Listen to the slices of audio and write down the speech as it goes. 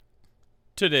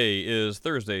Today is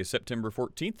Thursday, September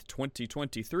 14th,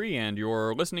 2023, and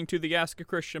you're listening to the Ask a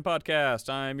Christian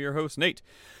podcast. I'm your host, Nate.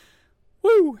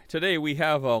 Woo! Today we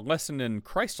have a lesson in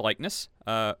Christ-likeness.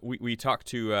 We talked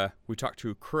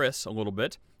to Chris a little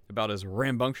bit about his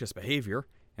rambunctious behavior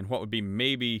and what would be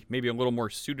maybe a little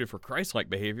more suited for Christ-like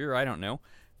behavior. I don't know.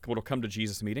 A little come to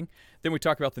Jesus meeting. Then we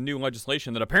talk about the new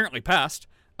legislation that apparently passed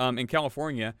in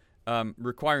California,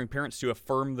 requiring parents to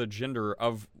affirm the gender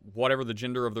of whatever the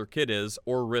gender of their kid is,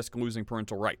 or risk losing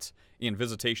parental rights in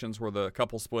visitations where the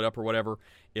couple split up or whatever.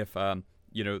 If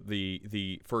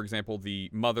for example, the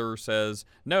mother says,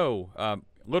 no,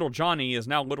 little Johnny is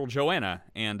now little Joanna,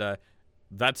 and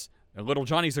that's little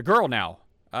Johnny's a girl now.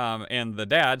 And the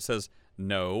dad says,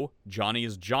 no, Johnny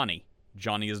is Johnny.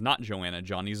 Johnny is not Joanna.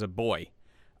 Johnny's a boy.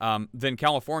 Then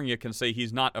California can say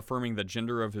he's not affirming the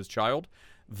gender of his child.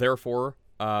 Therefore,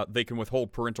 they can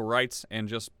withhold parental rights and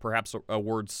just perhaps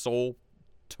award sole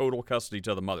total custody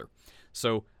to the mother.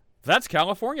 So that's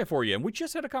California for you. And we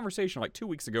just had a conversation like 2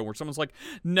 weeks ago where someone's like,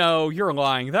 no, you're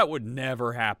lying. That would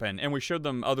never happen. And we showed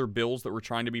them other bills that were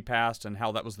trying to be passed and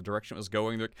how that was the direction it was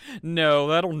going. They're like, no,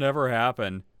 that'll never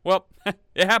happen. Well,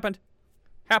 it happened.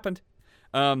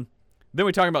 Then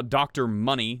we talk about Dr.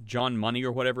 Money, John Money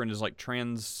or whatever, and his like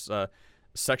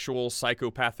sexual,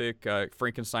 psychopathic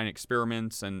Frankenstein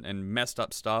experiments and messed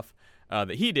up stuff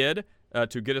that he did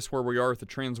to get us where we are with the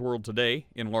trans world today,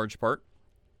 in large part.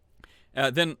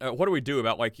 Then what do we do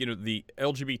about the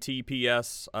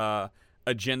LGBT+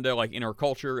 agenda, like in our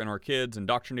culture and our kids,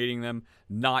 indoctrinating them,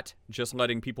 not just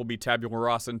letting people be tabula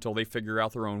rasa until they figure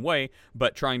out their own way,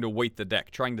 but trying to weight the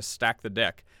deck, trying to stack the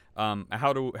deck.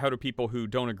 How do people who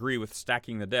don't agree with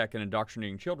stacking the deck and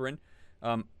indoctrinating children?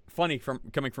 Funny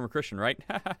coming from a Christian, right?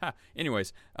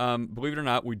 Anyways, believe it or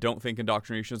not, we don't think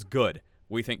indoctrination is good.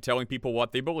 We think telling people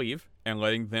what they believe and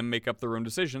letting them make up their own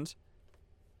decisions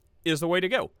is the way to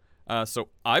go. So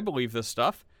I believe this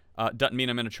stuff. Doesn't mean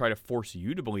I'm going to try to force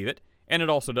you to believe it. And it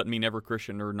also doesn't mean every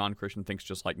Christian or non-Christian thinks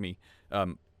just like me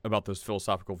about those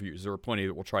philosophical views. There are plenty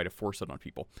that will try to force it on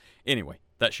people. Anyway,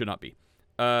 that should not be.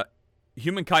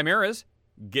 Human chimeras.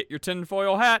 Get your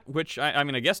tinfoil hat, which, I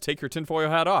guess take your tinfoil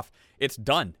hat off. It's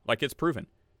done. Like, it's proven.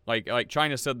 Like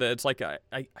China said that it's like,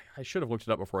 I should have looked it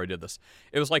up before I did this.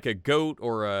 It was like a goat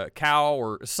or a cow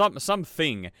or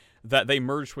something that they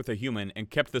merged with a human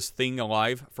and kept this thing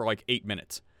alive for like 8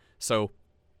 minutes. So,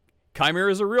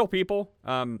 chimeras are real, people.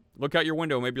 Look out your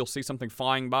window. Maybe you'll see something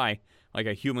flying by, like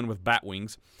a human with bat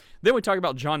wings. Then we talk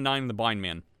about John 9 and the blind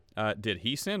man. Did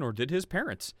he sin or did his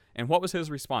parents? And what was his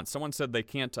response? Someone said they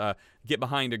can't get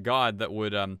behind a God that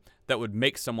would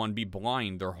make someone be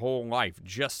blind their whole life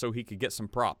just so he could get some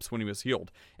props when he was healed.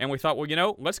 And we thought,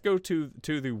 well, let's go to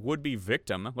the would-be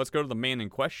victim. Let's go to the man in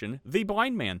question, the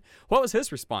blind man. What was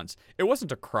his response? It wasn't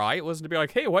to cry. It wasn't to be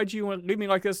like, hey, why'd you leave me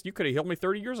like this? You could have healed me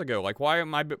 30 years ago. Like, why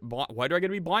do I get to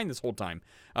be blind this whole time?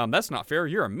 That's not fair.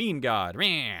 You're a mean God.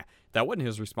 Meh. That wasn't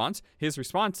his response. His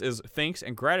response is thanks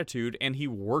and gratitude, and he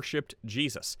worshipped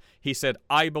Jesus. He said,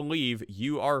 I believe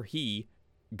you are he,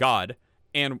 God,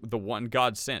 and the one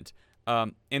God sent.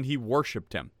 And he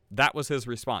worshipped him. That was his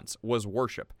response, was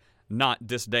worship, not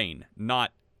disdain,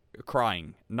 not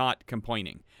crying, not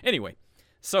complaining. Anyway,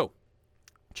 so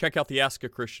check out the Ask a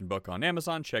Christian book on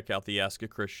Amazon. Check out the Ask a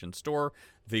Christian store.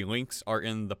 The links are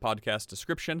in the podcast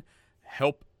description.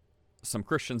 Help some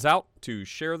Christians out to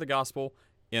share the gospel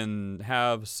and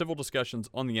have civil discussions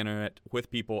on the internet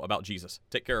with people about Jesus.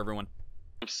 Take care, everyone.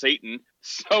 Of Satan.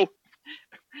 So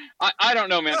I don't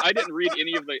know, man. I didn't read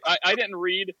any of the I didn't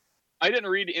read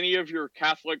any of your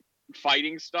Catholic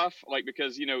fighting stuff, like,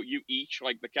 because you each,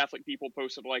 like, the Catholic people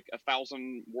posted like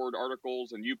 1,000-word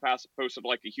articles and you posted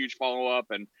like a huge follow-up,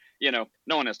 and no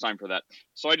one has time for that.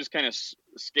 So I just kind of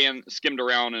skimmed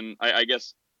around and I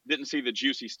guess didn't see the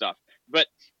juicy stuff. But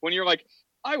when you're like,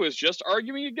 I was just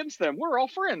arguing against them, we're all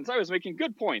friends, I was making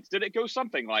good points, did it go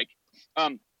something like,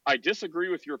 I disagree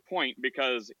with your point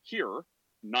because here,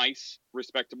 nice,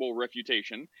 respectable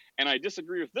refutation, and I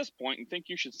disagree with this point and think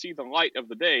you should see the light of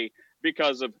the day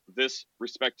because of this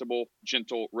respectable,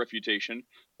 gentle refutation?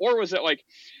 Or was it like,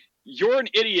 you're an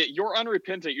idiot, you're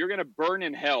unrepentant, you're going to burn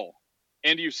in hell,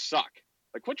 and you suck?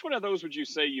 Like, which one of those would you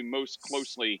say you most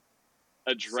closely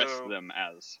address them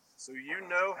as? So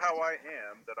how I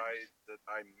am, that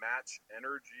I match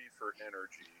energy for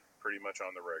energy pretty much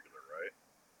on the regular, right?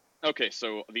 Okay,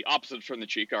 so the opposite from the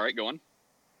cheek. All right, go on.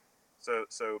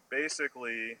 So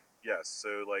basically, yes.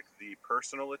 So like the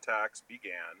personal attacks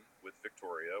began with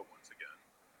Victoria once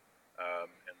again,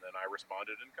 and then I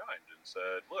responded in kind and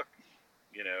said, "Look,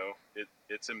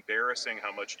 it's embarrassing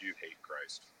how much you hate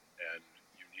Christ, and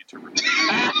you need to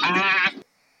repent."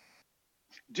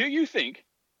 Do you think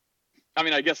I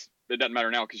mean, I guess it doesn't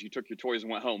matter now because you took your toys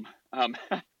and went home.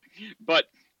 But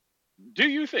do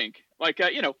you think, like,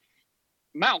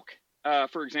 Malk,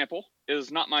 for example,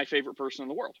 is not my favorite person in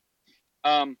the world.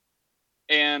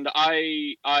 And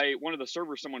one of the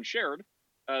servers someone shared,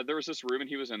 there was this room and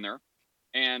he was in there,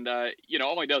 and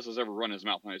all he does is ever run his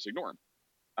mouth and I just ignore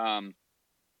him.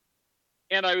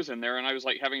 And I was in there and I was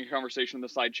like having a conversation in the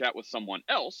side chat with someone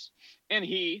else, and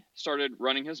he started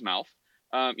running his mouth,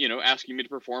 asking me to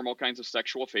perform all kinds of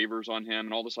sexual favors on him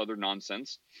and all this other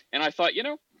nonsense. And I thought,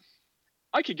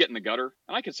 I could get in the gutter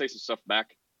and I could say some stuff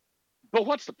back, but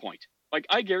what's the point? Like,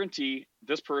 I guarantee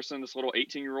this person, this little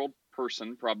 18-year-old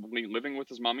person, probably living with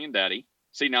his mommy and daddy.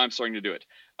 See, now I'm starting to do it.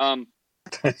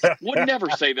 Would never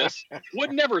say this.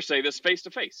 Would never say this face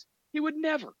to face. He would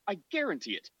never. I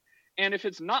guarantee it. And if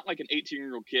it's not like an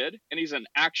 18-year-old kid and he's an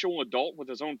actual adult with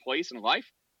his own place in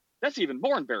life, that's even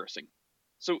more embarrassing.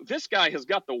 So this guy has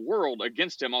got the world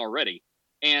against him already,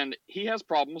 and he has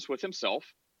problems with himself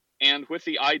and with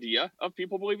the idea of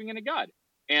people believing in a God.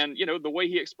 And, the way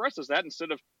he expresses that,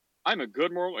 instead of, I'm a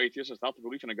good moral atheist without the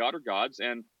belief in a God or gods,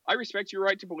 and I respect your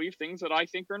right to believe things that I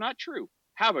think are not true.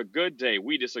 Have a good day.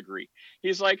 We disagree.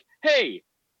 He's like, hey,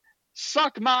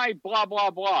 suck my blah, blah,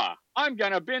 blah. I'm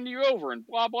going to bend you over and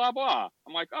blah, blah, blah.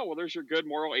 I'm like, oh, well, there's your good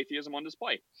moral atheism on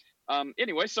display.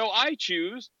 Anyway, so I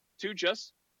choose to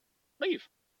just leave.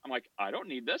 I'm like, I don't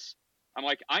need this. I'm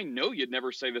like, I know you'd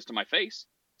never say this to my face.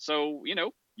 So,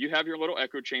 you have your little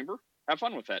echo chamber. Have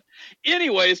fun with that.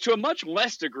 Anyways, to a much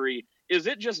less degree, is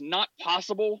it just not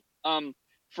possible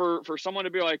for someone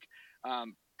to be like,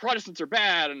 Protestants are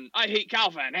bad and I hate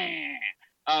Calvin,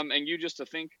 and you just to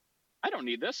think, I don't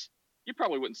need this. You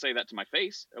probably wouldn't say that to my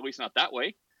face, at least not that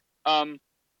way.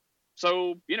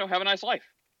 So, have a nice life.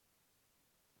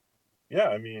 Yeah,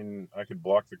 I mean, I could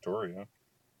block Victoria.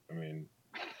 I mean,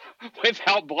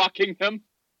 without blocking them.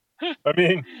 I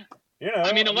mean,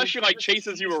 unless she like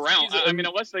chases you around.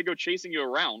 Unless they go chasing you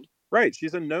around. Right,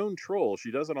 she's a known troll.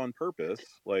 She does it on purpose.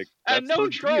 Like, that's a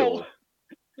known troll. Deal.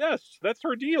 Yes, that's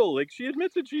her deal. Like, she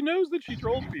admits it. She knows that she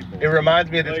trolls people. It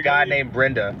reminds me of this guy named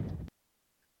Brenda.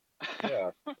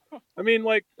 Yeah. I mean,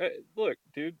 like, look,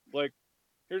 dude. Like,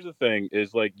 here's the thing: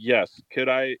 is like, yes, could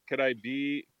I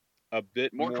be a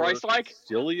bit more Christ-like,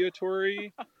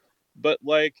 conciliatory? But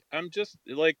like, I'm just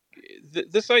like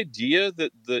this idea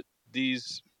that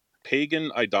these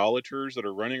pagan idolaters that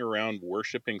are running around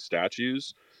worshiping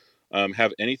statues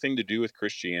have anything to do with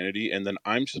Christianity, and then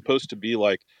I'm supposed to be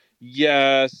like,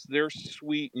 yes, they're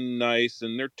sweet and nice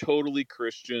and they're totally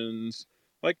Christians.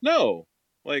 Like, no,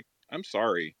 like, I'm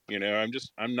sorry,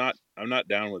 I'm not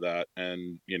down with that.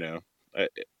 And yeah.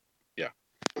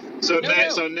 So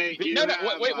Nate,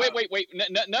 wait.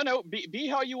 No. Be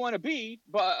how you want to be,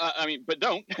 but but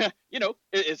don't.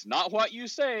 It's not what you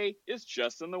say. It's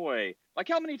just in the way. Like,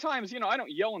 how many times, I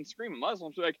don't yell and scream at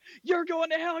Muslims like, "You're going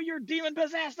to hell. You're demon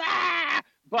possessed."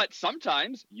 But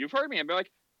sometimes you've heard me and be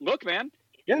like, "Look, man,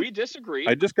 we disagree.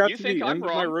 I just got you to think the I'm end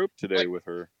wrong. of my rope today like, with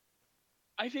her.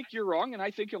 I think you're wrong, and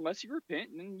I think unless you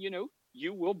repent, then you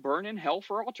will burn in hell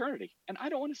for eternity, and I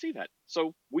don't want to see that.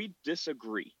 So we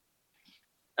disagree."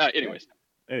 Anyways.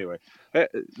 Anyway,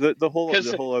 the whole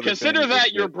other consider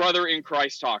that your brother in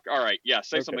Christ talk. All right, yeah,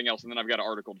 say something else, and then I've got an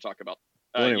article to talk about.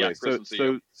 Well, anyway,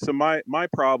 so my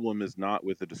problem is not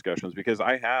with the discussions, because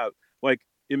I have, like,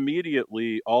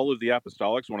 immediately all of the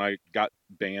apostolics, when I got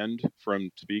banned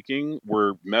from speaking,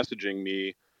 were messaging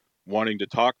me wanting to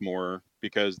talk more,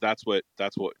 because that's what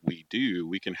we do.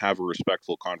 We can have a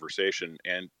respectful conversation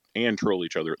and troll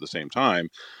each other at the same time.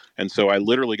 And so I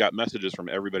literally got messages from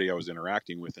everybody I was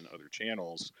interacting with in other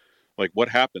channels, like, what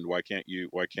happened? Why can't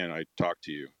I talk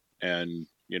to you? And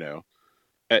the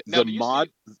mod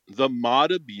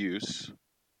abuse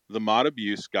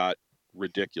got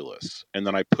ridiculous, and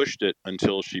then I pushed it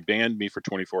until she banned me for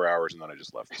 24 hours, and then I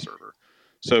just left the server.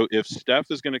 So if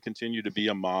Steph is going to continue to be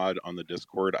a mod on the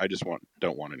Discord, I just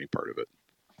don't want any part of it.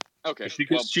 Okay. She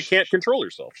can't control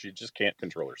herself. She just can't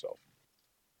control herself.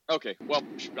 Okay. Well,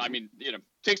 I mean,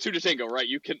 takes two to tango, right?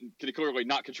 You can clearly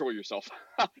not control yourself.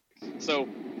 So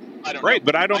I don't know. Right,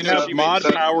 but I don't have mod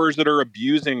powers that are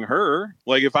abusing her.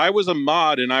 Like, if I was a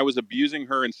mod and I was abusing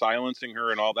her and silencing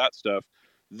her and all that stuff,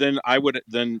 then I would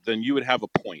then you would have a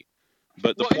point.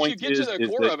 But the point is that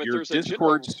your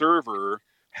Discord server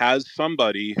has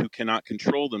somebody who cannot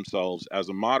control themselves as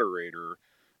a moderator,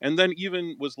 and then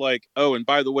even was like, oh, and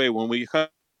by the way, when we throw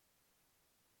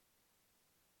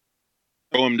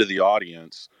him to the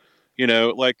audience,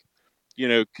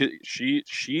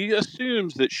 she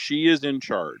assumes that she is in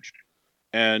charge.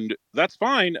 And that's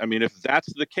fine. I mean, if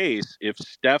that's the case, if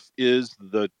Steph is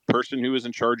the person who is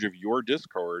in charge of your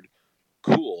Discord,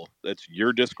 cool. That's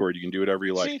your Discord. You can do whatever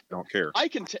you like. See, I don't care. I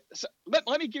can.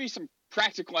 Let me give you some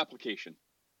practical application.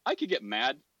 I could get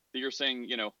mad that you're saying,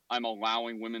 I'm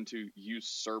allowing women to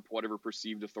usurp whatever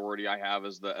perceived authority I have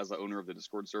as the owner of the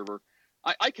Discord server.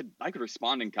 I could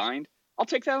respond in kind. I'll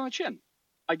take that on the chin.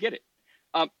 I get it.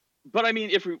 But I mean,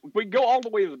 if we go all the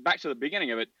way back to the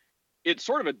beginning of it, it's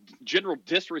sort of a general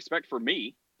disrespect for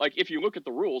me. Like, if you look at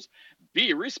the rules,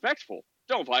 be respectful.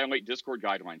 Don't violate Discord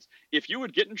guidelines. If you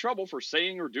would get in trouble for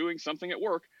saying or doing something at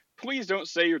work, please don't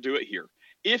say or do it here.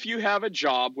 If you have a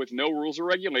job with no rules or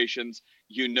regulations,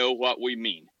 you know what we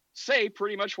mean. Say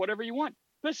pretty much whatever you want,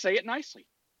 but say it nicely.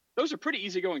 Those are pretty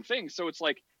easygoing things. So it's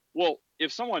like, well,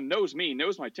 if someone knows me,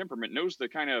 knows my temperament, knows the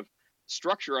kind of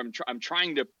structure I'm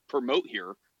trying to promote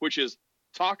here, which is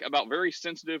talk about very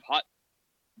sensitive, hot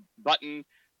button,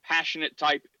 passionate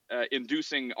type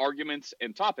inducing arguments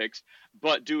and topics,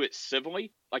 but do it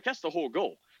civilly. Like, that's the whole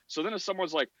goal. So then if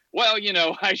someone's like, well,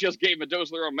 I just gave him a dose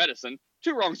of their own medicine,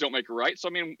 two wrongs don't make a right. So,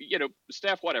 I mean,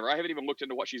 staff, whatever. I haven't even looked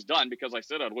into what she's done because I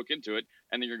said I'd look into it,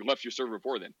 and then you left your server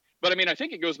before then. But, I mean, I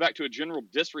think it goes back to a general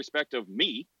disrespect of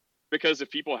me, because if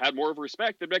people had more of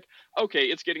respect, they'd be like, okay,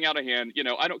 it's getting out of hand.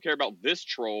 I don't care about this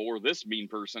troll or this mean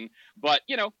person, but,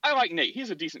 I like Nate. He's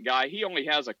a decent guy. He only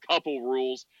has a couple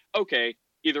rules. Okay,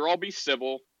 either I'll be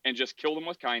civil and just kill them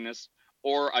with kindness,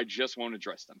 or I just won't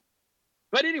address them.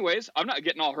 But anyways, I'm not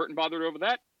getting all hurt and bothered over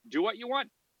that. Do what you want.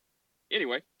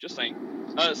 Anyway, just saying.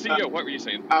 CEO, what were you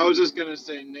saying? I was just going to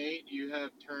say, Nate, you have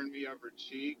turned me over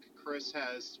cheek. Chris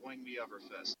has swing me over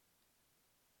fist.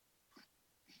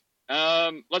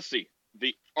 Let's see.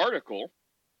 The article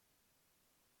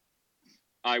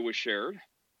I was shared.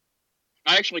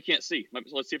 I actually can't see.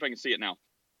 Let's see if I can see it now.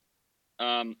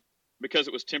 Because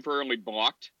it was temporarily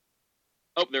blocked.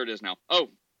 Oh, there it is now. Oh,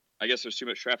 I guess there's too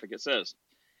much traffic. It says,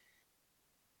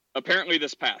 apparently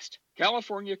this passed.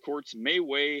 California courts may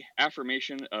weigh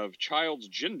affirmation of child's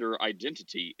gender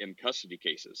identity in custody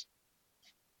cases.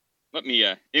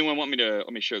 Anyone want me to,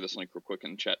 let me share this link real quick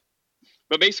in the chat.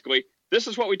 But basically, this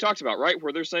is what we talked about, right?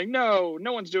 Where they're saying, no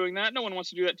one's doing that. No one wants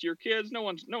to do that to your kids. No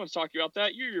one's talking about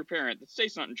that. You're your parent. The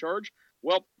state's not in charge.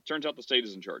 Well, turns out the state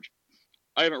is in charge.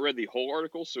 I haven't read the whole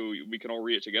article, so we can all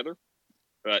read it together.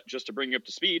 But just to bring you up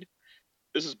to speed,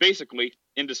 this is basically,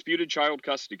 in disputed child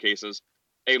custody cases,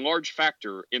 a large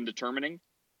factor in determining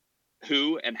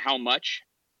who and how much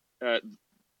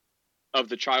of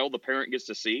the child the parent gets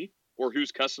to see, or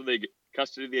whose custody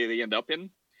they end up in.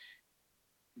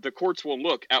 The courts will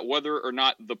look at whether or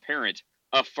not the parent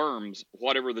affirms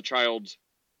whatever the child's,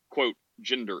 quote,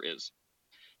 gender is.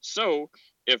 So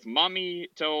if mommy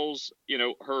tells,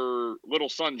 her little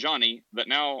son Johnny that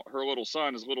now her little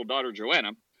son is little daughter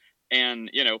Joanna, and,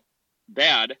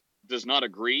 dad does not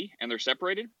agree and they're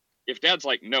separated, if dad's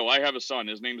like, no, I have a son,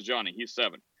 his name's Johnny, he's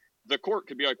 7, the court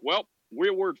could be like, well, we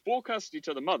award full custody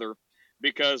to the mother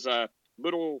because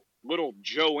little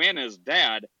Joanna's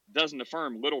dad doesn't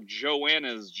affirm little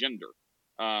Joanna's gender.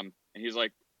 And he's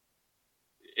like,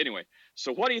 anyway,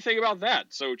 so what do you think about that?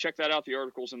 So check that out. The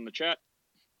article's in the chat.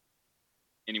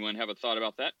 Anyone have a thought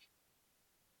about that?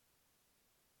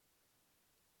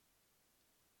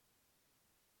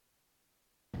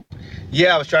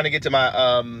 Yeah, I was trying to get to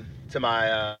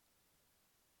my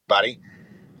buddy.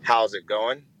 How's it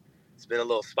going? It's been a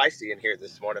little spicy in here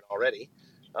this morning already.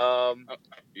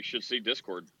 You should see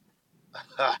Discord.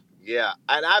 Yeah,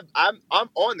 and I'm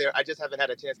on there. I just haven't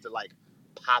had a chance to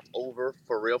pop over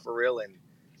for real and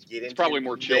get into. It's probably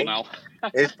more chill now.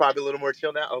 It's probably a little more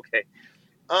chill now. Okay.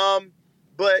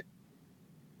 But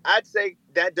I'd say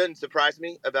that doesn't surprise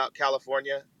me about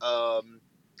California.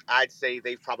 I'd say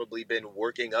they've probably been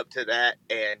working up to that,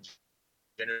 and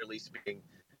generally speaking,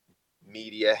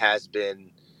 media has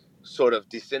been sort of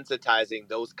desensitizing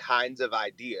those kinds of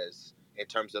ideas in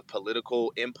terms of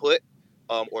political input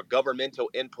or governmental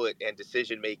input and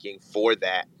decision making for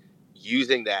that,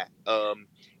 using that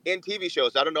in TV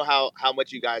shows. I don't know how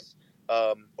much you guys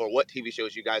or what TV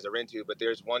shows you guys are into, but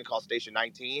there's one called Station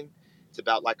 19. It's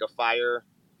about a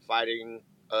firefighting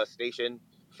station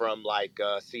from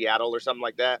Seattle or something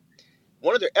like that.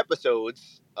 One of their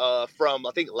episodes from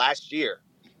I think last year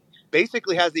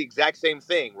basically has the exact same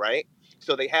thing, right?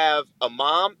 So they have a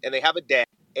mom and they have a dad,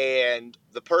 and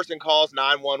the person calls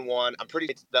 911. I'm pretty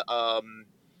sure it's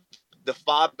the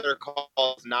father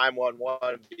calls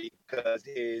 911 because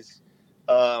his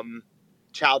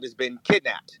child has been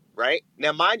kidnapped, right?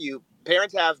 Now, mind you,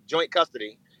 parents have joint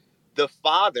custody. The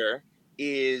father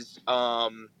is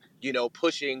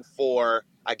pushing for,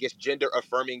 I guess, gender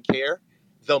affirming care.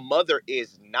 The mother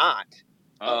is not.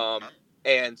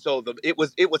 And so it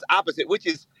was opposite, which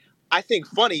is I think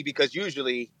funny because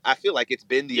usually I feel like it's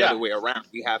been the other way around.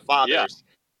 You have fathers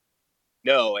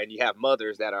and you have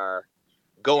mothers that are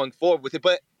going forward with it.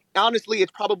 But honestly,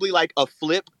 it's probably like a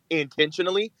flip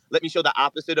intentionally. Let me show the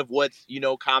opposite of what's,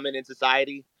 common in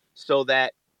society so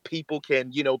that people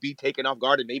can, be taken off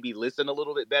guard and maybe listen a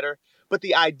little bit better. But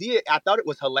the idea, I thought it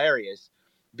was hilarious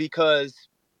because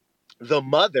the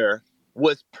mother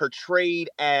was portrayed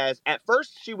as, at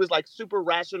first, she was like super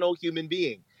rational human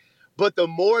being. But the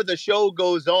more the show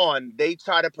goes on, they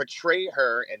try to portray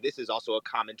her, and this is also a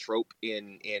common trope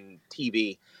in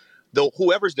TV, though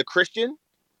whoever's the Christian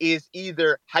is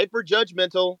either hyper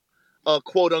judgmental,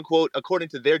 quote unquote, according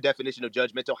to their definition of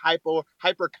judgmental,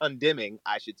 hyper condemning,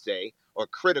 I should say, or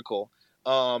critical.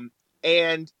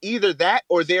 And either that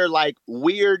or they're like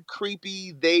weird,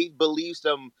 creepy. They believe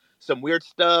some weird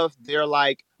stuff. They're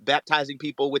like baptizing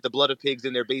people with the blood of pigs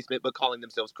in their basement, but calling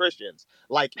themselves Christians,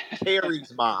 like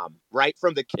Carrie's mom, right,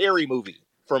 from the Carrie movie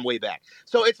from way back.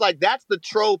 So it's like that's the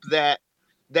trope that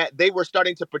they were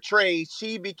starting to portray.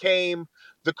 She became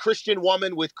the Christian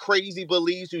woman with crazy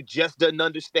beliefs who just doesn't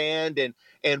understand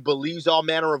and believes all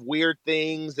manner of weird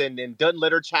things and doesn't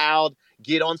let her child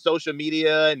get on social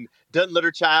media and doesn't let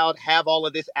her child have all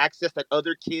of this access that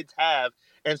other kids have.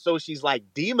 And so she's like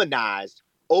demonized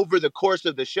over the course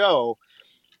of the show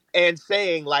and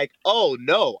saying like, oh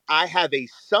no, I have a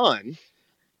son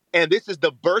and this is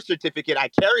the birth certificate. I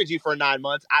carried you for 9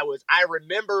 months. I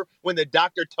remember when the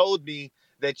doctor told me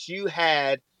that you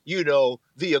had, the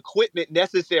equipment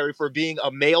necessary for being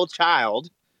a male child.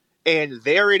 And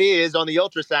there it is on the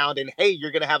ultrasound. And hey,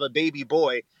 you're going to have a baby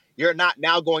boy. You're not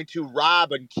now going to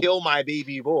rob and kill my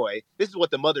baby boy. This is what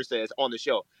the mother says on the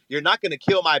show. You're not going to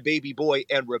kill my baby boy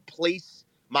and replace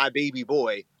my baby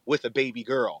boy with a baby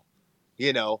girl.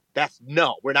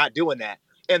 No, we're not doing that.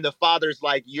 And the father's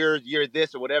like, you're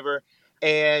this or whatever.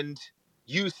 And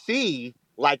you see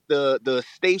like the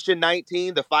Station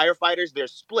 19, the firefighters, they're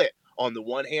split. On the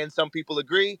one hand, some people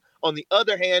agree. On the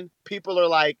other hand, people are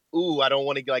like, ooh, I don't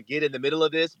want to like get in the middle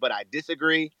of this, but I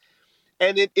disagree.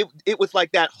 And it was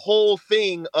like that whole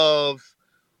thing of,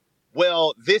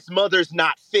 well, this mother's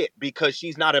not fit because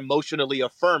she's not emotionally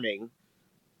affirming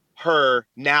her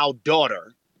now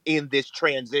daughter in this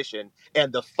transition,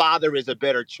 and the father is a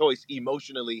better choice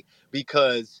emotionally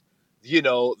because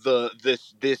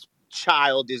this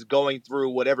child is going through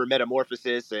whatever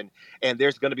metamorphosis, and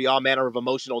there's going to be all manner of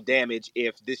emotional damage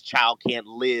if this child can't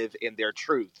live in their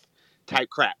truth type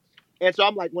crap. And so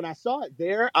I'm like, when I saw it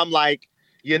there, I'm like,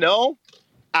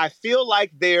 I feel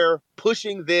like they're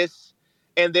pushing this.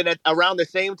 And then around the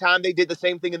same time, they did the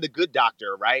same thing in The Good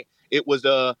Doctor, right? It was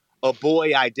a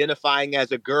boy identifying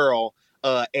as a girl,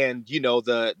 and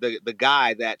the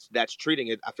guy that's treating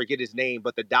it, I forget his name,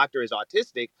 but the doctor is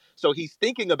autistic, so he's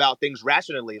thinking about things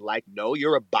rationally. Like, no,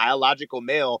 you're a biological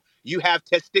male. You have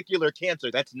testicular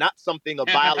cancer. That's not something a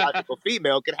biological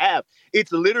female could have.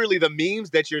 It's literally the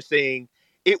memes that you're seeing.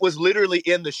 It was literally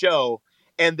in the show.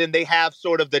 And then they have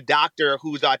sort of the doctor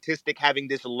who's autistic having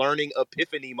this learning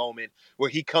epiphany moment where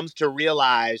he comes to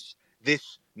realize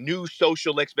this new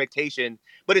social expectation.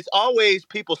 But it's always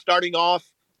people starting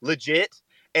off legit,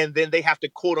 and then they have to,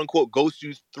 quote unquote, go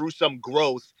through some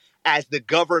growth as the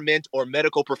government or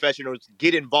medical professionals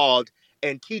get involved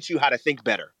and teach you how to think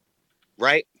better.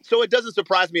 Right. So it doesn't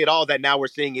surprise me at all that now we're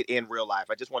seeing it in real life.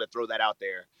 I just want to throw that out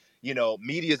there.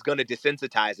 Media is going to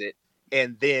desensitize it,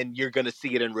 and then you're going to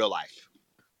see it in real life.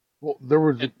 Well, there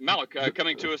was And Malik,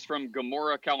 coming to us from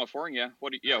Gomorrah, California.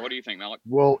 What do you think, Malik?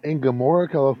 well in Gomorrah,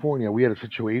 California, we had a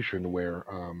situation where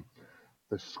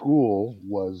the school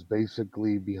was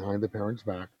basically behind the parents'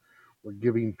 back, were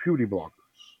giving puberty blockers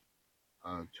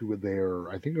to their,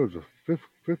 I think it was a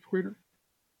fifth grader,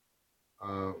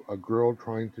 a boy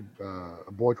trying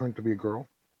to be a girl,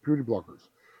 puberty blockers.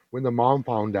 When the mom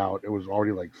found out, it was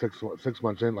already like 6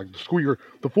 months in, like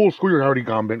the full school year had already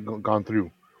gone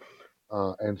through,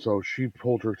 and so she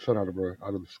pulled her son out of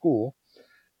the school.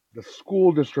 The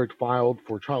school district filed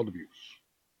for child abuse,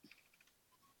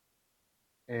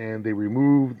 and they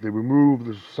removed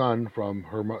the son from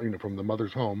from the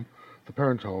mother's home, the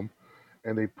parents' home,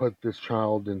 and they put this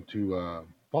child into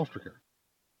foster care.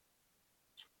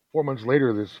 4 months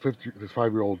later, this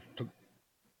 5-year-old took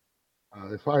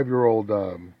this 5-year-old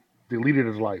deleted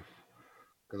his life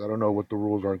because I don't know what the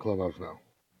rules are in Clubhouse now,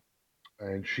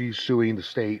 and she's suing the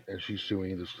state and she's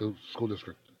suing the school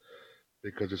district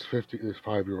because this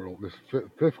 5-year-old, this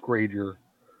fifth grader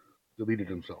deleted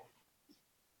himself.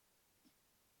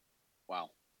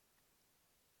 Wow.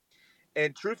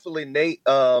 And truthfully, Nate,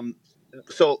 so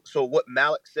what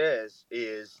Malik says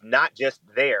is not just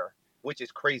there. which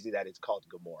is crazy that it's called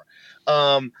Gomorrah.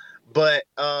 But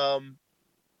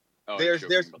Oh, I'm there's joking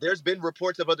there's about that. there's been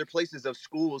reports of other places of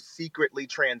schools secretly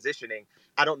transitioning.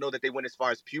 I don't know that they went as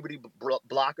far as puberty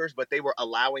blockers, but they were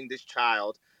allowing this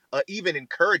child, even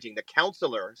encouraging the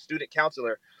counselor, student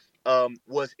counselor,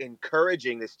 was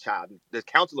encouraging this child. The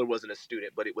counselor wasn't a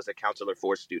student, but it was a counselor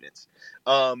for students.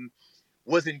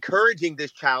 Was encouraging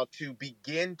this child to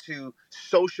begin to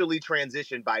socially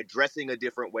transition by dressing a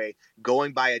different way,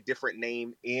 going by a different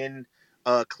name in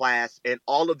class, and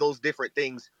all of those different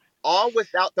things, all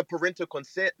without the parental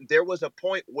consent. There was a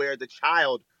point where the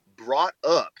child brought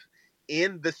up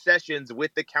in the sessions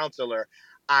with the counselor,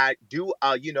 I do,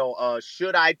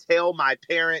 should I tell my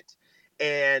parent?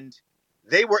 And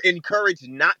they were encouraged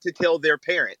not to tell their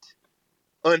parent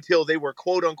until they were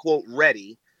quote unquote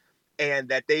ready, and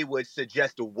that they would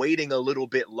suggest waiting a little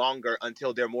bit longer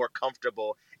until they're more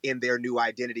comfortable in their new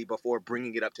identity before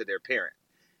bringing it up to their parent.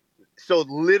 So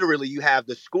literally, you have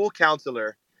the school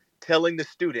counselor telling the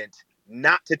student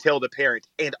not to tell the parent,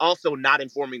 and also not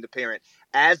informing the parent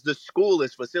as the school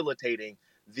is facilitating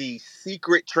the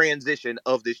secret transition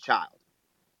of this child.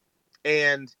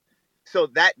 And so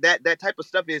that type of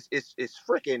stuff is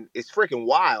freaking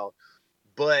wild,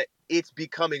 but it's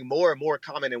becoming more and more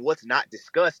common. And what's not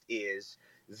discussed is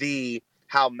the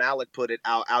how Malik put it.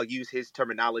 I'll use his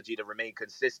terminology to remain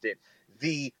consistent.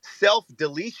 The self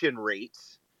deletion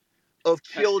rates of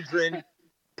children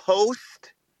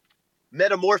post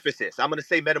metamorphosis. I'm going to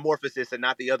say metamorphosis and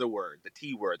not the other word, the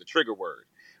T word, the trigger word,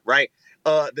 right?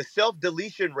 The self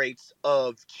deletion rates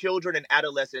of children and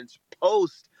adolescents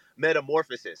post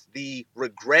metamorphosis, the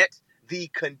regret, the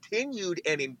continued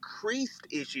and increased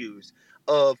issues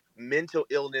of mental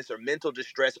illness or mental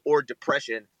distress or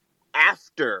depression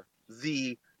after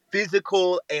the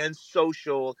physical and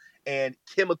social and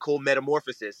chemical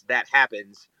metamorphosis that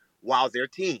happens while they're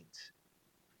teens.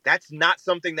 That's not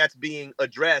something that's being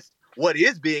addressed. What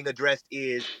is being addressed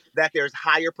is that there's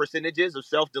higher percentages of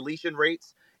self-deletion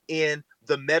rates in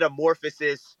the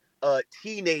metamorphosis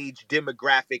teenage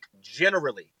demographic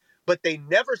generally. But they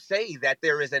never say that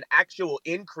there is an actual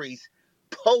increase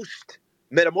post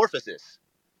metamorphosis,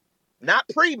 not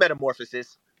pre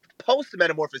metamorphosis, post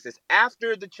metamorphosis,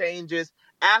 after the changes,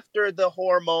 after the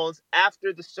hormones,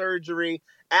 after the surgery,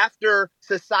 after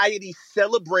society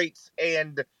celebrates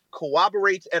and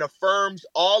corroborates and affirms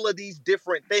all of these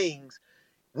different things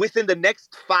within the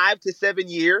next 5 to 7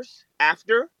 years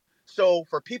after. So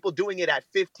for people doing it at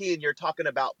 15, you're talking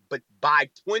about, but by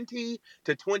 20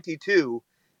 to 22,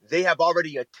 they have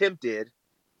already attempted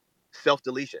self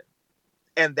deletion.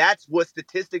 And that's what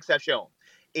statistics have shown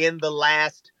in the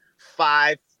last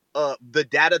five, the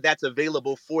data that's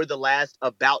available for the last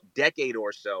about decade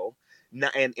or so.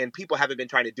 And people haven't been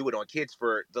trying to do it on kids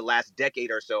for the last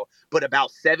decade or so, but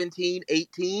about 17,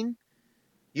 18,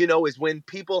 is when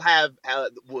people have,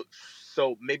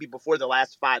 so maybe before the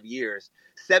last 5 years,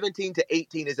 17 to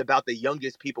 18 is about the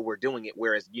youngest people were doing it.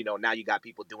 Whereas, now you got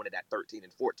people doing it at 13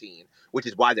 and 14, which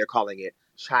is why they're calling it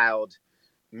child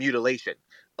mutilation.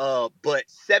 But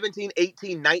 17,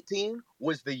 18, 19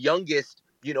 was the youngest,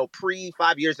 pre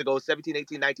 5 years ago. 17,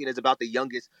 18, 19 is about the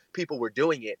youngest people were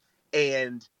doing it.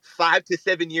 And 5 to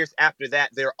 7 years after that,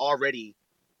 they're already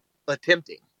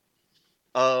attempting.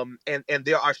 And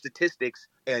there are statistics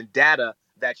and data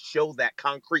that show that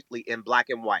concretely in black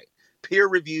and white, peer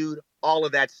reviewed, all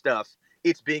of that stuff.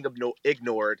 It's being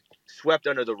ignored, swept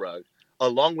under the rug,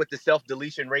 along with the self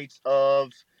deletion rates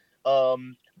of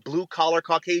blue collar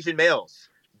Caucasian males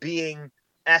being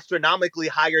astronomically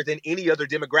higher than any other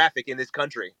demographic in this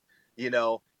country,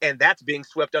 and that's being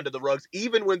swept under the rugs,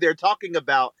 even when they're talking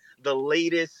about the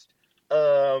latest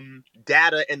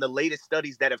data and the latest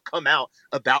studies that have come out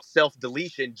about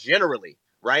self-deletion generally,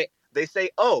 right? They say,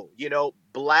 oh,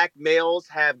 black males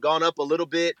have gone up a little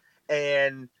bit,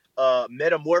 and the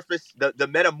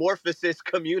metamorphosis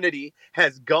community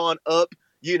has gone up,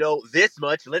 this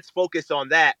much. Let's focus on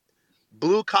that.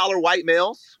 Blue collar white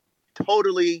males,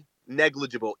 totally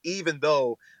negligible, even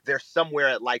though they're somewhere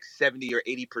at like 70 or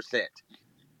 80%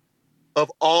 of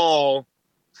all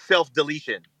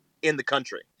self-deletion in the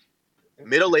country.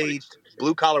 Middle-aged,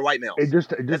 blue-collar white And males. just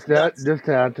That's just that nuts. just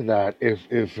to add to that,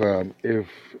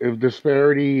 if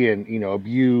disparity and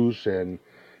abuse and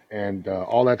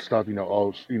all that stuff,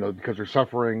 all because they're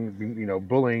suffering,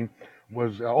 bullying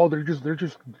was they're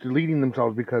just deleting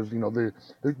themselves because they're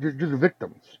just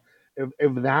victims.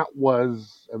 If that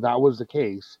was the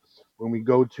case, when we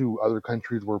go to other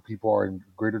countries where people are in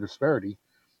greater disparity,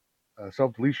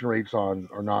 self deletion rates are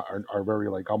very,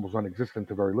 like, almost non-existent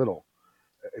to very little.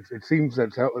 It seems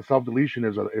that self deletion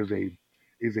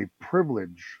is a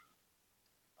privilege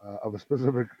of a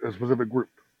specific group.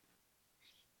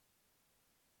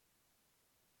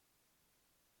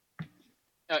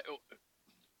 Uh,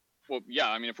 well, yeah.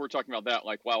 I mean, if we're talking about that,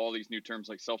 like, wow, all these new terms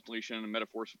like self-deletion and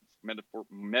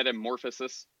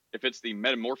metamorphosis. If it's the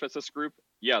metamorphosis group,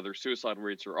 yeah, their suicide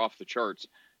rates are off the charts.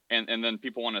 And then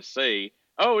people want to say,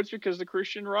 oh, it's because the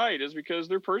Christian right is because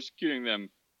they're persecuting them,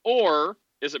 or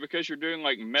is it because you're doing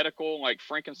like medical, like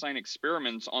Frankenstein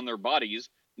experiments on their bodies,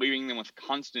 leaving them with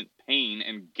constant pain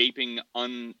and gaping,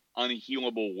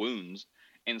 unhealable wounds,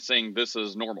 and saying this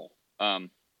is normal?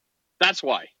 That's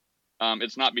why.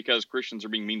 It's not because Christians are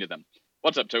being mean to them.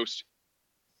 What's up, Toast?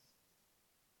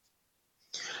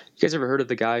 You guys ever heard of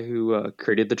the guy who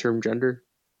created the term gender?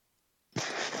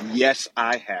 Yes,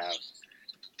 I have.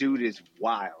 Dude is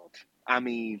wild. I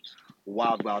mean,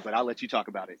 wild, but I'll let you talk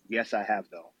about it. Yes, I have,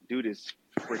 though. Dude is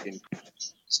freaking.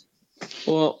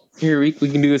 Well, here we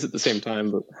can do this at the same time,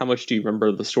 but how much do you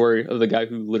remember the story of the guy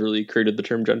who literally created the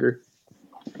term gender?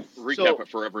 Recap it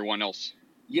for everyone else.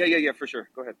 Yeah, for sure.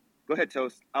 Go ahead,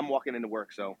 Toast. I'm walking into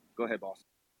work, so go ahead, boss.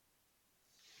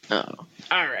 Oh,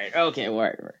 all right. Okay,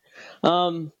 whatever.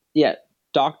 Yeah,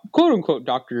 quote unquote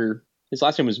doctor. His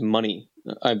last name was Money,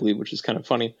 I believe, which is kind of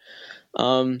funny.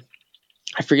 I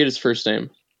forget his first name.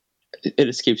 It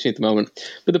escapes me at the moment.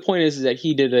 But the point is that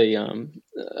he did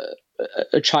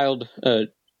a child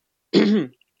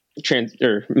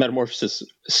metamorphosis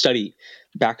study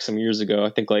back some years ago. I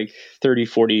think like 30,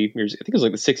 40 years. I think it was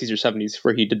like the 60s or 70s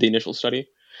where he did the initial study.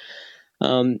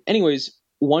 Anyways,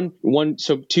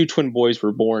 so two twin boys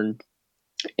were born,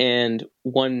 and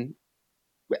one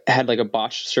had like a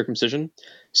botched circumcision.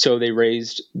 So they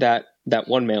raised that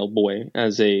one male boy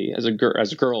as a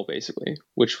girl basically,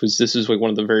 this is like one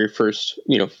of the very first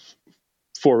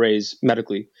forays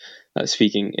medically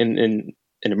speaking in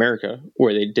America,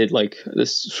 where they did like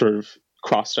this sort of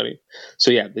cross study.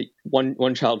 So yeah, the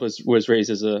one child was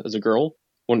raised as a girl.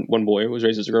 One boy was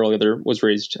raised as a girl. The other was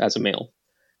raised as a male.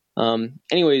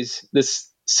 Anyways,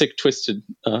 this sick, twisted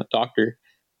doctor,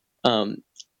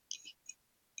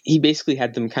 he basically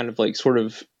had them kind of like sort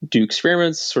of do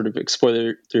experiments, sort of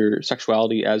explore their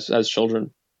sexuality as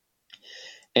children,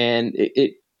 and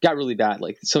it got really bad.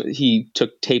 Like, so he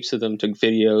took tapes of them, took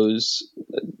videos,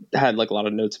 had like a lot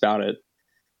of notes about it.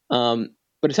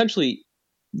 But essentially,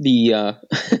 the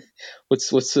what's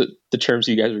the terms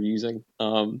you guys are using?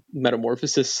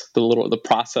 Metamorphosis, the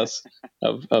process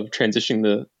of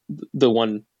transitioning the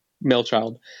one male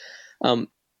child. One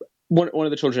of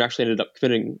the children actually ended up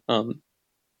committing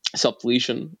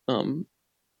self-deletion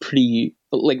pretty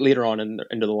like later on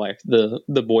into the life.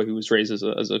 The boy who was raised as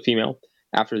a female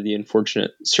after the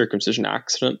unfortunate circumcision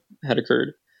accident had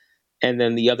occurred, and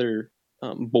then the other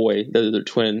boy, the other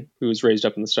twin who was raised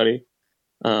up in the study,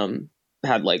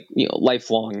 had like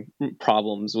lifelong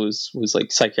problems, was like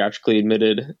psychiatrically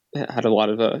admitted, had a lot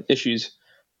of issues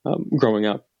growing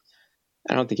up.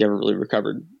 I don't think he ever really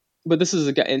recovered. But this is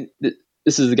a guy, and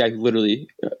this is the guy who literally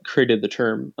created the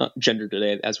term gender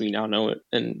today as we now know it,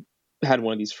 and had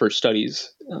one of these first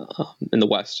studies in the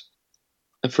West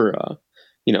for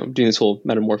doing this whole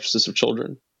metamorphosis of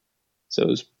children. So it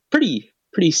was pretty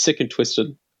sick and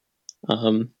twisted. I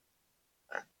don't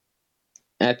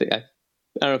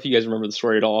know if you guys remember the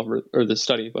story at all or the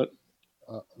study, but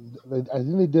I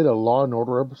think they did a Law and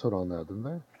Order episode on that, didn't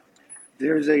they?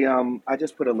 There's I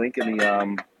just put a link in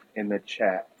the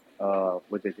chat.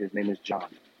 With it, his name is John.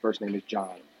 First name is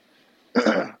John.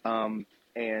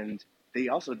 And they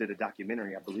also did a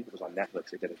documentary. I believe it was on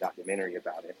Netflix. They did a documentary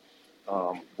about it,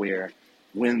 where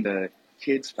when the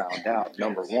kids found out,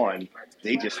 number one,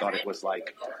 they just thought it was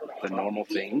like the normal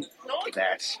thing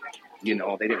that,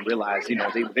 they didn't realize,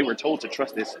 they were told to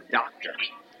trust this doctor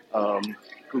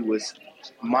who was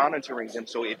monitoring them.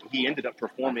 So he ended up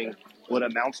performing what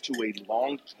amounts to a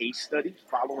long case study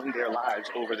following their lives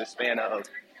over the span of,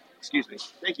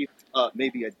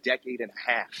 maybe a decade and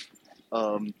a half.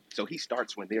 So he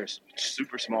starts when they're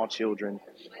super small children.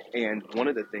 And one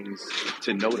of the things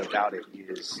to note about it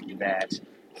is that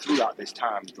throughout this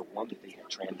time, the one that they had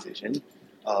transitioned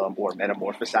or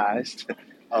metamorphosized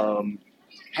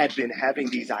had been having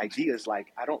these ideas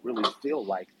like, I don't really feel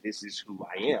like this is who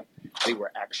I am. They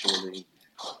were actually,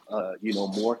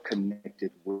 more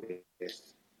connected with,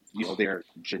 their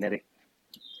genetic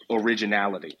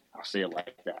originality. I'll say it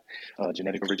like that,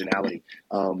 genetic originality.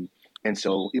 And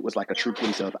so it was like a true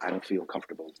case of, I don't feel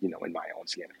comfortable, in my own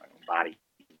skin, in my own body,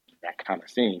 that kind of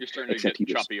thing. You're starting Except to get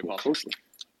he was choppy, Apostle. closely.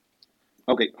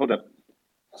 Okay, hold up.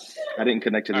 I didn't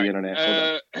connect to the internet.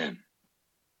 Hold up.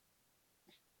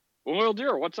 Well,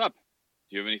 dear, what's up?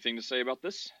 Do you have anything to say about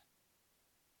this?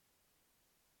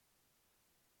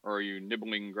 Or are you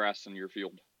nibbling grass in your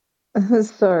field?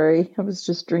 Sorry, I was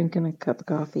just drinking a cup of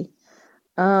coffee.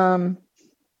 Um,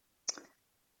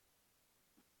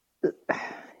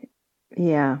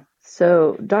 yeah.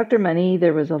 So, Dr. Money,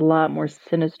 there was a lot more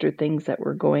sinister things that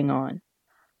were going on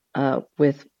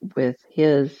with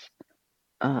his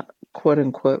uh, quote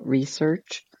unquote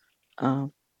research. Uh,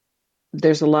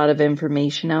 there's a lot of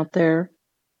information out there.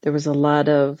 There was a lot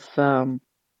of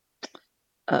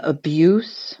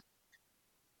abuse,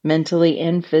 mentally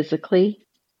and physically,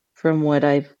 from what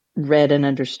I've read and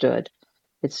understood.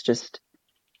 It's just,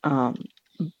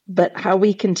 but how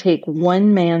we can take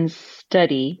one man's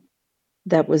study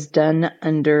that was done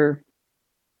under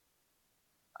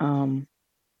um,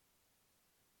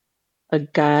 a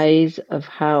guise of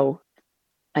how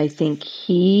I think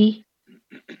he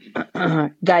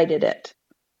guided it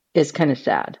is kind of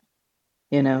sad,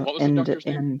 What was the doctor's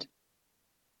name? and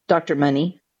Dr.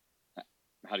 Money,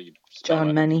 How do you spell John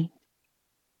that? Money,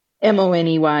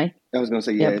 Money. I was gonna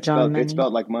say, yeah, Yep, John it's Money.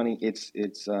 spelled like money.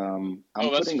 I'm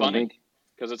Oh, that's putting a funny link.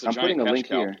 because it's a I'm giant putting a cash link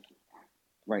cow. here.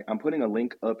 Right. I'm putting a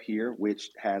link up here,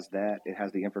 which has that. It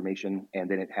has the information, and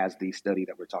then it has the study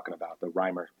that we're talking about, the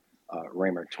Reimer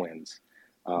twins.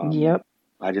 Yep.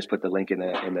 I just put the link in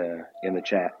the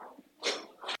chat.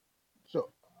 So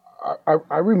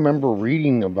I remember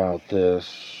reading about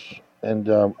this, and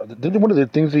one of the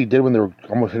things that he did when they were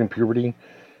almost hitting puberty,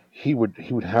 he would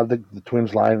have the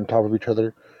twins lie on top of each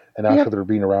other and ask if Yep. they're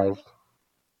being aroused.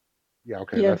 Yeah,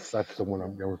 okay, Yes. that's the one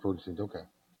I'm referring to. Okay.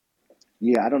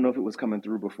 Yeah, I don't know if it was coming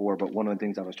through before, but one of the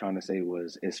things I was trying to say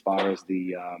was, as far as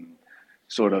the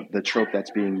sort of the trope that's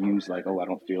being used, like, oh, I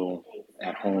don't feel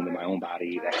at home in my own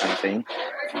body, that kind of thing.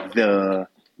 The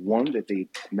one that they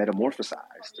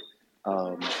metamorphosized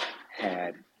um,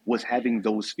 was having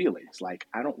those feelings. Like,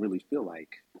 I don't really feel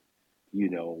like,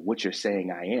 what you're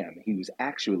saying I am. He was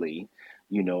actually,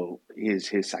 his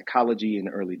psychology and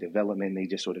early development, they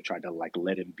just sort of tried to like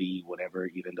let him be whatever,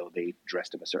 even though they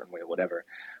dressed him a certain way or whatever.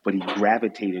 But he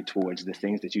gravitated towards the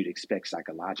things that you'd expect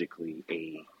psychologically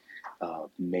a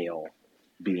male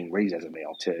being raised as a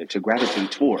male to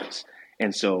gravitate towards.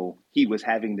 And so he was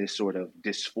having this sort of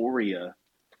dysphoria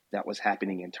that was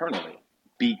happening internally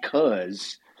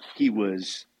because he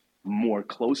was more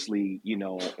closely,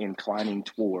 inclining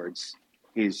towards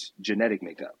his genetic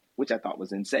makeup, which I thought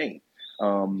was insane.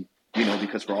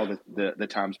 Because for all the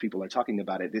times people are talking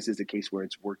about it, this is a case where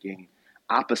it's working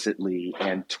oppositely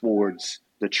and towards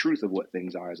the truth of what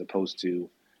things are as opposed to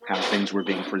how things were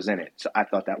being presented. So I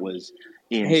thought that was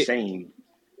insane.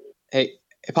 Hey,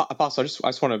 Apostle, I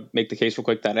just want to make the case real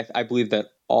quick that I believe that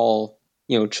all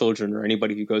children or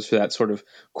anybody who goes through that sort of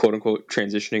quote unquote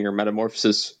transitioning or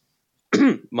metamorphosis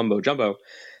mumbo jumbo,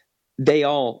 they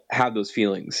all have those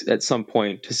feelings at some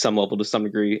point, to some level, to some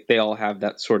degree. They all have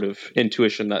that sort of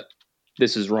intuition that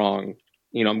this is wrong.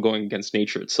 I'm going against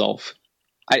nature itself.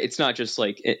 It's not just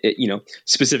like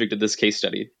specific to this case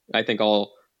study. I think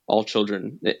all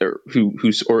children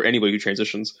or anybody who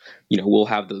transitions, will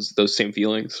have those same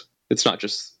feelings. It's not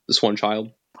just this one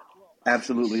child.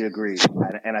 Absolutely agree.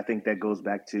 And I think that goes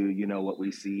back to, what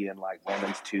we see in like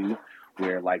Romans 2,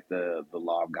 where like the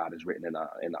law of God is written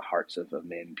in the hearts of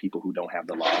men, people who don't have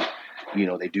the law.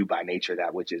 They do by nature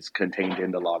that which is contained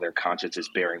in the law. Their conscience is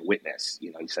bearing witness.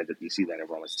 You said that you see that in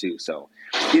Romans 2. So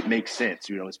it makes sense.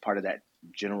 It's part of that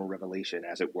general revelation,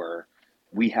 as it were.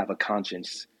 We have a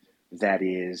conscience that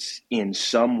is in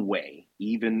some way,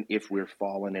 even if we're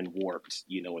fallen and warped,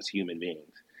 as human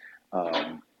beings.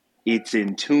 It's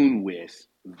in tune with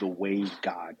the way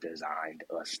God designed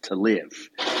us to live,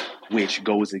 which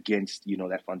goes against,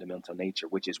 that fundamental nature,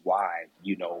 which is why,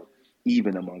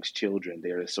 even amongst children,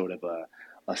 there is sort of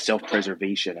a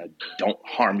self-preservation, a don't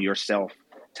harm yourself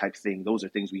type thing. Those are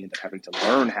things we end up having to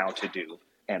learn how to do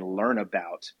and learn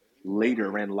about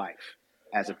later in life,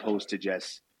 as opposed to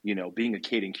just, being a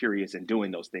kid and curious and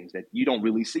doing those things that you don't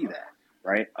really see that,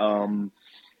 right?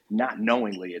 Not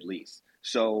knowingly, at least.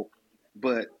 So,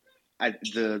 but I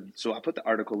put the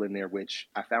article in there, which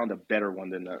I found a better one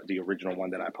than the original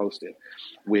one that I posted,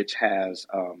 which has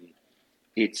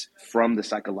it's from the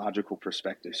psychological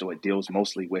perspective. So it deals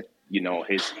mostly with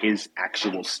his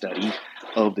actual study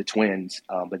of the twins.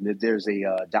 But there's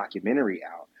a documentary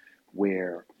out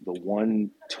where the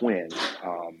one twin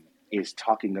is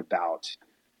talking about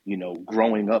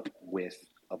growing up with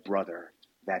a brother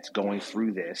that's going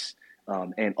through this.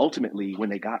 And ultimately, when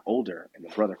they got older and the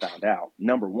brother found out,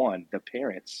 number one, the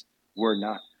parents were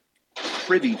not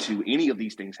privy to any of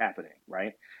these things happening,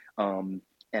 right?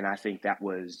 And I think that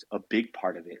was a big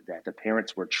part of it, that the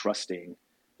parents were trusting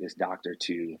this doctor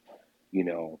to,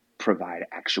 provide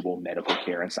actual medical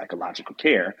care and psychological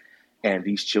care. And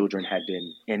these children had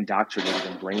been indoctrinated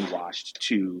and brainwashed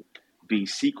to be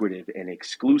secretive and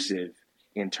exclusive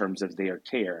in terms of their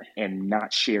care and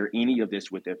not share any of this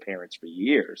with their parents for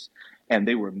years. And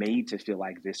they were made to feel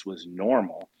like this was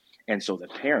normal. And so the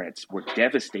parents were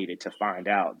devastated to find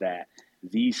out that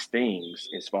these things,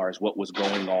 as far as what was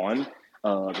going on,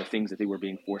 the things that they were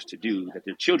being forced to do, that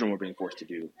their children were being forced to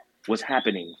do, was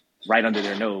happening right under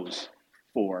their nose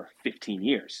for 15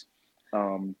 years.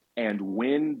 And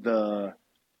when the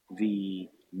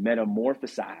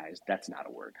metamorphosized, that's not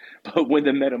a word, but when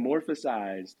the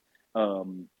metamorphosized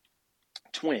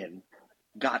twin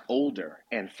got older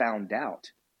and found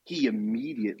out, he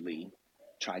immediately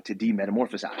tried to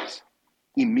demetamorphosize.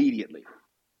 Immediately.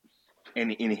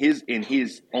 And in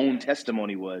his own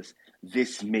testimony was,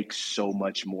 this makes so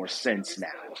much more sense now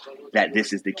that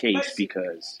this is the case,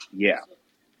 because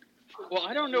Well,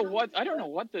 I don't know what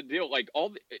the deal, like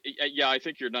I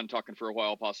think you're done talking for a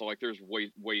while, Apostle. Like there's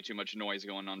way too much noise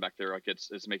going on back there. Like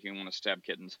it's making me want to stab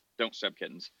kittens. Don't stab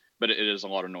kittens, but it is a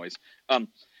lot of noise.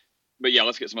 But yeah,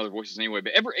 let's get some other voices anyway.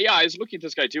 But I was looking at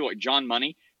this guy too, like John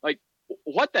Money. Like,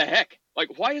 what the heck?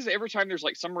 Like, why is it every time there's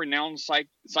like some renowned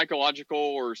psychological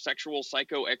or sexual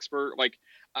psycho expert, like,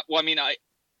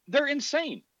 they're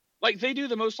insane. Like, they do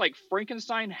the most like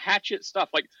Frankenstein hatchet stuff.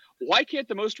 Like, why can't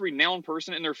the most renowned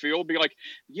person in their field be like,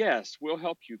 yes, we'll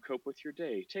help you cope with your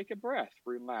day. Take a breath,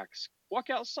 relax,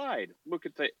 walk outside, look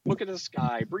at the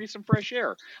sky, breathe some fresh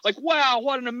air. Like, wow,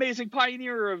 what an amazing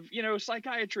pioneer of,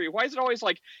 psychiatry. Why is it always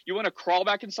like you want to crawl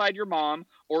back inside your mom,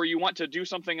 or you want to do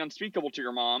something unspeakable to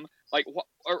your mom? Like,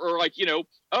 or like,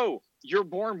 oh, you're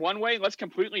born one way, let's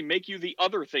completely make you the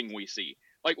other thing we see.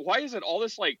 Like, why is it all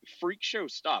this like freak show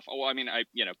stuff? Oh, I mean,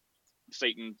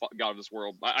 Satan, God of this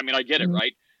world. I mean, I get it,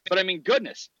 right? But I mean,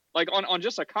 goodness, like on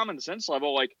just a common sense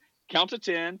level, like count to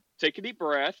 10, take a deep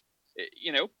breath,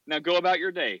 now go about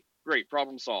your day. Great,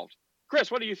 problem solved.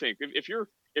 Chris, what do you think? If your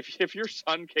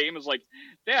son came as like,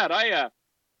 Dad, I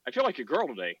feel like a girl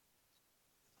today.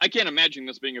 I can't imagine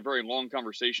this being a very long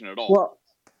conversation at all. Well,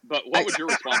 but what would your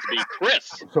response be, Chris?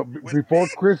 So before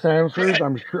Chris answers,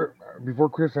 I'm sure he'd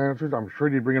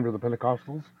bring him to the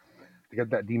Pentecostals to get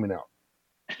that demon out.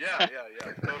 Yeah,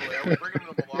 totally. I would bring him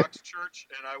to Malak's church,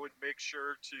 and I would make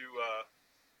sure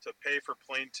to pay for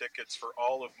plane tickets for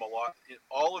all of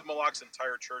Malak's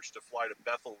entire church to fly to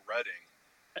Bethel Redding,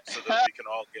 so that we can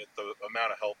all get the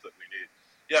amount of help that we need.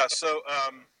 Yeah. So,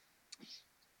 I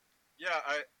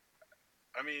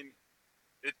mean,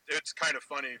 it's kind of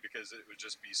funny because it would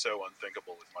just be so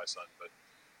unthinkable with my son, but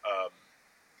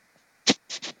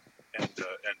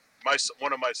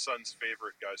one of my son's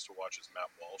favorite guys to watch is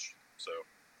Matt Walsh. So,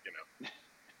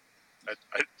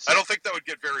 I don't think that would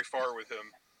get very far with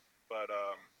him, but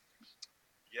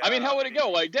yeah. I mean, how would it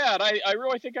go? Like, Dad, I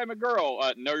really think I'm a girl.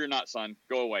 No, you're not, son.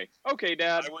 Go away. Okay,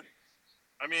 Dad. I would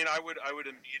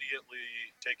immediately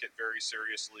take it very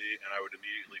seriously, and I would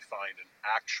immediately find an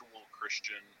actual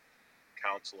Christian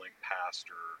counseling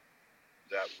pastor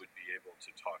that would be able to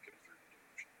talk him through the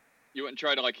delusion. You wouldn't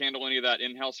try to like handle any of that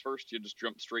in-house first? You'd just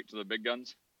jump straight to the big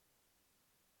guns?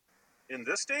 In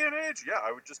this day and age, yeah,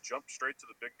 I would just jump straight to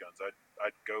the big guns.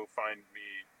 I'd go find me,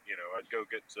 I'd go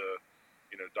get to,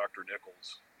 Dr.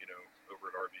 Nichols, over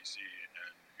at RBC,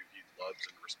 and who he loves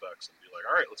and respects, and be like,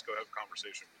 all right, let's go have a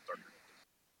conversation with Dr.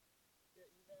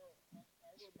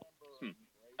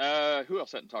 Nichols. Who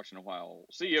else hadn't talked in a while?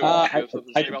 CEO, you have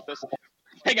something to say about this?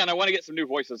 Hang on, I want to get some new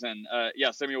voices in.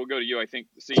 Samuel, we'll go to you. I think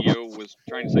the CEO was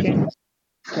trying to say something.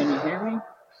 Can you hear me?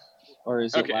 Or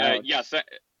is it loud? Yes,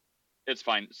 it's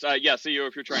fine. CEO,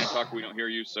 if you're trying to talk, we don't hear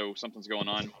you, so something's going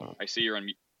on. I see you're on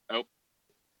mute. Oh.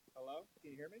 Hello?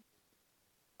 Can you hear me?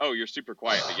 Oh, you're super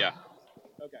quiet, but yeah.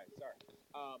 Okay, sorry.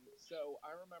 So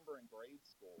I remember in grade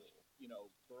school,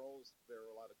 there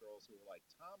were a lot of girls who were like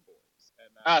tomboys.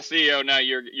 And CEO, now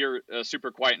you're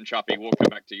super quiet and choppy. We'll come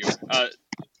back to you.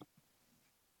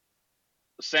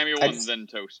 Samuel and then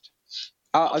Toast.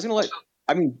 I was gonna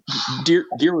Deer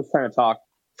was trying to talk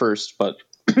first, but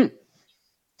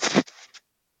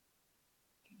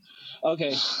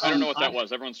okay. I don't know what that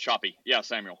was. Everyone's choppy. Yeah,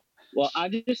 Samuel. Well, I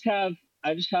just have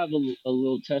a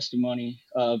little testimony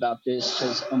about this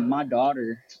because my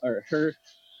daughter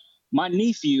my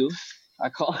nephew, I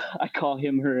call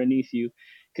him her nephew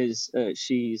because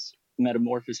she's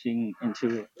metamorphosing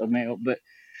into a male, but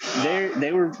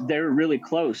they were really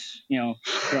close,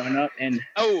 growing up. And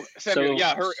Samuel,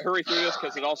 hurry through this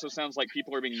because it also sounds like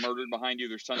people are being murdered behind you.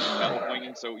 There's tons of metal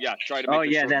pointing, so yeah, try to make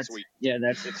this short and sweet. Yeah,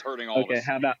 it's hurting all of us. Okay,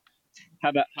 how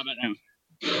about now?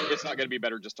 It's not going to be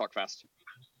better. Just talk fast.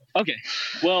 Okay.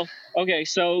 Well, okay.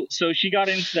 So she got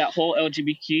into that whole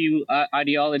LGBTQ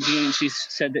ideology, and she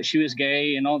said that she was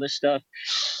gay and all this stuff.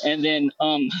 And then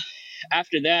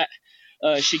after that,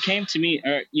 she came to me.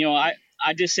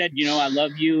 I just said, I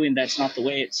love you, and that's not the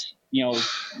way it's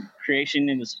creation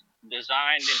is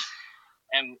designed,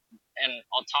 and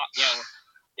I'll talk.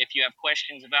 If you have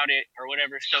questions about it or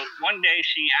whatever. So one day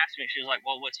she asked me, she was like,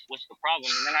 "Well, what's the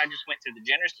problem?" And then I just went through the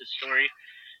Genesis story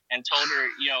and told her,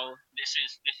 this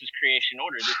is creation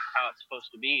order. This is how it's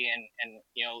supposed to be, and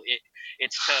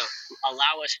it's to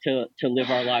allow us to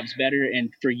live our lives better, and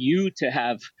for you to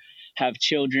have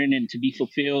children and to be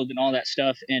fulfilled and all that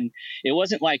stuff. And it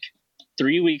wasn't like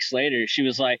 3 weeks later, she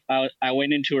was like, I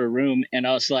went into her room and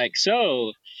I was like,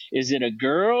 "So, is it a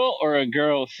girl or a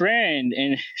girlfriend?"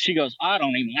 And she goes, "I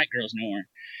don't even like girls no more."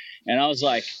 And I was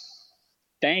like,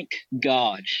 thank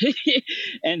God.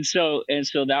 and so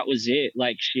that was it.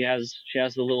 Like she has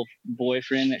the little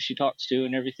boyfriend that she talks to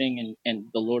and everything, and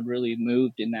the Lord really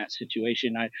moved in that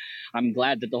situation. I'm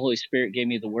glad that the Holy Spirit gave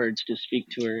me the words to speak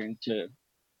to her and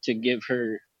to give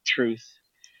her truth.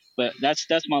 But that's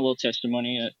my little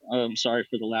testimony. I'm sorry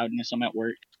for the loudness. I'm at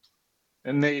work.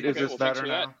 And Nate, is Okay, this well, thanks better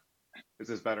for that. now? Is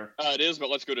this better? It is,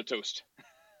 but let's go to Toast.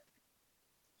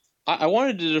 I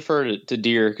wanted to defer to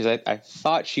Deer because I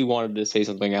thought she wanted to say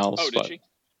something else. Oh, did but she?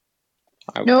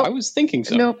 Nope. I was thinking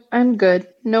so. No, I'm good.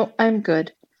 No, I'm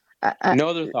good. No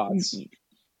other thoughts.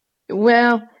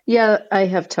 Well, yeah, I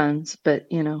have tons, but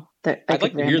that I I'd could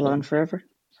like to hear ramble on them. forever.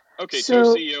 Okay, So-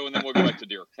 Toast CEO, and then we'll go back to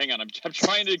Deer. Hang on, I'm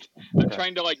trying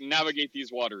to like navigate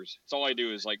these waters. That's all I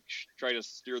do is like try to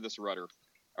steer this rudder.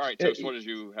 All right, Toast, what did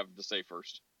you have to say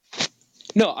first?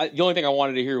 No, the only thing I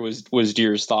wanted to hear was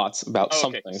Deer's thoughts about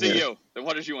something. Okay, here. CEO, then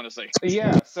what did you want to say?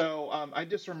 Yeah, so I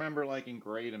just remember like in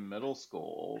grade and middle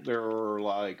school, there were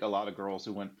like a lot of girls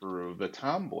who went through the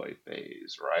tomboy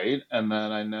phase, right? And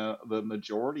then I know the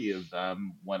majority of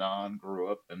them went on,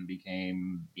 grew up, and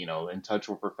became, in touch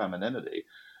with their femininity.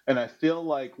 And I feel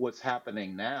like what's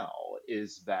happening now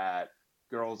is that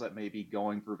girls that may be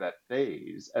going through that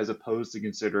phase, as opposed to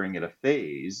considering it a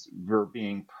phase, were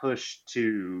being pushed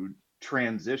to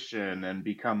transition and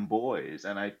become boys.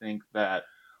 And I think that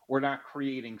we're not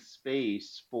creating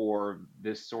space for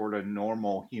this sort of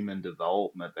normal human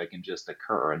development that can just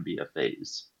occur and be a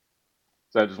phase.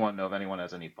 So I just want to know if anyone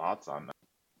has any thoughts on that.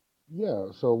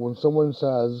 Yeah, so when someone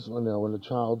says, when a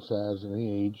child says at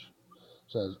any age,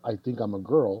 says, I think I'm a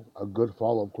girl, a good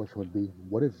follow up question would be,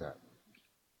 what is that?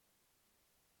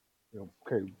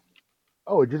 Okay,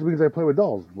 oh, it just means I play with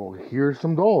dolls. Well, here's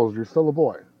some dolls, you're still a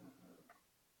boy.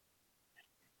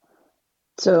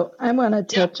 So I want to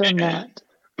touch on that.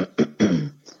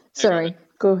 Sorry,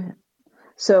 go ahead.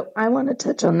 So I want to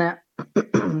touch on that.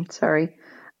 Sorry.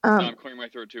 No, I'm clearing my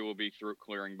throat too. We'll be throat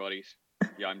clearing buddies.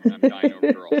 Yeah, I'm dying over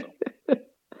here also.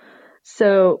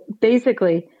 So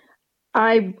basically,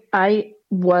 I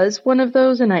was one of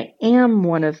those, and I am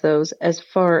one of those as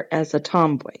far as a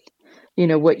tomboy.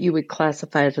 What you would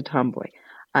classify as a tomboy.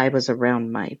 I was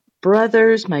around my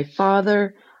brothers, my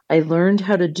father. I learned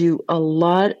how to do a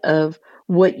lot of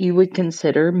what you would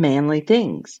consider manly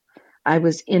things. I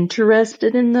was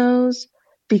interested in those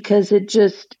because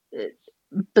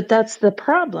but that's the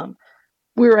problem.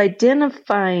 We're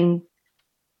identifying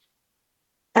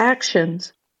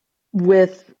actions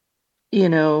with,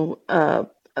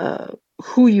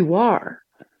 who you are,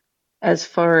 as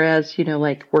far as,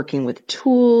 like working with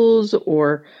tools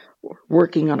or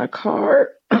working on a car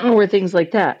or things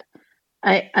like that.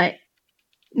 I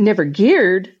never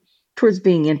geared towards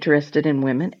being interested in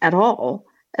women at all,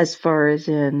 as far as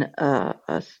in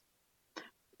a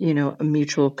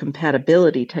mutual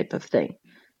compatibility type of thing.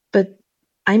 But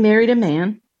I married a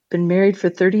man, been married for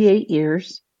 38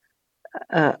 years.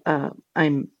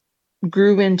 I'm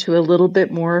grew into a little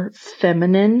bit more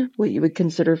feminine, what you would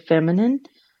consider feminine,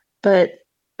 but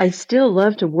I still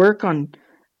love to work on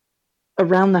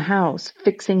around the house,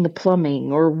 fixing the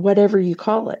plumbing or whatever you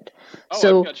call it. Oh,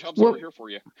 So I've got jobs over here for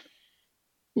you.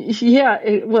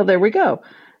 Yeah, well, there we go.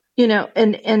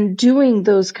 And doing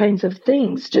those kinds of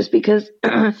things just because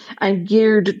I'm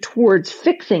geared towards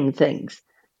fixing things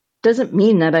doesn't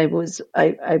mean that I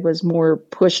was more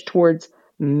pushed towards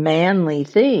manly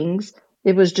things.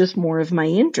 It was just more of my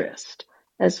interest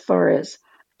as far as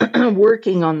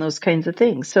working on those kinds of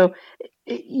things. So,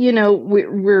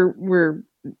 we're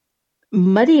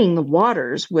muddying the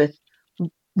waters with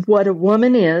what a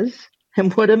woman is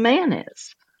and what a man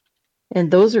is.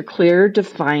 And those are clear,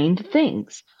 defined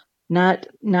things, not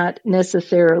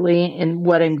necessarily in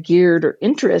what I'm geared or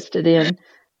interested in,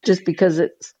 just because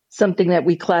it's something that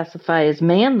we classify as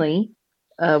manly,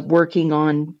 working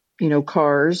on,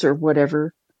 cars or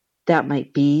whatever that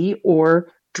might be, or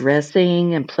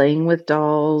dressing and playing with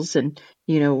dolls and,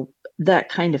 that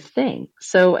kind of thing.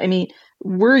 So, I mean,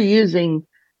 we're using,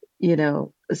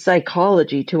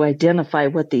 psychology to identify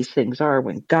what these things are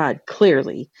when God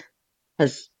clearly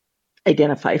has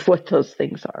identified what those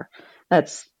things are.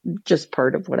 That's just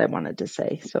part of what I wanted to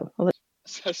say. So,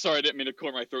 Sorry, I didn't mean to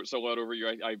clear my throat so loud over you.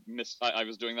 I missed. I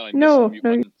was doing that. I missed the no, mute no,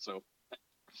 button. So,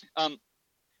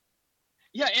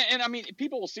 yeah, and I mean,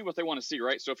 people will see what they want to see,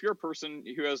 right? So if you're a person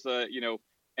who has the,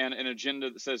 an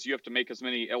agenda that says you have to make as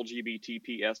many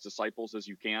LGBTPS disciples as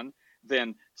you can,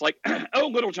 then it's like, oh,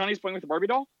 little Johnny's playing with the Barbie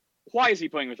doll. Why is he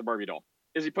playing with the Barbie doll?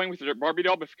 Is he playing with the Barbie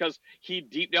doll because he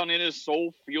deep down in his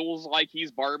soul feels like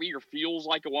he's Barbie or feels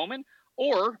like a woman?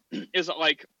 Or is it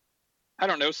like, I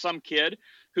don't know, some kid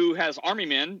who has army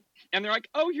men and they're like,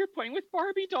 oh, you're playing with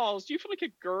Barbie dolls. Do you feel like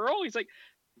a girl? He's like,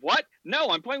 what? No,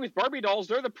 I'm playing with Barbie dolls.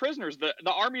 They're the prisoners. The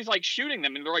army's like shooting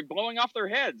them and they're like blowing off their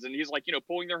heads. And he's like,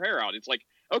 pulling their hair out. It's like,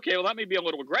 okay, well, that may be a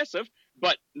little aggressive,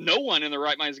 but no one in their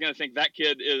right mind is going to think that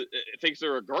kid thinks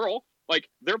they're a girl. Like,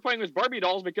 they're playing with Barbie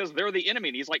dolls because they're the enemy.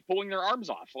 And he's like pulling their arms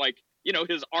off. Like,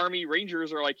 his army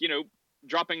rangers are like,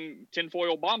 dropping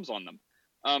tinfoil bombs on them.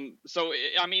 So,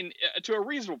 I mean, to a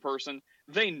reasonable person,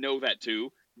 they know that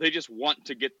too. They just want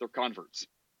to get their converts.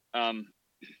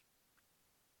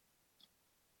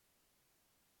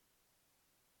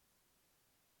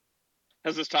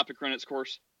 Has this topic run its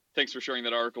course? Thanks for sharing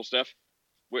that article, Steph.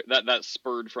 That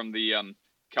spurred from the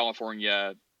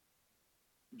California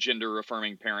gender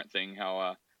affirming parent thing.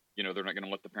 How they're not going to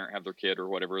let the parent have their kid or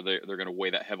whatever. They're going to weigh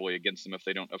that heavily against them if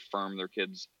they don't affirm their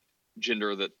kid's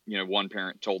gender that one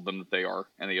parent told them that they are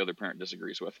and the other parent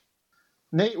disagrees with.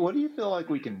 Nate, what do you feel like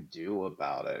we can do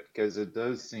about it? Because it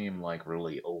does seem like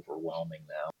really overwhelming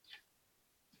now.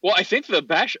 Well, I think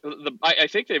I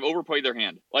think they've overplayed their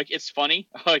hand. Like, it's funny.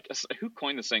 Like, who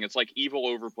coined this thing? It's like evil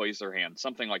overplays their hand,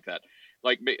 something like that.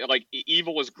 Like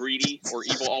evil is greedy or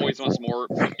evil always wants more.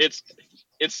 It's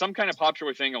some kind of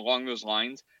popular thing along those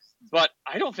lines. But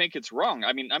I don't think it's wrong.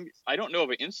 I mean, I don't know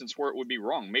of an instance where it would be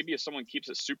wrong. Maybe if someone keeps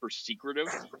it super secretive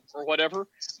or whatever.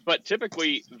 But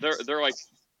typically, they're like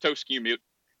toast mute.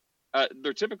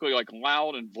 They're typically like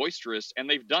loud and boisterous, and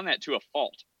they've done that to a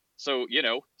fault. So,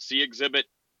 see Exhibit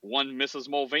 1 Mrs.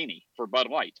 Mulvaney for Bud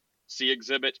Light. See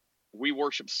Exhibit We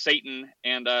Worship Satan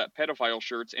and pedophile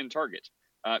shirts in Target.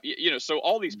 So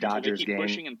all these people, Dodgers they keep game.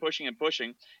 pushing and pushing and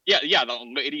pushing. Yeah, the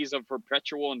ladies of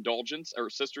perpetual indulgence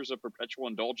or sisters of perpetual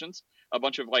indulgence, a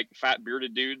bunch of like fat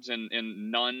bearded dudes in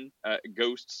nun,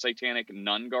 ghost satanic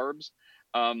nun garbs.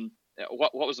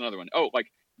 What was another one? Oh, like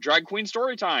drag queen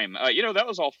story time. That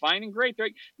was all fine and great. They're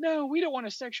like, no, we don't want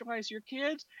to sexualize your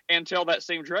kids. Until that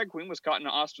same drag queen was caught in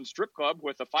an Austin strip club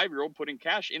with a 5-year-old putting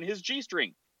cash in his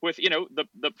G-string with,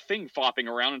 the thing flopping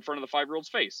around in front of the 5-year-old's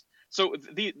face. So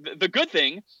the good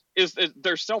thing is that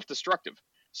they're self-destructive.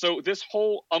 So this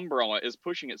whole umbrella is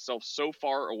pushing itself so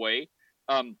far away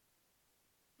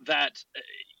that,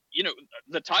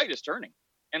 the tide is turning.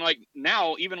 And like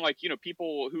now, even like,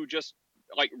 people who just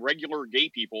like regular gay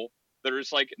people that are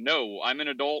just like, no, I'm an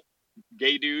adult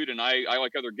gay dude and I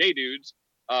like other gay dudes,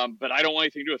 but I don't want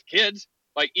anything to do with kids.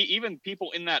 Like even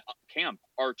people in that camp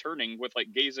are turning with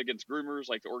like Gays Against Groomers,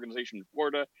 like the organization in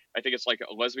Florida. I think it's like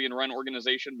a lesbian run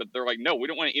organization, but they're like, no, we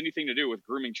don't want anything to do with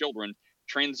grooming children,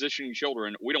 transitioning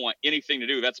children. We don't want anything to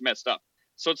do. That's messed up.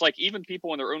 So it's like even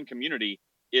people in their own community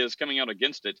is coming out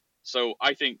against it. So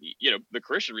I think, the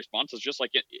Christian response is just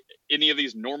like any of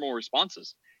these normal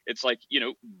responses. It's like,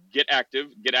 get active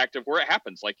where it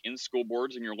happens, like in school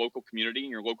boards, in your local community, in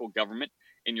your local government,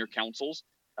 in your councils.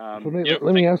 So Nate,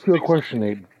 let me ask you a question,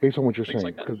 Nate, based on what you're saying,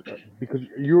 like because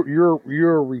you're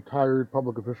a retired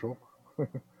public official,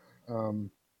 um,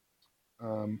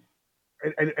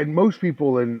 and most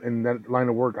people in that line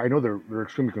of work, I know they're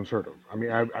extremely conservative. I mean,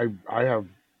 I have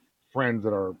friends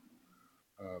that are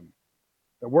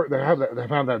that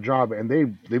have that job, and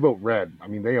they vote red. I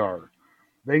mean,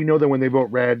 they know that when they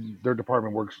vote red, their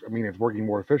department works. I mean, it's working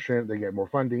more efficient. They get more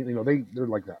funding. They're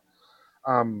like that.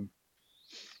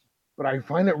 But I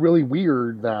find it really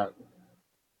weird that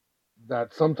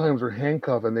sometimes they're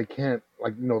handcuffed and they can't,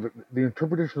 like, the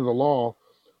interpretation of the law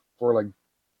for like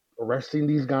arresting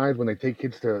these guys when they take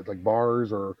kids to like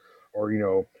bars or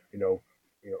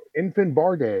infant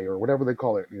bar day or whatever they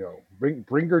call it.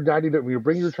 Bring your daddy to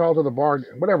bring your child to the bar,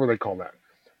 whatever they call that.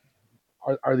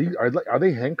 Are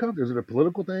they handcuffed? Is it a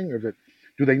political thing, or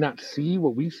do they not see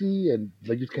what we see and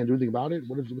they just can't do anything about it?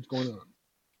 What's going on?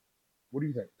 What do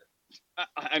you think?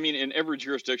 I mean, in every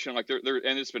jurisdiction, like there,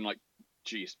 and it's been like,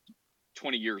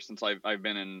 20 years since I've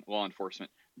been in law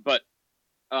enforcement, but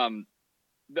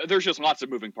there's just lots of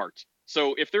moving parts.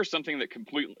 So if there's something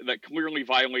that clearly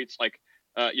violates like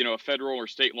a federal or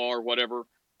state law or whatever,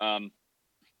 then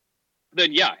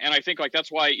yeah. And I think like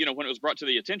that's why when it was brought to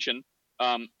the attention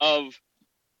of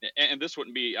and this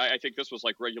wouldn't be I think this was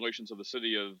like regulations of the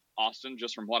city of Austin,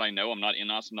 just from what I know. I'm not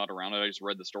in Austin, not around it, I just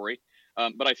read the story.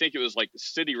 But I think it was like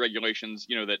city regulations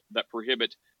that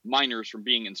prohibit minors from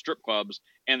being in strip clubs,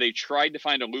 and they tried to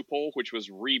find a loophole, which was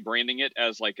rebranding it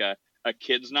as like a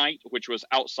kids night, which was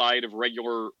outside of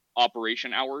regular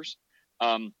operation hours.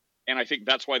 And I think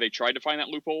that's why they tried to find that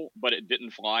loophole, but it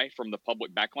didn't fly from the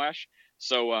public backlash.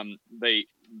 So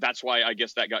that's why I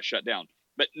guess that got shut down.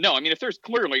 But no, I mean, if there's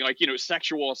clearly like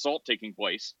sexual assault taking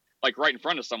place, like right in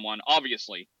front of someone,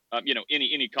 obviously,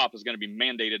 any cop is going to be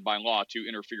mandated by law to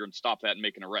interfere and stop that and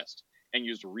make an arrest and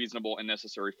use reasonable and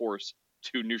necessary force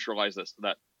to neutralize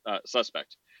that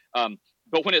suspect.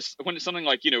 But when it's something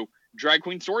like drag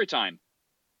queen story time,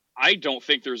 I don't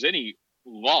think there's any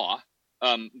law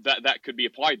that could be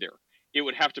applied there. It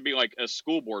would have to be like a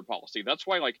school board policy. That's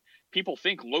why like people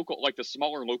think local, like the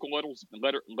smaller local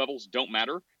levels don't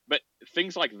matter, but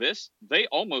things like this, they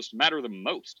almost matter the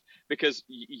most, because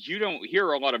you don't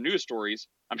hear a lot of news stories.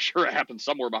 I'm sure it happens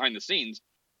somewhere behind the scenes,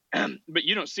 but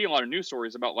you don't see a lot of news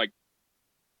stories about like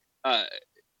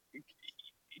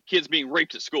kids being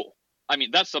raped at school. I mean,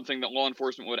 that's something that law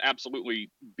enforcement would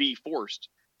absolutely be forced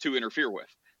to interfere with.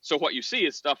 So what you see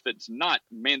is stuff that's not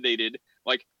mandated.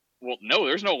 Like, well, no,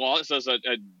 there's no law that says a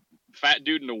fat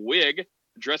dude in a wig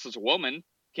dressed as a woman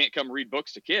can't come read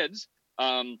books to kids.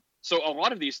 So a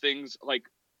lot of these things like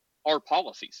are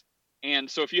policies. And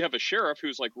so if you have a sheriff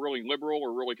who's like really liberal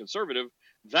or really conservative,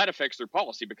 that affects their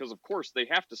policy, because of course they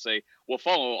have to say, well,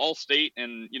 follow all state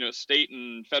and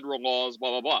federal laws, blah,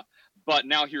 blah, blah. But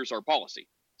now here's our policy.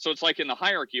 So it's like in the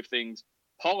hierarchy of things,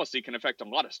 policy can affect a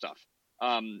lot of stuff.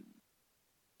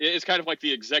 It's kind of like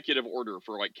the executive order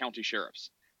for like county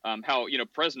sheriffs. How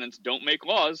presidents don't make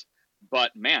laws,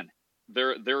 but man,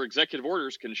 their executive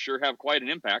orders can sure have quite an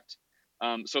impact.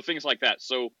 So things like that.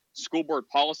 So school board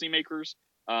policymakers,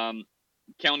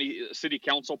 city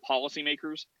council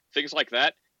policymakers, things like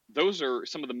that. Those are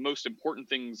some of the most important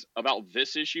things about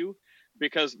this issue,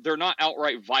 because they're not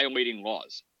outright violating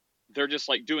laws. They're just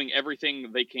like doing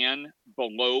everything they can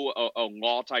below a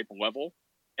law type level,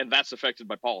 and that's affected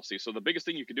by policy. So the biggest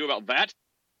thing you can do about that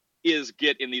is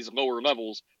get in these lower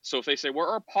levels. So if they say, well,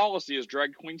 our policy is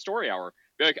drag queen story hour,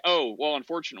 be like, oh, well,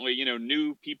 unfortunately,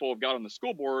 new people have got on the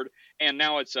school board, and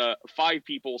now it's 5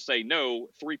 people say no,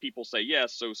 3 people say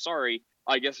yes. So sorry,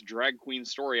 I guess drag queen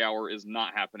story hour is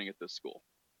not happening at this school,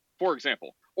 for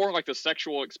example. Or like the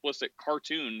sexual explicit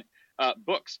cartoon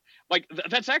books. Like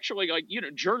that's actually like,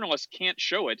 journalists can't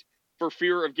show it for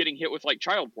fear of getting hit with like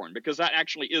child porn, because that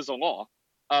actually is a law.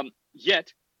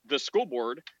 Yet the school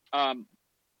board,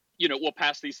 will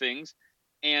pass these things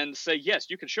and say, yes,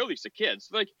 you can show these to kids.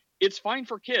 Like, it's fine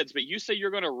for kids, but you say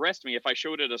you're going to arrest me if I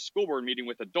show it at a school board meeting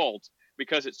with adults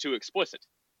because it's too explicit.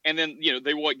 And then,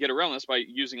 they will get around this by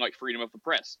using like freedom of the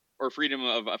press or freedom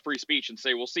of free speech and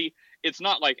say, well, see, it's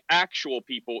not like actual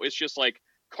people. It's just like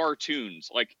cartoons,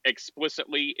 like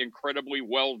explicitly, incredibly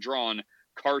well-drawn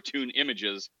cartoon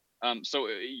images.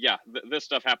 This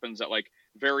stuff happens at like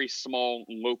very small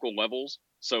local levels.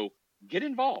 So get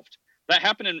involved. That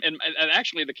happened in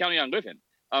actually the county I live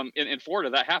in Florida.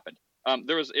 That happened.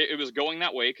 It was going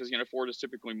that way because Florida is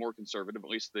typically more conservative, at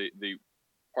least the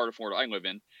part of Florida I live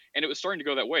in, and it was starting to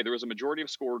go that way. There was a majority of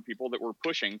school board people that were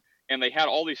pushing, and they had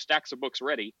all these stacks of books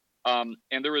ready. And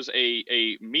there was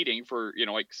a meeting for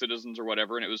like citizens or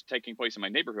whatever, and it was taking place in my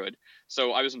neighborhood.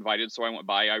 So I was invited, so I went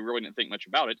by. I really didn't think much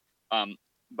about it,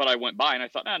 but I went by and I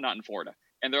thought, not in Florida.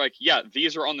 And they're like, yeah,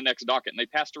 these are on the next docket, and they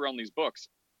passed around these books.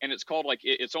 And it's called like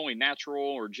It's Only Natural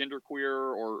or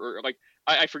Genderqueer or like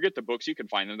I forget the books. You can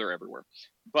find them; they're everywhere.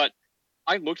 But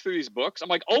I looked through these books. I'm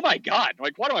like, oh my god!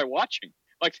 Like, what am I watching?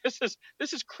 Like, this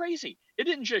is crazy. It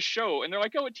didn't just show, and they're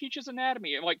like, oh, it teaches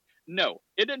anatomy. I'm like, no,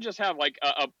 it didn't just have like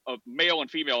a male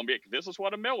and female and be like, this is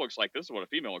what a male looks like. This is what a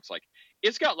female looks like.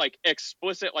 It's got like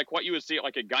explicit, like what you would see at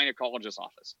like a gynecologist's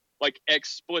office, like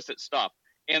explicit stuff.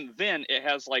 And then it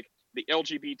has like the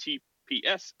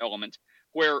LGBTPS element,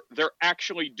 where they're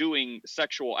actually doing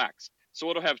sexual acts. So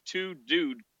it'll have 2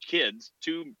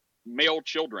 male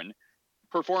children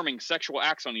performing sexual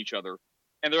acts on each other.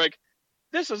 And they're like,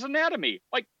 this is anatomy.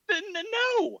 Like,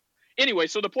 no. Anyway,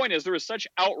 so the point is there was such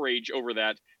outrage over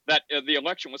that the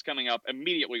election was coming up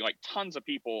immediately. Like tons of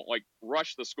people like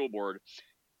rushed the school board.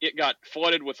 It got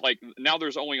flooded with like, now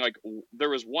there's only like, there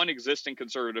was one existing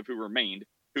conservative who remained,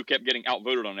 who kept getting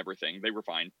outvoted on everything. They were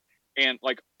fine. And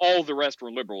like all the rest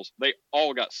were liberals. They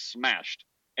all got smashed.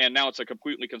 and now it's a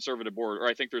completely conservative board, or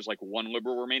I think there's like one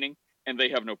liberal remaining, and they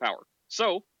have no power.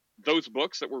 So those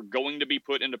books that were going to be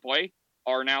put into play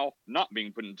are now not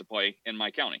being put into play in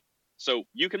my county. So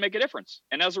you can make a difference.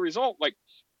 And as a result, like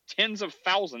tens of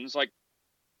thousands, like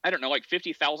I don't know, like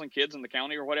 50,000 kids in the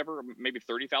county or whatever, maybe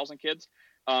 30,000 kids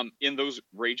in those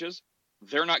rages,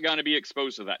 they're not going to be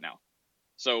exposed to that now.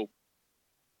 So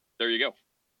there you go.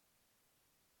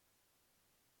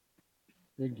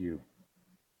 Thank you.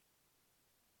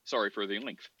 Sorry for the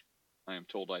length. I am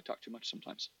told I talk too much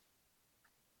sometimes.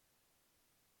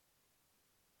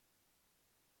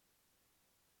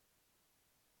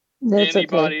 That's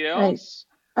Anybody okay. else?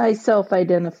 I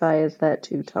self-identify as that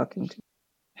too, talking to.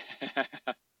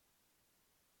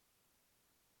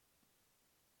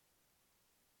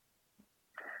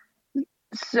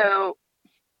 So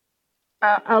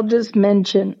I'll just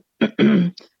mention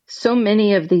so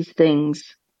many of these things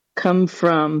come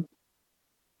from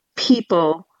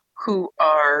people who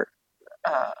are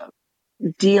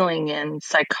dealing in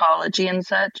psychology and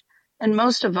such, and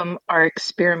most of them are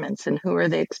experiments. And who are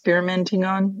they experimenting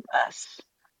on? Us.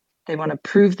 They want to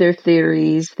prove their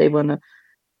theories, they want to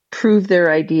prove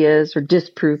their ideas or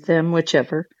disprove them,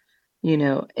 whichever,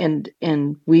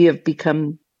 and we have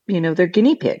become, their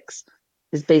guinea pigs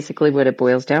is basically what it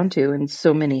boils down to in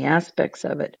so many aspects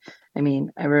of it. I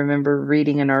mean, I remember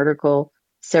reading an article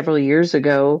several years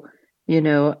ago,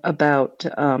 about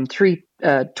three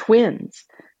twins.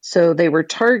 So they were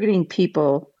targeting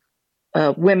people,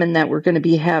 women that were going to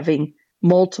be having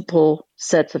multiple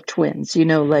sets of twins,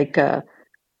 like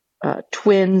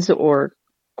twins or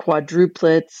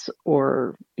quadruplets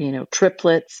or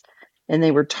triplets, and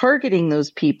they were targeting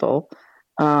those people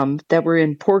that were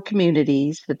in poor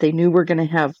communities that they knew were going to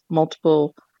have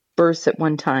multiple births at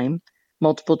one time,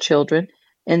 multiple children,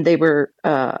 and they were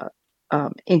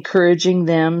encouraging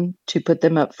them to put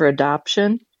them up for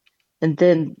adoption. And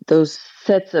then those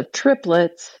sets of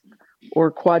triplets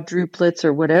or quadruplets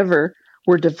or whatever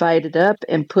were divided up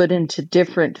and put into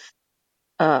different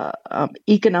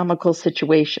economical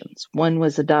situations. One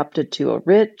was adopted to a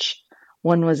rich,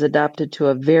 one was adopted to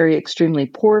a very extremely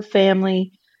poor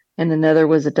family, and another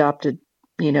was adopted,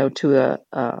 to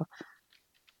a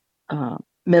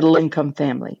middle income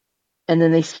family. And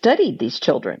then they studied these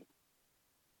children,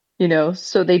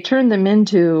 so they turned them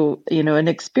into, an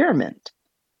experiment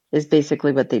is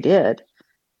basically what they did,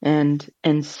 and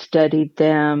studied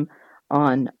them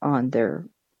on their,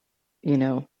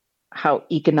 how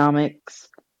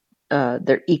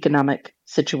their economic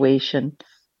situation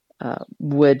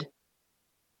would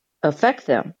affect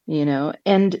them,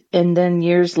 and then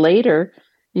years later,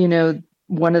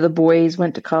 one of the boys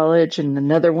went to college and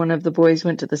another one of the boys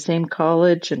went to the same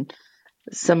college, and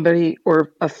somebody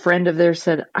or a friend of theirs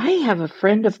said, I have a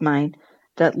friend of mine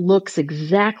that looks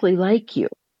exactly like you,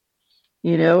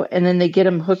 and then they get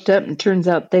them hooked up and turns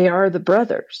out they are the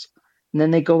brothers. And then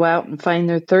they go out and find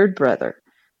their third brother,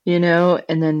 and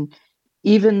then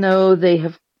even though they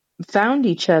have found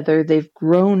each other, they've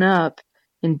grown up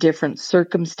in different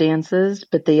circumstances,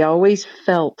 but they always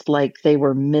felt like they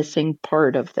were missing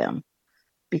part of them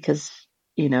because,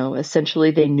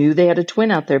 essentially they knew they had a twin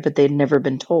out there, but they'd never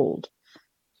been told,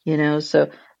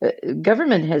 so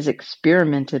government has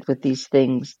experimented with these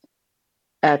things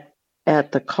at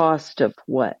the cost of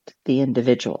what? The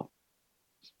individual.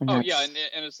 And oh yeah,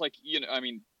 and it's like, I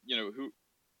mean,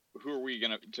 who are we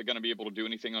gonna be able to do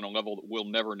anything on a level that we'll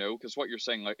never know? Because what you're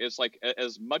saying, like, it's like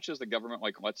as much as the government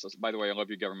like lets us. By the way, I love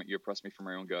you, government. You oppress me for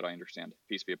my own good. I understand.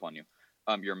 Peace be upon you.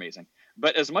 You're amazing.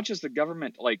 But as much as the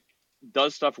government like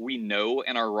does stuff we know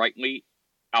and are rightly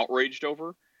outraged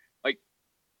over, like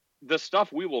the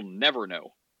stuff we will never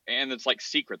know, and it's like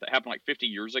secret that happened like 50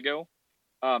 years ago.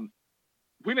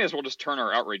 We may as well just turn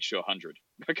our outrage to 100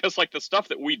 because like the stuff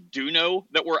that we do know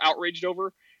that we're outraged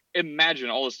over,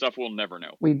 imagine all the stuff we'll never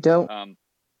know. We don't.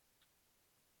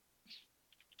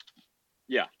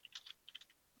 Yeah.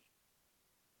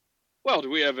 Well,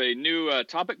 do we have a new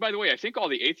topic? By the way, I think all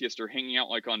the atheists are hanging out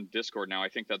like on Discord now. I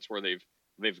think that's where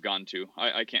they've gone to.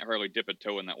 I can't hardly dip a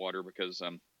toe in that water because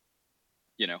I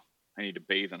need to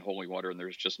bathe in holy water and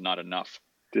there's just not enough.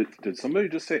 Did somebody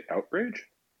just say outrage?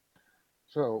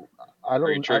 So Are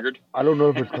you triggered? I don't know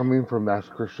if it's coming from Mass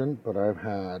Christian, but I've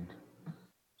had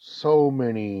so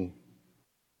many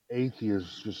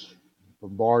atheists just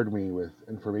bombard me with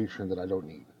information that I don't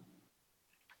need.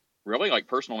 Really? Like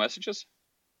personal messages?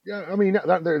 Yeah, I mean,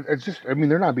 it's just, I mean,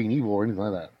 they're not being evil or anything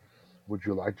like that. Would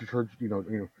you like to church,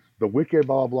 the wicked,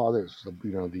 blah, blah, this,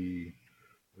 the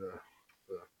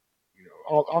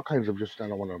all kinds of just, I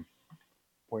don't want to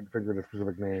point the finger at a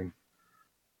specific name.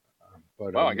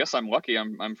 But Well, I guess I'm lucky.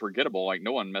 I'm forgettable. Like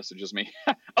no one messages me.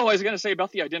 Oh, I was gonna say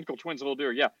about the identical twins, little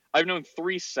deer. Yeah, I've known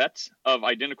 3 sets of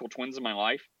identical twins in my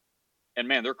life, and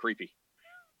man, they're creepy.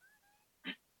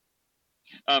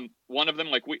 One of them,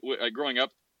 like we growing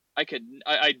up, I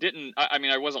didn't. I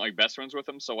mean, I wasn't like best friends with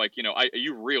them, so like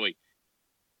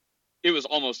it was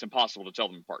almost impossible to tell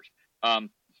them apart.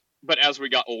 But as we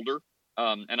got older,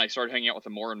 and I started hanging out with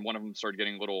them more, and one of them started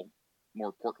getting a little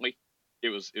more portly, it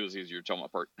was easier to tell them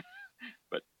apart.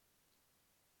 But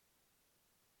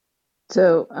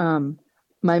So,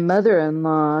 my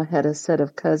mother-in-law had a set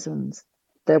of cousins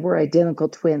that were identical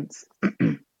twins,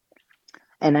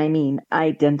 and I mean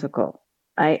identical.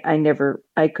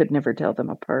 I could never tell them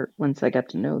apart once I got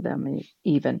to know them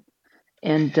even.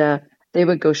 And they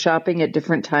would go shopping at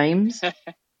different times,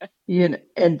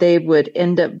 and they would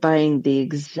end up buying the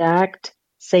exact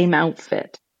same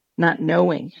outfit, not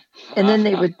knowing. And then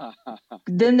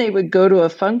they would go to a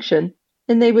function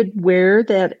and they would wear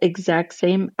that exact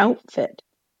same outfit.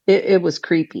 It was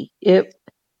creepy.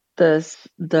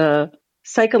 The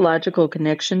psychological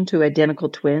connection to identical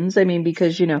twins. I mean,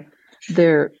 because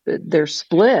they're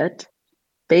split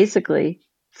basically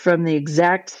from the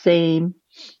exact same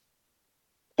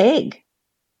egg.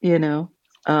 You know,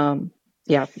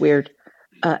 yeah, weird.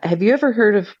 Have you ever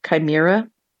heard of chimera?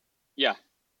 yeah,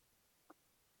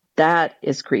 That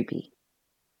is creepy.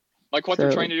 like what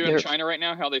they're trying So to do in they're China right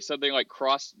now. How they said they like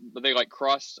crossed.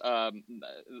 Oh,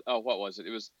 what was it?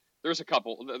 It was there's a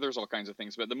couple. There's all kinds of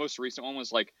things, but the most recent one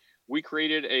was like we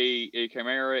created a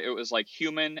chimera. It was like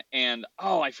human and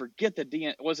oh, I forget the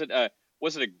DNA. Was it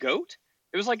a goat?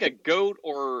 It was like a goat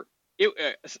or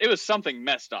it was something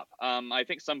messed up. I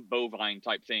think some bovine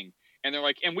type thing. And they're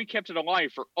like, and we kept it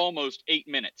alive for almost 8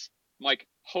 minutes. I'm like,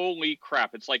 holy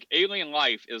crap! It's like alien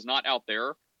life is not out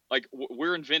there. Like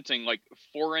we're inventing like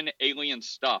foreign alien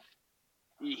stuff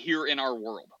here in our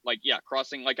world. Like yeah,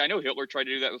 crossing. Like I know Hitler tried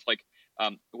to do that with like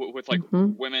with like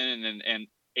mm-hmm, women and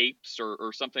apes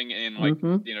or something in like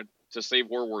mm-hmm. to save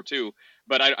World War II.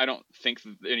 But I don't think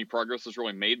any progress was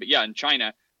really made. But yeah, in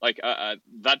China, like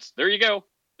that's there you go.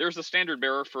 There's the standard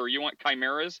bearer for you want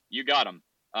chimeras, you got them.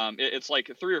 It's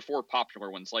like 3 or 4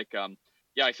 popular ones. Like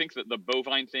yeah, I think that the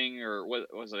bovine thing or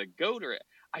was it a goat or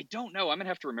I don't know. I'm gonna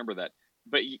have to remember that.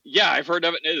 But yeah, I've heard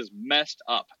of it and it is messed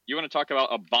up. You want to talk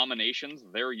about abominations?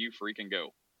 There you freaking go.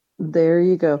 There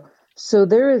you go. So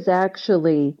there is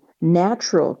actually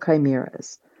natural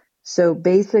chimeras. So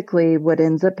basically, what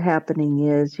ends up happening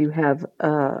is you have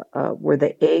where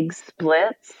the egg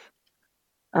splits,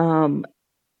 um,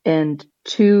 and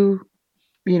two,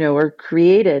 are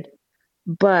created,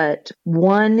 but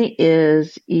one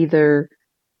is either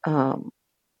um,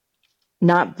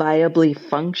 not viably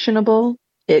functionable.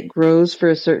 It grows for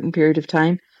a certain period of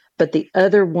time, but the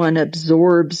other one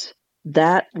absorbs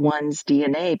that one's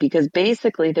DNA because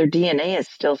basically their DNA is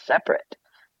still separate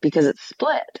because it's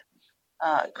split,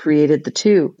 created the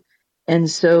two. And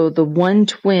so the one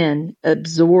twin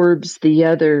absorbs the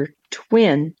other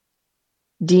twin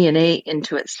DNA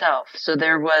into itself. So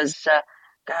there was,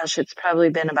 it's probably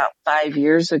been about 5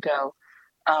 years ago,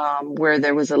 where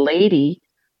there was a lady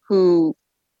who,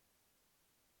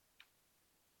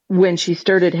 when she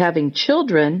started having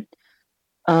children,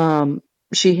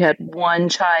 she had one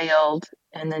child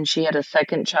and then she had a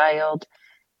second child.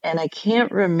 And I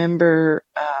can't remember,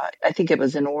 I think it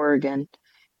was in Oregon.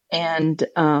 And,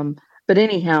 but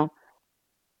anyhow,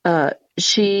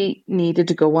 she needed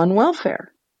to go on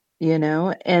welfare,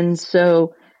 and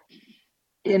so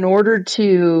in order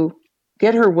to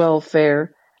get her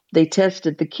welfare, they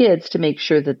tested the kids to make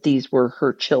sure that these were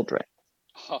her children.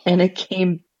 And it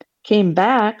came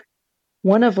back,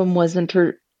 one of them wasn't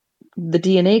her, the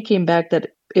DNA came back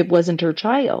that it wasn't her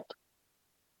child.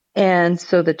 And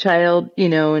so the child,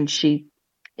 and she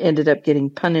ended up getting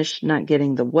punished, not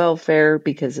getting the welfare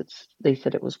because they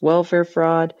said it was welfare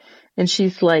fraud. And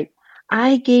she's like,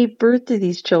 I gave birth to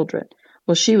these children.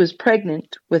 Well, she was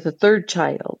pregnant with a third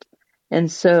child. And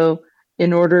so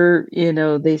in order,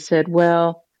 they said,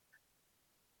 well,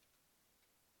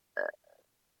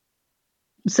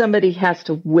 somebody has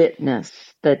to witness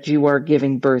that you are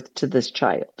giving birth to this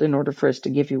child in order for us to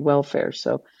give you welfare.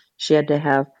 So she had to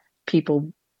have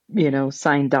people,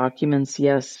 sign documents.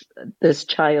 Yes, this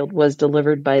child was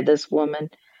delivered by this woman.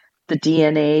 The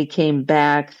DNA came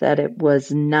back that it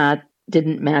was not,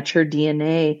 didn't match her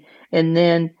DNA. And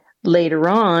then later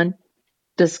on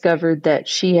discovered that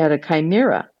she had a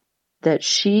chimera, that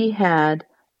she had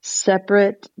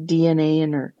separate DNA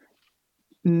in her.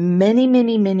 Many,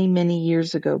 many, many, many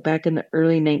years ago, back in the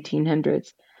early 1900s,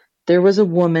 there was a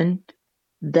woman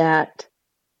that,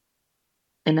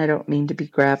 and I don't mean to be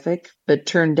graphic, but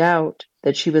turned out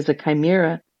that she was a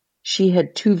chimera, she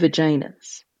had two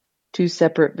vaginas, two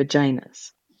separate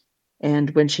vaginas. And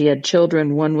when she had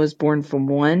children, one was born from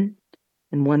one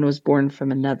and one was born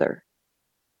from another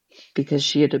because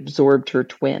she had absorbed her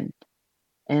twin.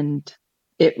 And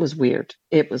it was weird.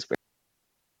 It was weird.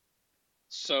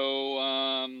 So,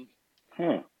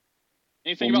 Huh.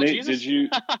 anything Well, about Nate, Jesus?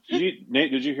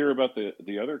 Nate, did you hear about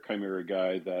the other Chimera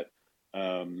guy that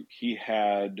he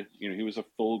had? He was a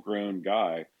full-grown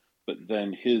guy, but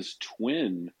then his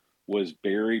twin was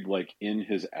buried like in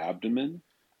his abdomen,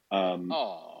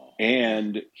 Oh,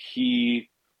 and he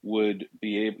would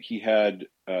be able. He had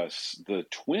the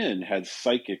twin had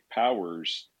psychic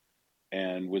powers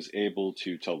and was able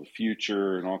to tell the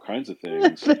future and all kinds of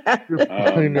things. You're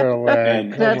putting their leg.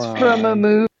 And Come That's from a on.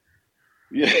 movie.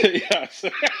 yeah, yeah. So,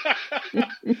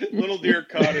 Little Deer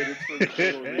caught it. It's from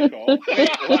Total Recall.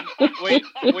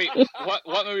 wait.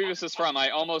 What movie was this from? I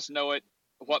almost know it.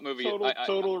 What movie?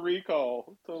 Total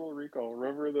Recall. Total Recall.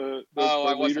 Remember the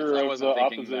I leader of the wasn't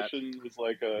thinking that. opposition was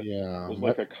like a Yeah,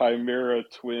 chimera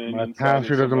twin my inside of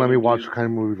pastor some doesn't let me other watch dude. kind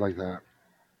of movies like that.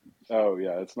 Oh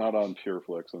yeah, it's not on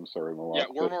Pureflix. I'm sorry, Malak. Yeah,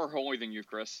 we're more holy than you,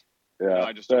 Chris. Yeah,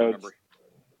 I just don't remember.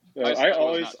 I was not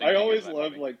always thinking of that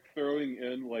love movie. like throwing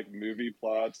in like movie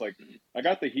plots. Like I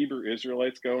got the Hebrew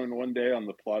Israelites going one day on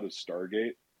the plot of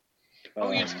Stargate.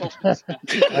 Oh, you told us.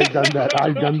 I've done that.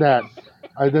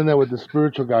 I've done that with the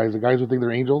spiritual guys, the guys who think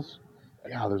they're angels.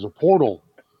 Yeah, there's a portal.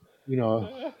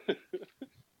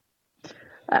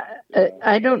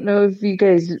 I don't know if you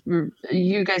guys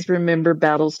remember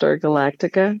Battlestar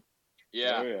Galactica.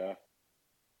 Yeah. Oh yeah.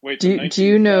 Wait, Do the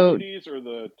you know 1970s or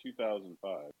the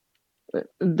 2005?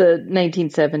 the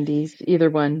 1970s, either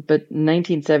one, but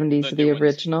 1970s, The the new ones.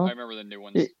 original. I remember the new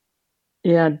ones.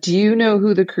 Yeah. Do you know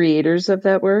who the creators of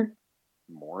that were?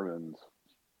 Mormons.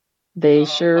 They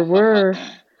sure were.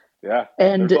 Yeah.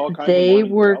 And There's all kinds of they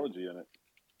Mormon were, theology in it.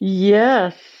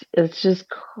 yes, it's just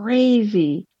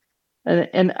crazy.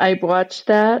 And I watched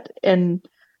that and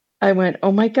I went,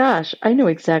 oh my gosh, I know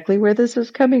exactly where this is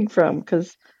coming from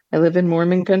because I live in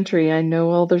Mormon country. I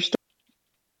know all their stories.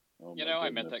 Oh, I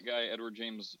met that guy, Edward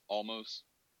James Olmos.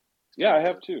 Yeah, I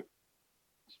have too.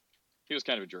 He was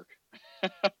kind of a jerk. I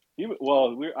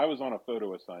was on a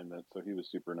photo assignment, so he was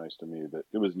super nice to me. But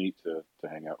it was neat to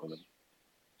hang out with him.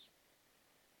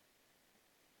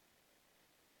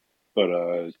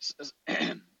 But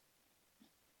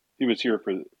he was here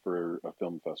for a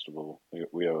film festival.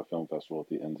 We have a film festival at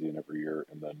the Enzian every year,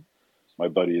 and then my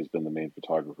buddy has been the main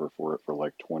photographer for it for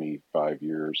like 25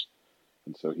 years,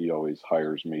 and so he always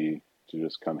hires me to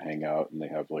just come hang out, and they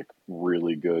have like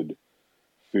really good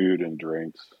food and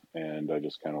drinks, and I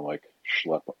just kind of like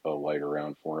schlep a light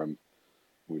around for him.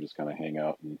 We just kind of hang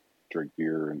out and drink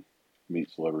beer and meet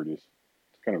celebrities.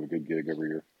 It's kind of a good gig every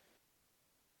year.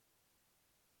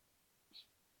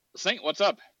 Saint, what's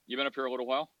up? You been up here a little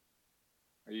while?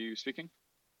 Are you speaking?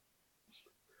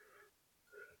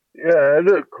 Yeah, I had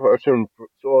a question.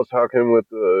 So I was talking with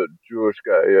the Jewish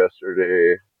guy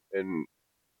yesterday, and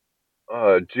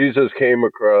Jesus came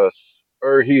across,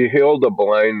 or he healed a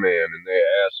blind man, and they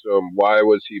asked him, why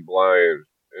was he blind?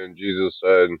 And Jesus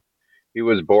said, he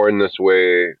was born this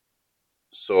way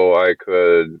so I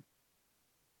could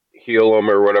heal him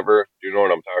or whatever. Do you know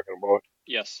what I'm talking about?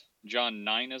 Yes. John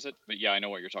 9, is it? But yeah, I know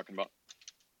what you're talking about.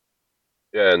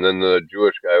 Yeah, and then the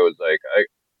Jewish guy was like,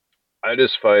 I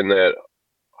just find that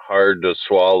hard to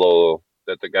swallow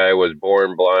that the guy was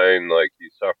born blind, like he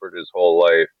suffered his whole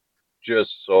life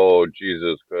just so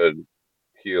Jesus could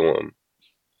heal him.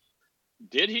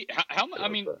 Did he? How? I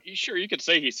mean, sure, you could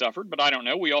say he suffered, but I don't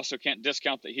know. We also can't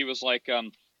discount that he was like,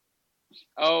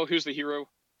 who's the hero?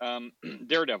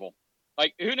 Daredevil.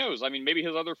 Like, who knows? I mean, maybe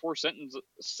his other four senses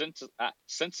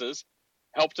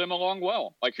helped him along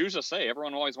well. Like, who's to say?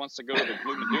 Everyone always wants to go to the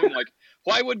gloom and doom. Like,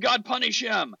 why would God punish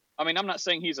him? I mean, I'm not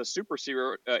saying he's a super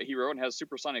hero and has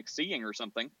supersonic seeing or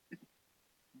something.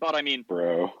 But I mean,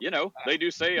 bro, they do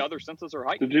say other senses are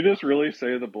heightened. Did you just really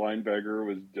say the blind beggar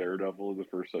was Daredevil in the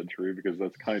first century? Because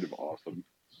that's kind of awesome.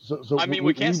 So I mean,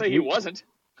 we can't say he wasn't.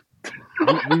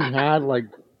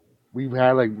 We've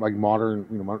had modern,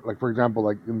 like for example,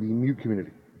 like in the mute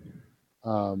community,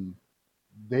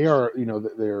 they are,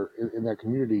 they're in that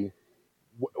community.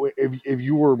 If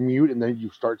you were mute and then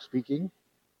you start speaking,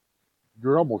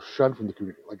 you're almost shunned from the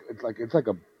community. It's like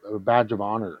a badge of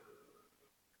honor,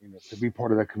 to be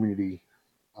part of that community.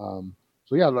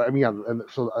 So yeah, I mean, yeah, and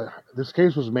so this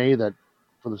case was made that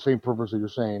for the same purpose that you're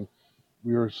saying,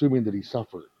 we are assuming that he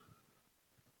suffered.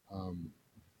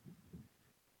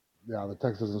 Yeah, the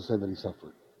text doesn't say that he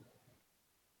suffered.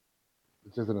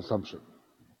 It's just an assumption.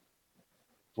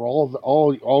 For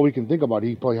all we can think about,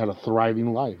 he probably had a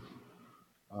thriving life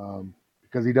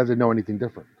because he doesn't know anything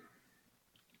different.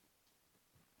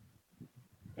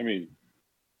 I mean,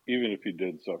 even if he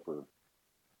did suffer,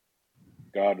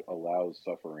 God allows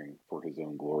suffering for his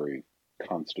own glory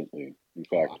constantly. In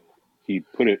fact, he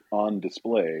put it on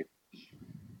display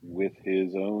with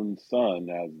his own son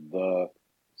as the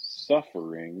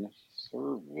suffering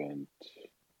servant.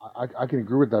 I can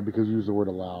agree with that because you used the word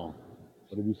allow,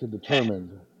 but if you said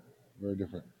determined, very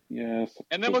different. Yes,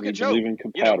 And then but look we at Job. believe in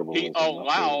You know, compatibilism, not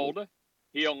fatalism.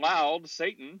 he allowed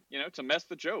Satan, to mess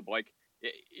with Job. Like,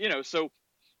 so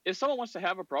if someone wants to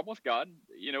have a problem with God,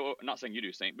 not saying you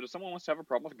do, Saint, but if someone wants to have a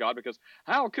problem with God because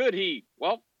how could he?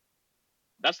 Well,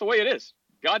 that's the way it is.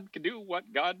 God can do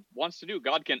what God wants to do.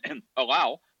 God can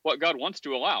allow what God wants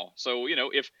to allow. So,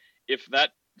 if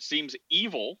that seems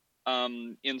evil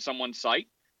in someone's sight,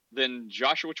 then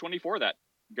Joshua 24 that.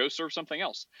 Go serve something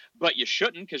else. But you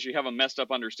shouldn't, because you have a messed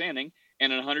up understanding,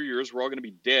 and in 100 years we're all going to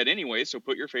be dead anyway, so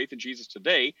put your faith in Jesus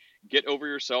today. Get over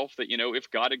yourself that,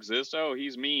 if God exists, oh,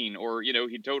 he's mean, or,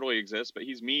 he totally exists, but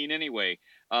he's mean anyway.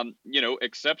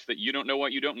 Accept that you don't know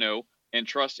what you don't know, and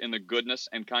trust in the goodness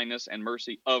and kindness and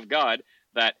mercy of God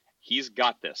that he's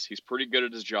got this. He's pretty good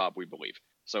at his job, we believe.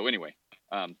 So anyway,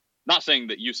 not saying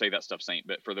that you say that stuff, Saint,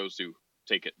 but for those who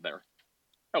take it there.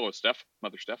 Hello, Steph.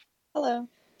 Mother Steph. Hello.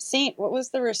 Saint, what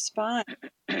was the response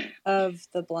of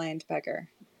the blind beggar?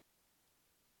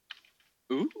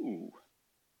 Ooh.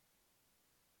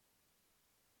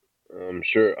 I'm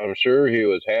sure he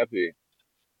was happy.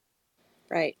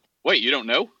 Right. Wait, you don't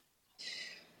know?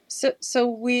 So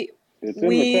It's in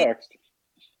the text.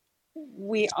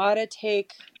 We ought to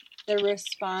take the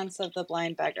response of the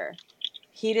blind beggar.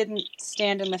 He didn't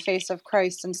stand in the face of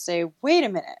Christ and say, wait a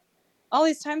minute. All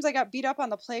these times I got beat up on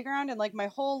the playground and like my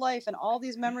whole life and all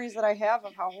these memories that I have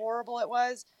of how horrible it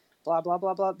was, blah, blah,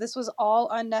 blah, blah. This was all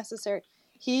unnecessary.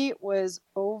 He was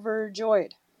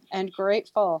overjoyed and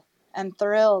grateful and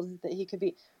thrilled that he could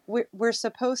be. We're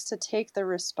supposed to take the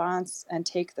response and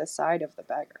take the side of the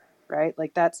beggar, right?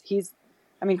 Like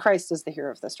Christ is the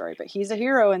hero of the story, but he's a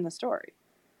hero in the story.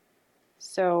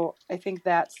 So I think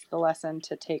that's the lesson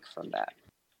to take from that.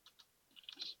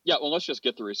 Yeah, well, let's just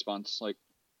get the response. Like,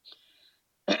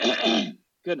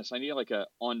 goodness, I need like a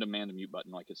on-demand mute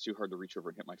button. Like, it's too hard to reach over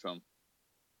and hit my phone.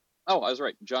 Oh, I was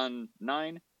right. John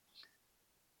 9.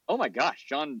 Oh my gosh,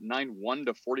 John 9,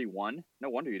 1-41. No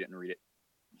wonder you didn't read it.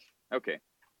 Okay,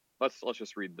 let's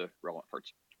just read the relevant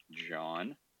parts.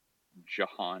 John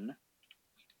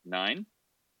 9.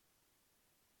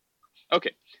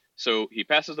 Okay, so he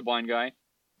passes the blind guy.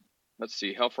 Let's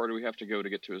see, how far do we have to go to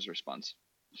get to his response?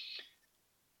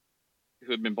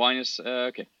 Who had been blindness?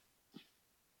 Okay.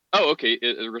 Oh, okay.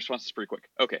 The response is pretty quick.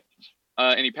 Okay.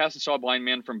 And he passed and saw a blind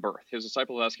man from birth. His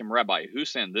disciples asked him, Rabbi, who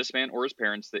sinned, this man or his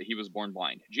parents, that he was born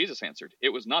blind? Jesus answered, it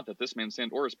was not that this man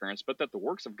sinned or his parents, but that the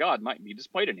works of God might be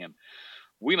displayed in him.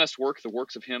 We must work the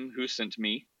works of him who sent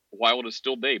me while it is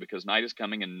still day, because night is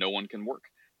coming and no one can work.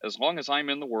 As long as I am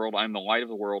in the world, I am the light of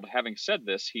the world. Having said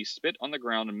this, he spit on the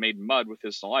ground and made mud with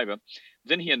his saliva.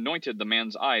 Then he anointed the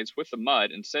man's eyes with the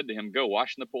mud and said to him, Go,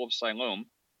 wash in the pool of Siloam.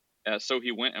 So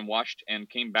he went and washed and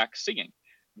came back seeing.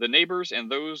 The neighbors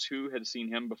and those who had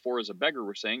seen him before as a beggar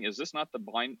were saying, Is this not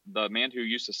the man who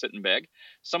used to sit and beg?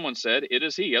 Someone said, It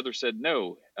is he. Others said,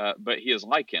 No, but he is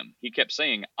like him. He kept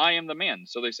saying, I am the man.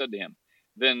 So they said to him,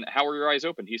 Then how were your eyes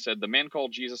opened? He said, The man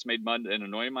called Jesus made mud and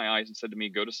anointed my eyes and said to me,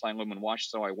 Go to Siloam and wash.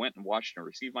 So I went and washed and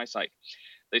received my sight.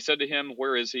 They said to him,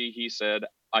 Where is he? He said,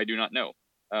 I do not know.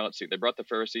 Let's see. They brought the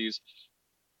Pharisees.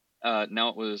 Now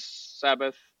it was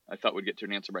Sabbath. I thought we'd get to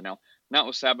an answer by now. Now it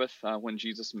was Sabbath when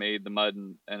Jesus made the mud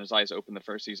and his eyes opened. The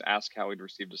Pharisees asked how he'd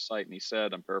received his sight, and he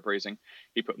said, I'm paraphrasing,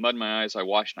 He put mud in my eyes, I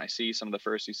washed and I see. Some of the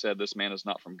Pharisees said, This man is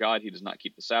not from God, he does not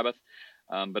keep the Sabbath.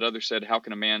 But others said, How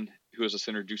can a man who is a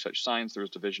sinner do such signs? There was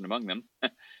division among them.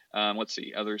 Let's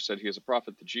see. Others said he is a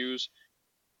prophet, the Jews.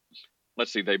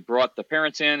 Let's see. They brought the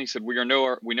parents in. He said, We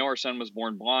know our son was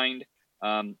born blind.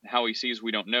 How he sees,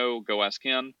 we don't know. Go ask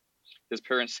him. His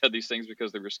parents said these things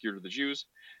because they were scared of the Jews.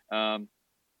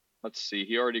 Let's see.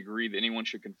 He already agreed that anyone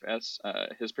should confess.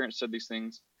 His parents said these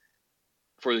things.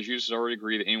 For the Jews had already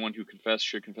agreed that anyone who confessed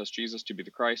should confess Jesus to be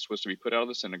the Christ was to be put out of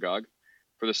the synagogue.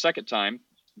 For the second time,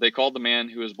 they called the man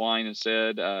who was blind and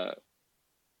said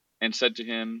to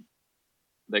him,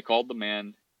 They called the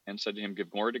man and said to him,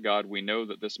 Give glory to God. We know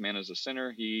that this man is a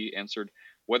sinner. He answered,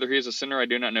 Whether he is a sinner, I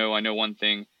do not know. I know one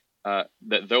thing.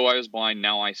 That though I was blind,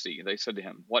 now I see. They said to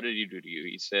him, What did he do to you?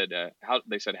 He said,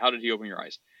 They said, How did he open your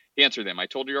eyes? He answered them, I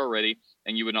told you already,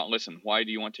 and you would not listen. Why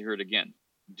do you want to hear it again?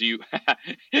 Do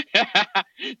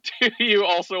you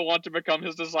also want to become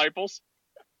his disciples?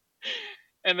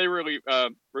 And they really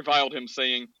reviled him,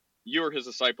 saying, "You are his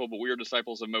disciple, but we are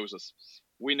disciples of Moses.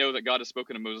 We know that God has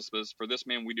spoken to Moses, but for this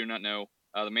man we do not know."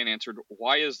 The man answered,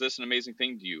 "Why is this an amazing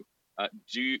thing to you?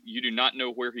 You do not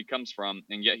know where he comes from,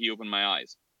 and yet he opened my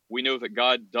eyes. We know that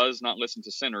God does not listen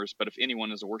to sinners, but if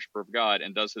anyone is a worshiper of God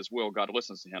and does his will, God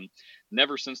listens to him.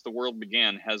 Never since the world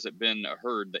began has it been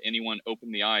heard that anyone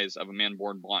opened the eyes of a man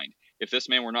born blind. If this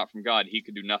man were not from God, he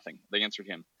could do nothing." They answered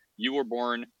him, "You were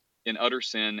born in utter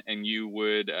sin, and you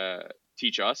would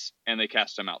teach us?" And they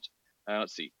cast him out.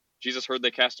 Let's see. Jesus heard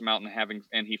they cast him out,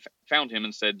 and he found him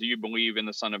and said, "Do you believe in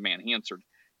the Son of Man?" He answered,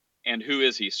 "And who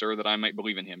is he, sir, that I might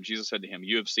believe in him?" Jesus said to him,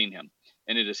 "You have seen him,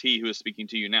 and it is he who is speaking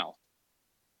to you now."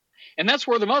 And that's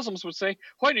where the Muslims would say,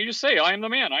 "Why don't you just say, I am the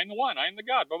man, I am the one, I am the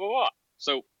God, blah, blah, blah."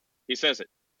 So he says it.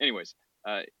 Anyways,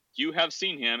 you have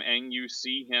seen him, and you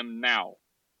see him now.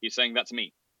 He's saying, "That's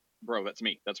me. Bro, that's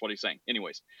me." That's what he's saying.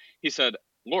 Anyways, he said,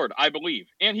 "Lord, I believe."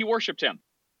 And he worshipped him.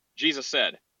 Jesus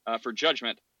said, "For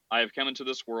judgment I have come into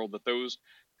this world, that those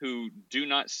who do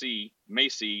not see may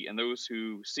see, and those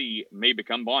who see may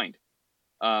become blind."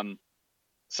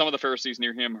 Some of the Pharisees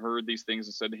near him heard these things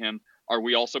and said to him, "Are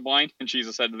we also blind?" And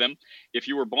Jesus said to them, "If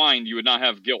you were blind, you would not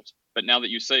have guilt. But now that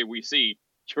you say we see,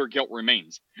 your guilt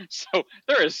remains." So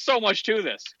there is so much to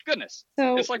this. Goodness.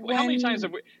 So It's like, how many times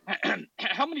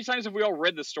have we all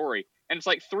read this story? And it's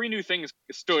like 3 new things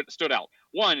stood out.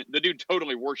 One, the dude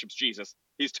totally worships Jesus.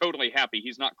 He's totally happy.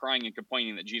 He's not crying and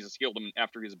complaining that Jesus healed him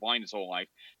after he was blind his whole life.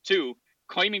 2,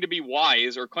 claiming to be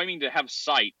wise or claiming to have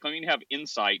sight, claiming to have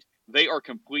insight, they are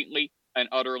completely and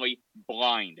utterly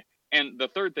blind. And the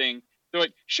third thing, they're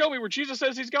like, "Show me where Jesus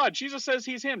says he's God. Jesus says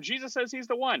he's him. Jesus says he's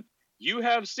the one. You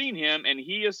have seen him, and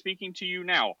he is speaking to you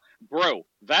now." Bro,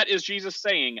 that is Jesus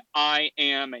saying, "I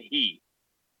am he."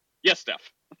 Yes,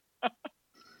 Steph.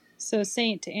 So,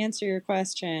 Saint, to answer your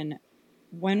question,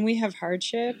 when we have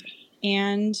hardship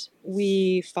and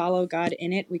we follow God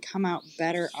in it, we come out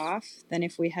better off than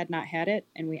if we had not had it,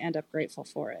 and we end up grateful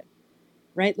for it,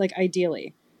 right? Like,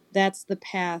 ideally, that's the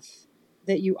path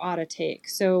that you ought to take.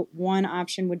 So one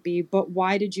option would be, "But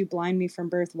why did you blind me from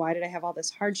birth? Why did I have all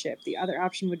this hardship?" The other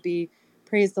option would be,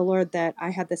 "Praise the Lord that I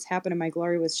had this happen and my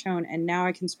glory was shown, and now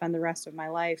I can spend the rest of my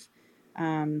life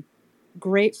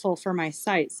grateful for my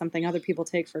sight," something other people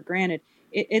take for granted.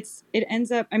 It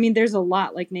ends up, I mean, there's a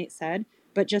lot, like Nate said,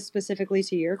 but just specifically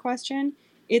to your question,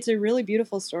 it's a really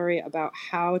beautiful story about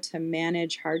how to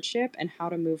manage hardship and how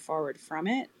to move forward from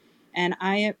it. And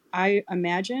I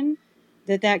imagine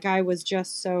that guy was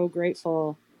just so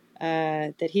grateful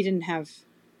that he didn't have.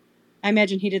 I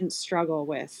imagine he didn't struggle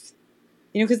with,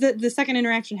 because the second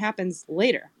interaction happens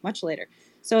later, much later.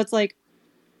 So it's like,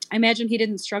 I imagine he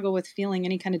didn't struggle with feeling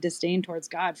any kind of disdain towards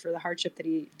God for the hardship that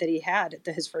he had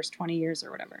his first 20 years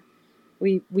or whatever.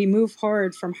 We move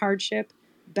forward from hardship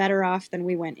better off than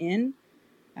we went in,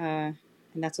 and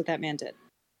that's what that man did.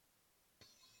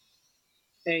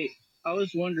 Hey, I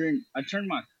was wondering, I turned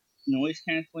my noise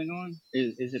canceling on.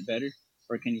 Is it better?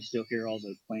 Or can you still hear all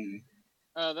the clanging?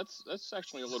 That's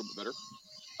actually a little bit better.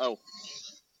 Oh,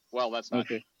 well, that's not.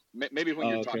 Okay. Maybe when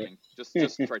you're Okay. talking, just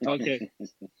try talking. Okay.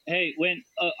 Hey, when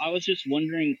I was just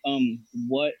wondering,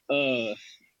 what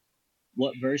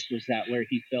verse was that where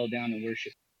he fell down and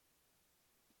worshiped?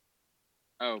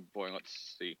 Oh boy,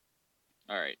 let's see.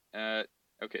 All right.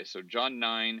 Okay, so John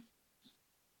 9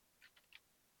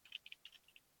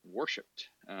 worshipped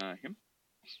him.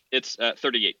 It's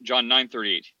 38. John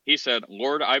 9:38. He said,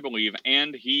 "Lord, I believe,"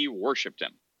 and he worshipped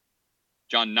him.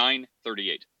 John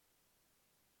 9:38.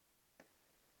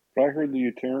 I heard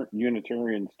the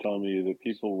Unitarians tell me that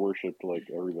people worshipped like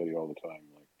everybody all the time,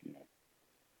 like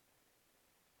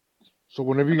So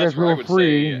whenever you And guys that's where I feel would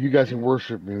free, say, you guys can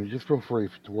worship me. Just feel free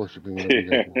to worship me whenever you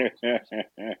guys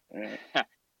want.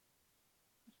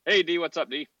 Hey, D, what's up,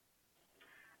 D?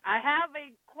 I have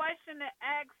a question to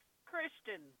ask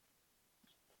Christian.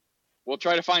 We'll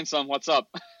try to find some. What's up?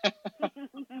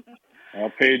 I'll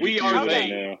page We you are right they.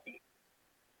 now.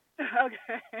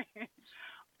 Okay.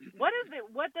 What is it?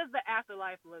 What does the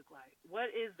afterlife look like? What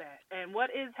is that? And what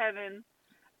is heaven?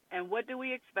 And what do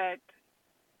we expect?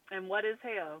 And what is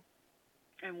hell?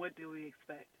 And what do we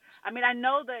expect? I mean, I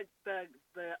know that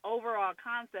the overall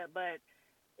concept, but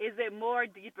is it more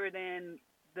deeper than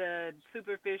the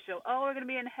superficial? Oh, we're gonna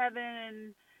be in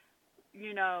heaven,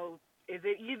 and is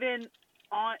it even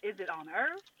on? Is it on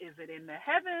earth? Is it in the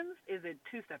heavens? Is it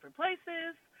 2 separate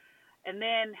places? And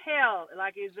then hell,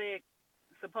 like, is it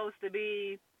supposed to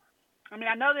be? I mean,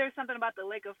 I know there's something about the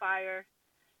lake of fire.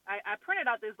 I printed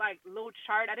out this like little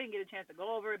chart. I didn't get a chance to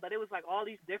go over it, but it was like all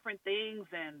these different things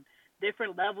and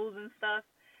different levels and stuff.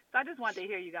 So I just wanted to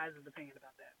hear you guys' opinion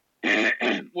about that.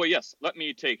 Well, yes. Let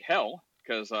me take hell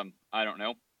because I don't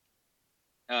know.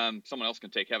 Someone else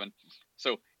can take heaven.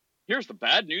 So here's the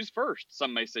bad news first.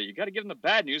 Some may say you got to give them the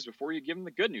bad news before you give them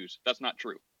the good news. That's not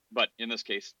true. But in this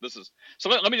case, this is. So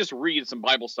let me just read some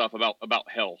Bible stuff about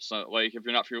hell. So like if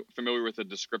you're not familiar with the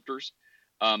descriptors,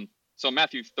 so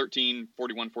Matthew 13,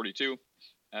 41, 42.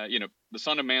 The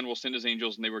Son of Man will send his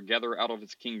angels, and they will gather out of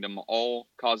his kingdom all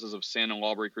causes of sin and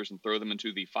lawbreakers and throw them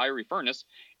into the fiery furnace.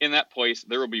 In that place,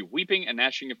 there will be weeping and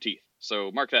gnashing of teeth.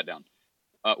 So mark that down.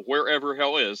 Wherever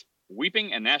hell is,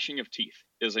 weeping and gnashing of teeth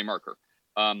is a marker.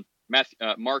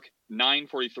 Mark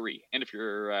 9:43. And if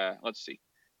you're, let's see,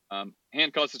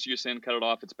 hand causes you sin, cut it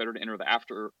off. It's better to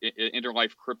enter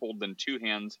life crippled than two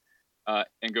hands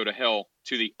and go to hell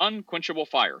to the unquenchable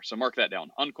fire. So mark that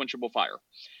down, unquenchable fire.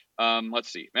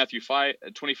 Let's see, Matthew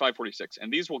 25:46.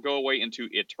 And these will go away into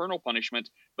eternal punishment,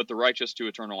 but the righteous to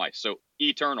eternal life. So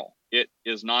eternal. It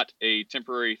is not a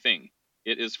temporary thing.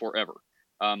 It is forever.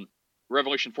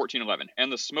 Revelation 14:11.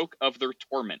 And the smoke of their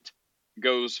torment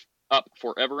goes up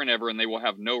forever and ever, and they will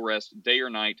have no rest day or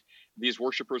night, these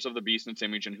worshippers of the beast and its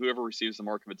image, and whoever receives the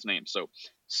mark of its name. So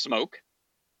smoke,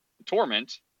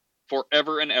 torment,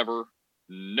 forever and ever,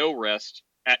 no rest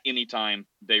at any time,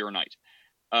 day or night.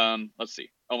 Let's see,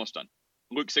 almost done.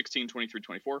 Luke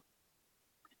 16:20-24.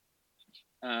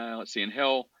 Let's see, in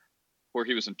hell, where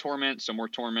he was in torment, so more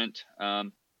torment.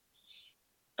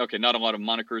 Okay, not a lot of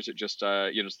monikers. It just,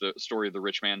 it's the story of the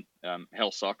rich man.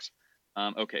 Hell sucks.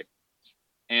 Okay.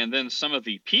 And then some of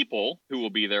the people who will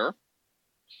be there.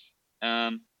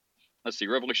 Let's see,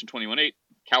 Revelation 21:8.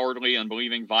 Cowardly,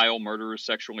 unbelieving, vile, murderers,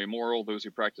 sexually immoral, those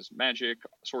who practice magic,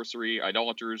 sorcery,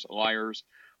 idolaters, liars,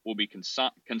 will be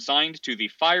consigned to the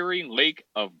fiery lake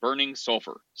of burning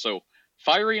sulfur. So,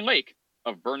 fiery lake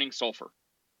of burning sulfur.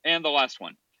 And the last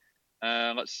one.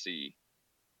 Let's see.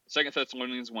 2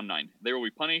 Thessalonians 1:9. They will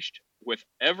be punished with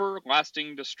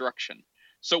everlasting destruction.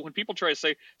 So when people try to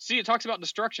say, see, it talks about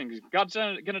destruction because God's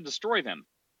going to destroy them.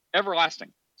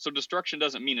 Everlasting. So destruction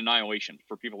doesn't mean annihilation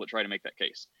for people that try to make that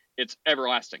case. It's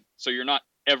everlasting. So you're not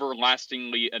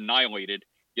everlastingly annihilated.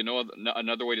 You know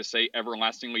another way to say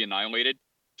everlastingly annihilated?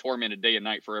 Tormented day and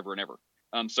night forever and ever.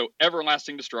 So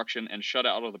everlasting destruction and shut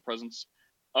out of the presence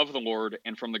of the Lord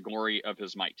and from the glory of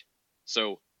his might.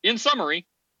 So in summary,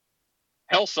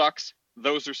 hell sucks.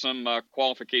 Those are some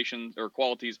qualifications or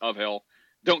qualities of hell.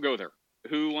 Don't go there.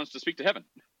 Who wants to speak to heaven?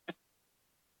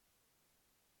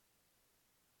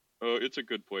 It's a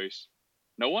good place.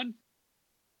 No one?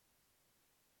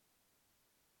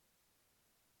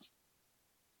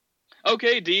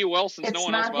 Okay, D. Well, since no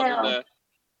one else bothered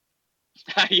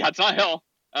to... yeah, it's not hell.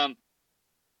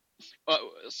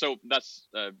 So that's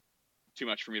too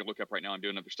much for me to look up right now. I'm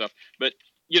doing other stuff. But,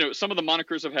 some of the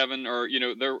monikers of heaven are,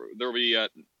 there will be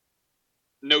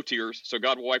no tears. So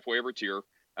God will wipe away every tear.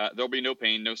 There'll be no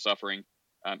pain, no suffering.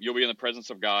 You'll be in the presence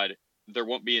of God. There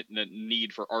won't be the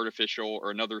need for artificial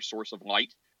or another source of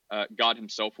light. God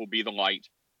himself will be the light.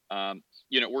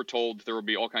 We're told there will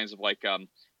be all kinds of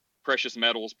precious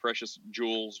metals, precious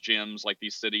jewels, gems, like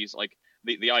these cities. Like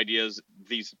the idea is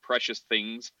these precious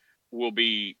things will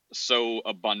be so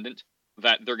abundant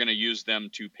that they're going to use them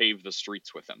to pave the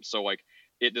streets with them. So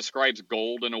it describes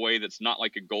gold in a way that's not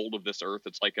like a gold of this earth.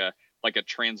 It's like a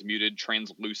transmuted,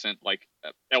 translucent,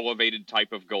 elevated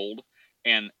type of gold.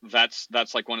 And that's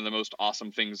like one of the most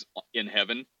awesome things in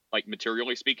heaven, like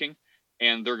materially speaking.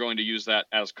 And they're going to use that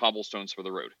as cobblestones for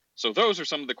the road. So those are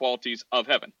some of the qualities of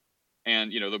heaven.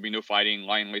 And, there'll be no fighting,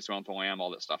 lion lays around the lamb,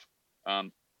 all that stuff.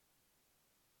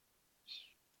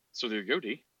 So there you go,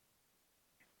 D.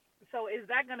 So is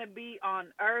that going to be on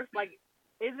Earth?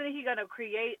 Isn't he going to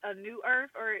create a new Earth?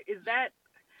 Or is that...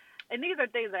 And these are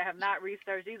things that I have not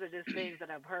researched. These are just things that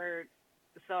I've heard.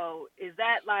 So is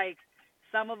that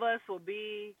some of us will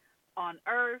be on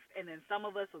Earth and then some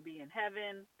of us will be in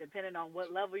heaven, depending on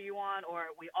what level you're on, or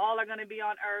we all are going to be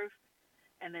on Earth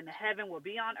and then the heaven will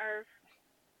be on Earth?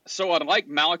 So I'd like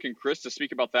Malik and Chris to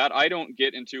speak about that. I don't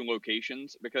get into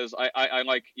locations because I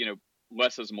like,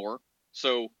 less is more.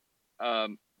 So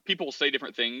people say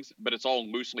different things, but it's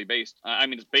all loosely based.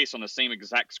 It's based on the same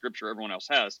exact scripture everyone else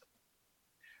has.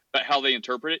 But how they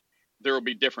interpret it, there will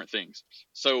be different things.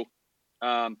 So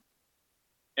an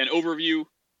overview.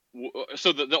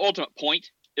 So the ultimate point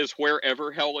is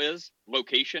wherever hell is,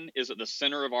 location is at the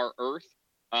center of our earth.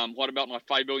 What about in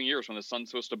 5 billion years when the sun's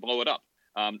supposed to blow it up?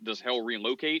 Does hell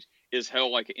relocate? Is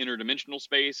hell like an interdimensional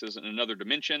space? Is it another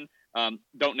dimension?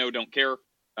 Don't know, don't care.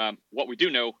 What we do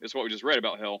know is what we just read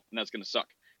about hell, and that's going to suck.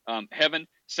 Heaven,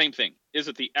 same thing. Is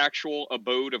it the actual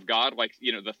abode of God, like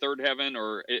the third heaven,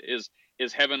 or is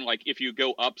Is heaven like if you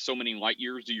go up so many light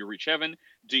years, do you reach heaven?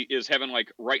 Is heaven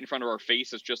like right in front of our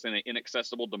face? It's just in an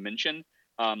inaccessible dimension.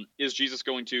 Is Jesus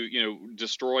going to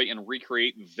destroy and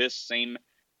recreate this same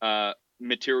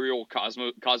material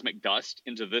cosmic dust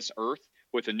into this earth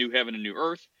with a new heaven and new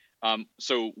earth?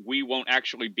 So we won't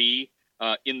actually be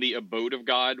in the abode of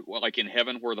God, like in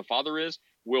heaven where the Father is.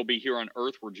 We'll be here on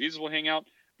earth where Jesus will hang out.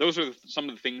 Those are some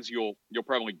of the things you'll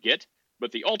probably get.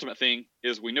 But the ultimate thing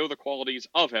is we know the qualities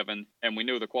of heaven and we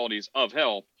know the qualities of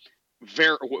hell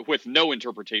with no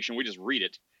interpretation. We just read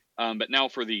it. But now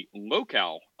for the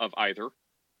locale of either,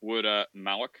 would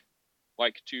Malik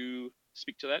like to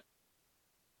speak to that?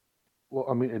 Well,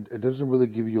 I mean, it doesn't really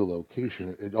give you a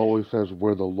location. It always says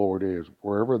where the Lord is,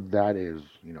 wherever that is,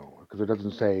 because it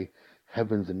doesn't say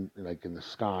heavens in the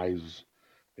skies.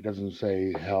 It doesn't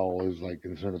say hell is like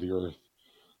in the center of the earth.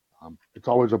 It's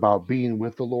always about being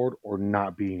with the Lord or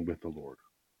not being with the Lord.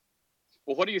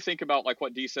 Well, what do you think about like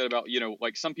what Dee said about,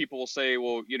 like some people will say,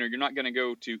 well, you're not going to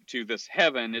go to this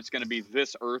heaven. It's going to be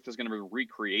this earth is going to be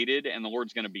recreated and the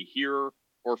Lord's going to be here,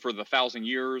 or for the 1,000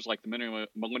 years, like the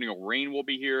millennial reign will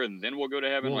be here and then we'll go to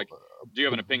heaven. Well, do you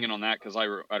have an opinion on that? Because I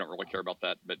don't really care about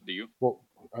that, but do you? Well,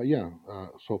 yeah.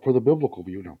 So for the biblical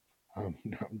view, no.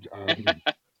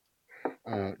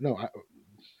 No.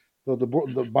 So the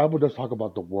Bible does talk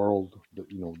about the world.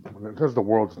 When it says the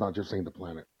world, it's not just saying the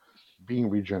planet being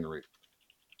regenerated.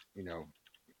 It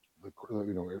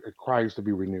cries to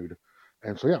be renewed,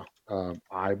 and so yeah,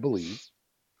 I believe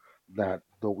that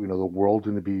the world's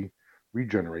going to be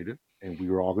regenerated, and we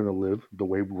are all going to live the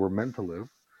way we were meant to live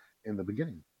in the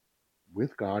beginning,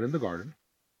 with God in the garden,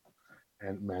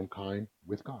 and mankind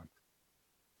with God.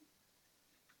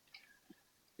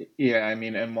 Yeah, I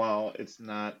mean, and while it's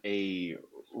not a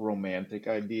romantic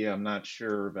idea, I'm not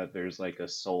sure that there's like a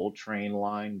soul train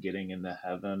line getting into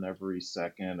heaven every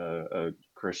second a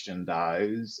Christian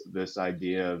dies. This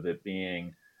idea of it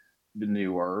being the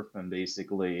new earth and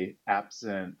basically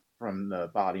absent from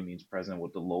the body means present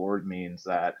with the Lord means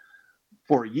that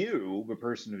for you, the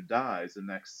person who dies, the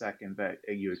next second that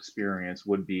you experience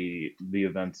would be the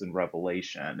events in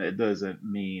Revelation. It doesn't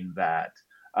mean that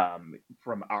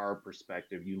from our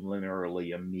perspective, you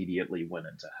linearly immediately went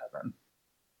into heaven.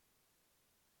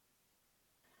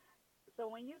 So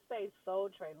when you say soul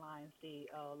train lines,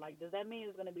 like, does that mean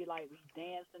it's going to be like we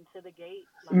dance into the gate?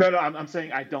 Like, No, I'm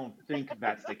saying I don't think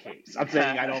that's the case. I'm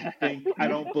saying I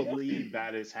don't believe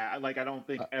that is like I don't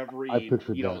think I every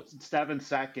pictured that. 7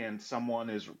 seconds someone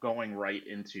is going right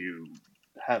into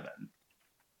heaven.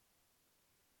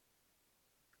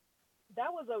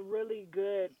 that was a really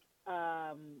good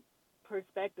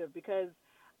perspective, because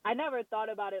I never thought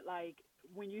about it like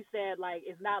when you said like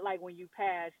it's not like when you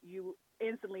pass you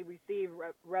instantly receive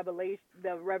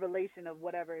the revelation of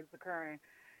whatever is occurring.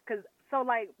 Because so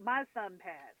like my son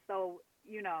passed, so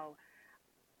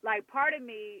like part of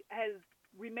me has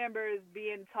remembers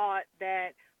being taught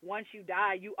that once you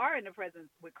die you are in the presence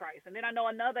with Christ. And then I know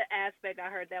another aspect I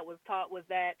heard that was taught was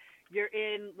that you're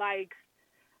in, like,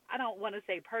 I don't want to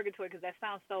say purgatory because that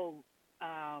sounds so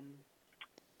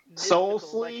Soul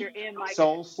mystical, but you're sleep? in like,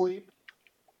 Soul sleep?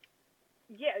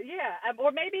 yeah,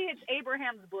 or maybe it's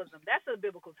Abraham's bosom. That's a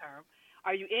biblical term.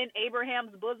 Are you in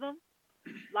Abraham's bosom,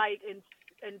 like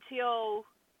until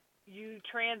you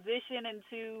transition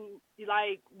into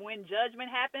like when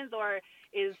judgment happens, or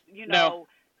is No,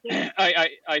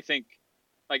 I think,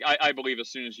 like, I believe as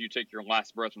soon as you take your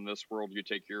last breath in this world, you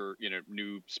take your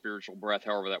new spiritual breath,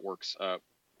 however that works,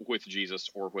 with Jesus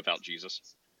or without Jesus.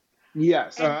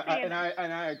 Yes, and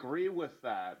I agree with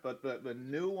that. But the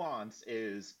nuance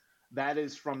is that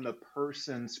is from the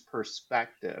person's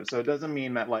perspective. So it doesn't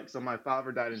mean that like, so my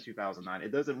father died in 2009.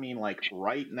 It doesn't mean like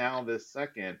right now, this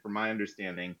second, from my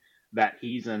understanding, that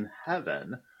he's in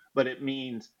heaven. But it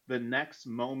means the next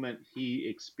moment he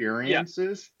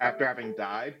experiences after having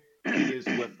died, he is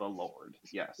with the Lord.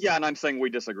 Yes. Yeah, and I'm saying we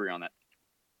disagree on that.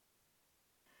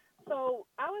 So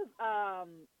I was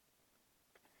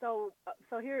so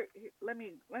here let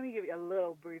me give you a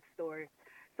little brief story.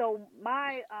 So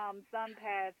my son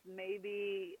passed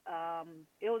maybe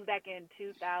it was back in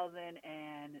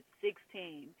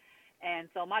 2016. And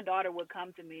so my daughter would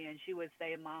come to me and she would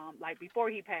say, "Mom," like before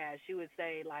he passed, she would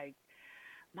say like,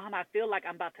 "Mom, I feel like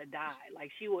I'm about to die."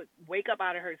 Like she would wake up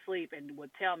out of her sleep and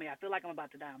would tell me, "I feel like I'm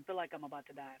about to die. I feel like I'm about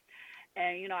to die."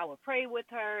 And I would pray with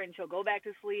her and she'll go back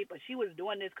to sleep, but she was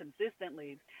doing this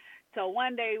consistently. So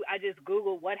one day I just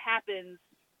Googled what happens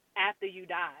after you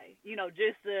die,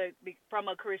 just from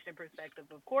a Christian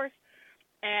perspective, of course.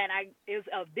 And it was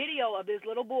a video of this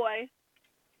little boy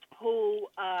who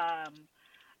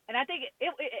and I think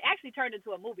it actually turned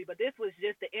into a movie, but this was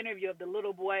just the interview of the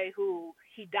little boy who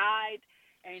he died,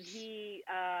 and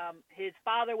his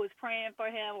father was praying for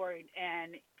him,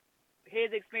 and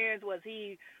his experience was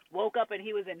he woke up and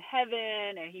he was in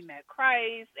heaven, and he met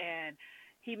Christ, and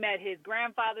he met his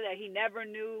grandfather that he never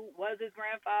knew was his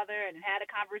grandfather, and had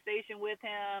a conversation with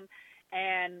him,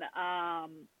 and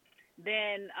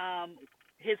then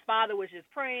his father was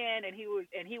just praying, and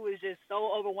he was just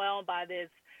so overwhelmed by this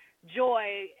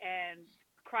joy, and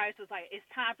Christ was like, it's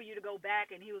time for you to go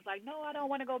back, and he was like, no, I don't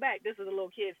want to go back. This is a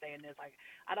little kid saying this, like,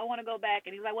 I don't want to go back,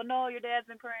 and he's like, well, no, your dad's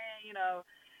been praying,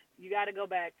 you got to go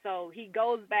back. So he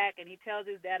goes back and he tells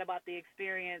his dad about the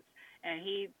experience, and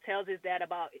he tells his dad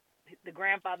about the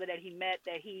grandfather that he met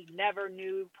that he never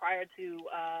knew prior to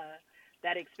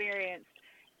that experience.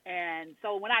 And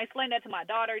so when I explained that to my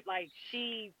daughter, like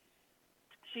she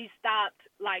stopped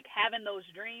like having those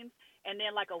dreams, and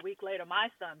then like a week later my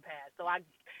son passed. So I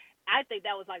think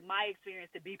that was like my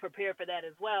experience, to be prepared for that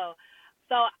as well.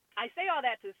 So I say all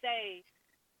that to say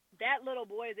that little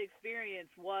boy's experience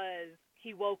was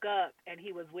he woke up and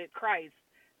he was with Christ.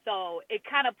 So it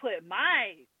kind of put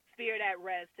my spirit at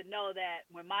rest to know that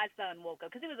when my son woke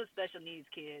up, because he was a special needs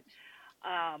kid,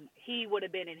 he would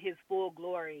have been in his full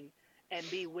glory and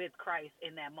be with Christ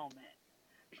in that moment.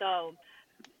 So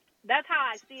that's how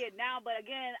I see it now. But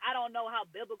again, I don't know how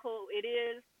biblical it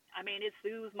is. I mean, it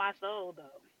soothes my soul,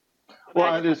 though.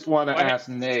 Well, I just want to ask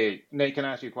Nate. Nate, can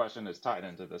I ask you a question that's tied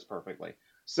into this perfectly?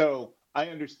 So I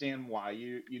understand why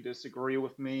you disagree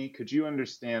with me. Could you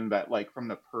understand that, like, from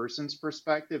the person's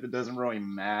perspective, it doesn't really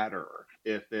matter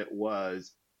if it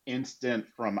was instant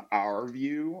from our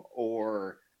view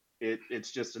or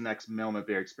it's just the next moment of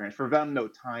their experience? For them, no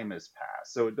time has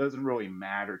passed, so it doesn't really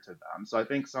matter to them. So I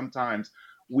think sometimes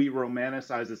we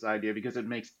romanticize this idea because it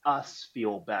makes us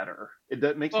feel better.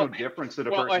 It makes no difference to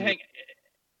the person.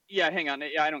 Hang on.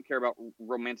 I don't care about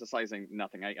romanticizing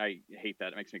nothing. I hate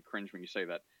that. It makes me cringe when you say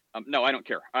that. No, I don't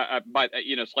care. But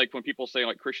it's like when people say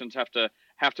like Christians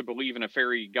have to believe in a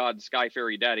fairy god, sky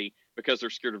fairy daddy, because they're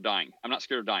scared of dying. I'm not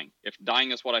scared of dying. If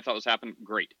dying is what I thought was happening,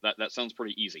 great. That sounds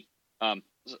pretty easy.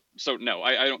 So no,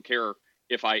 I don't care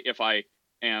if I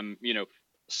am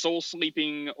soul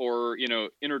sleeping or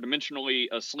interdimensionally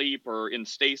asleep or in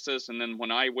stasis, and then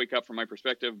when I wake up from my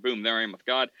perspective, boom, there I am with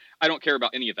God. I don't care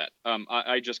about any of that.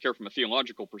 I just care from a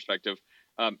theological perspective.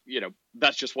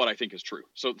 That's just what I think is true.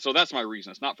 So that's my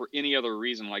reason. It's not for any other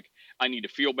reason, like I need to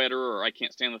feel better or I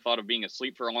can't stand the thought of being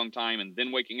asleep for a long time and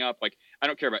then waking up. Like I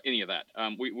don't care about any of that.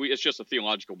 It's just a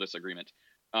theological disagreement.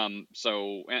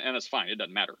 So it's fine. It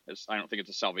doesn't matter. I don't think it's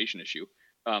a salvation issue.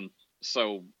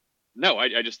 So no,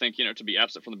 I just think, to be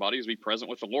absent from the body is be present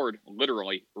with the Lord,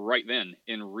 literally right then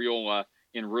in real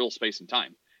space and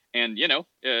time. And,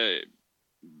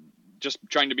 just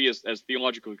trying to be as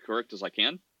theologically correct as I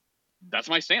can. That's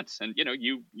my stance. And,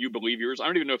 you believe yours. I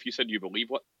don't even know if you said you believe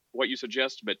what you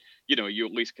suggest, but, you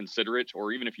at least consider it,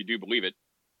 or even if you do believe it,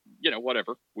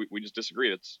 whatever. We just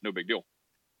disagree. That's no big deal.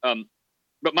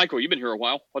 But Michael, you've been here a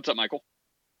while. What's up, Michael?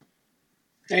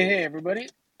 Hey, everybody.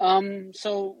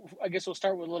 So I guess we'll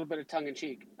start with a little bit of tongue in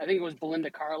cheek. I think it was Belinda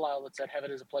Carlisle that said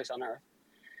heaven is a place on earth.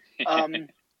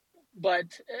 But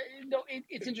no,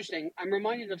 it's interesting. I'm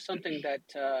reminded of something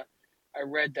that I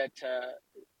read that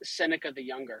Seneca the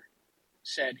Younger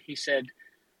said. He said,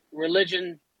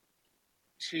 religion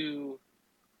to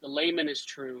the layman is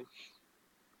true,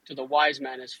 to the wise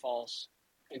man is false,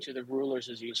 and to the rulers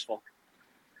is useful.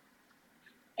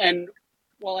 And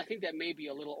while I think that may be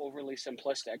a little overly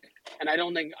simplistic, and I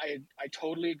don't think I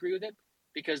totally agree with it,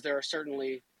 because there are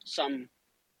certainly some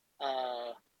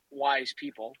wise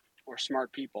people or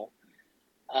smart people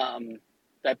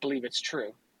that believe it's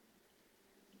true.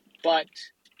 But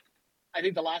I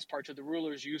think the last part, to the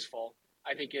ruler is useful,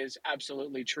 I think is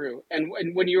absolutely true. And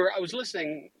when I was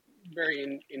listening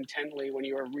very intently when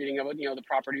you were reading about, the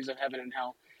properties of heaven and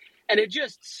hell, and it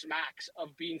just smacks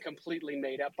of being completely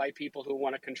made up by people who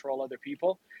want to control other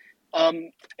people.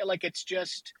 Like it's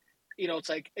just, it's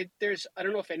like there's. I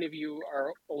don't know if any of you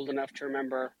are old enough to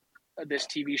remember this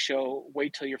TV show,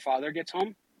 Wait Till Your Father Gets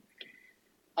Home.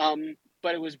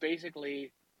 But it was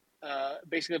basically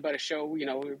about a show.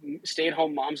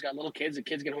 Stay-at-home moms got little kids. The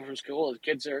kids get home from school. The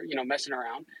kids are messing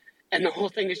around. And the whole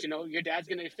thing is, your dad's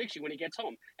going to fix you when he gets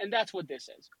home. And that's what this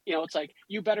is. It's like,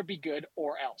 you better be good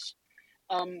or else.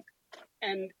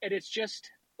 And it's just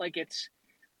like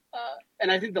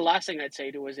and I think the last thing I'd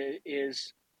say to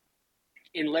is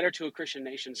in Letter to a Christian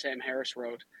Nation, Sam Harris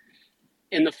wrote,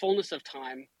 in the fullness of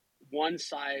time, one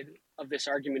side of this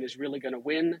argument is really going to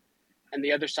win and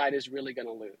the other side is really going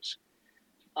to lose.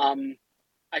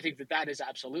 I think that is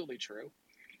absolutely true.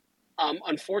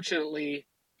 Unfortunately,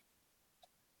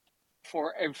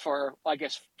 for I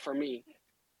guess for me,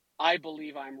 I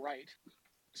believe I'm right,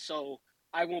 so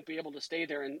I won't be able to stand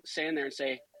there and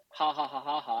say, ha ha ha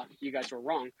ha ha, you guys were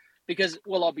wrong, because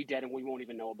we'll all be dead and we won't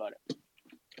even know about it.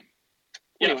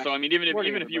 Yeah. Anyway, So I mean, even if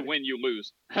morning, you everybody. win, you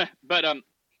lose. But I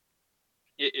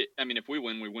mean, if we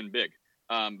win, we win big.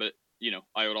 But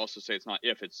I would also say it's not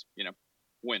if, it's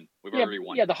when. We've already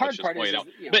won. Yeah, the Let's hard just part play is it out.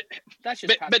 that's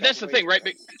just But that's the thing, right?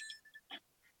 right?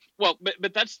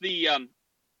 But that's the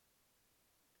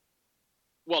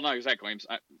well, not exactly.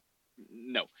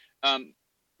 No.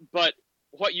 But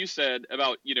what you said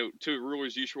about to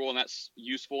rulers useful, and that's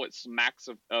useful. It smacks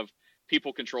of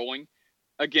people controlling.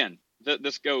 Again,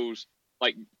 this goes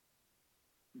like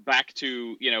back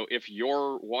to if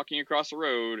you're walking across the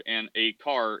road and a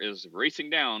car is racing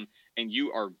down and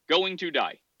you are going to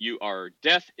die,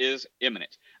 death is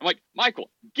imminent. I'm like, Michael,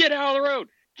 get out of the road,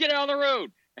 get out of the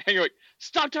road. And you're like,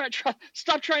 stop trying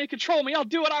to control me, I'll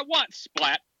do what I want.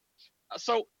 Splat.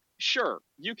 So sure,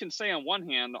 you can say on one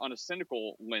hand, on a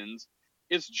cynical lens,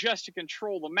 it's just to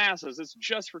control the masses, it's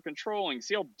just for controlling,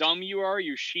 see how dumb you are,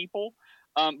 you sheeple.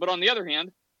 But on the other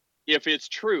hand, if it's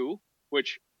true,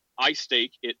 which I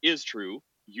stake it is true,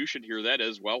 you should hear that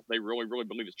as well. They really, really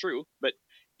believe it's true. But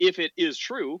if it is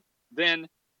true, then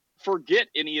forget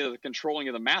any of the controlling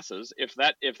of the masses. If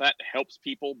that helps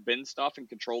people bend stuff and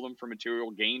control them for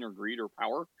material gain or greed or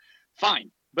power,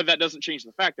 fine. But that doesn't change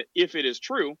the fact that if it is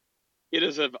true, it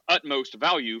is of utmost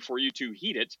value for you to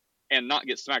heed it and not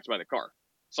get smacked by the car.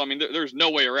 So I mean, there's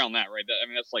no way around that, right? I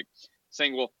mean, that's like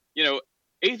saying, well,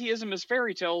 atheism is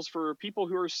fairy tales for people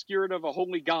who are scared of a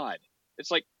holy God. It's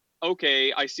like,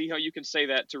 okay, I see how you can say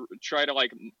that to try to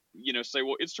say,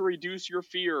 well, it's to reduce your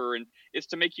fear and it's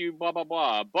to make you blah, blah,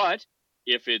 blah. But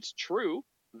if it's true,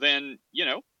 then,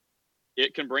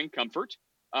 it can bring comfort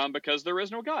because there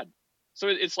is no God. So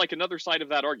it's like another side of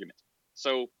that argument.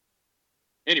 So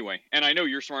anyway, and I know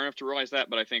you're smart enough to realize that,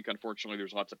 but I think unfortunately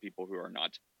there's lots of people who are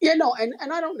not. Yeah, no, and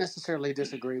I don't necessarily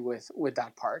disagree with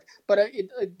that part. But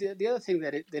the other thing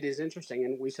that is interesting,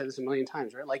 and we said this a million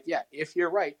times, right? Like, yeah, if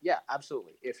you're right, yeah,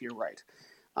 absolutely, if you're right.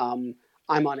 I'm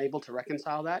unable to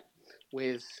reconcile that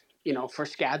with, for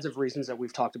scads of reasons that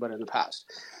we've talked about in the past.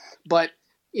 But,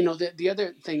 the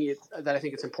other thing that I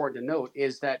think it's important to note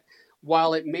is that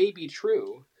while it may be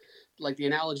true, like the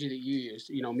analogy that you used,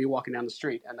 me walking down the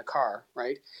street and the car,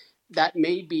 right? That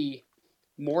may be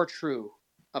more true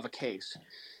of a case,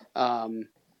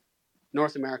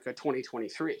 North America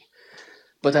 2023,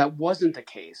 but that wasn't the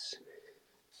case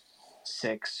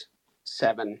 6,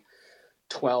 7,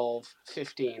 12,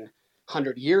 15,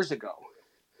 100 years ago,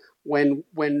 when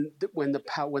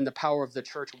the power of the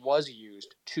church was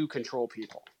used to control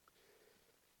people,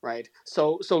 right?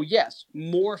 So yes,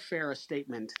 more fair a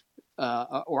statement,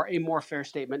 or a more fair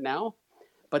statement now,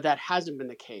 but that hasn't been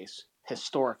the case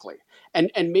historically, and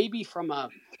maybe from a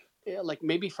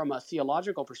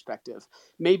theological perspective,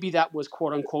 maybe that was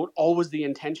quote unquote always the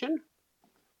intention,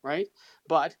 right?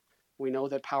 But we know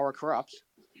that power corrupts,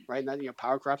 right? And that,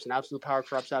 power corrupts, and absolute power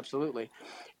corrupts absolutely.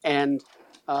 And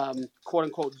quote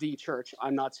unquote the church.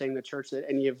 I'm not saying the church that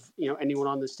anyone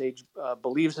on this stage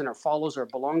believes in or follows or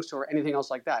belongs to or anything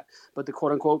else like that. But the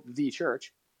quote unquote the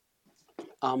church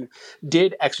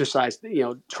did exercise,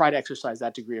 try to exercise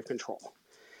that degree of control.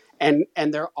 And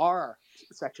there are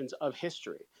sections of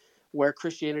history where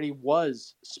Christianity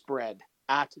was spread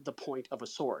at the point of a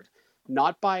sword,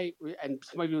 not by, and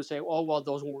some people would say, oh, well,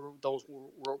 those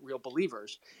were real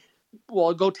believers.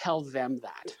 Well, go tell them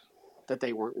that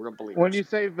they weren't real believers. When you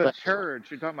say the But,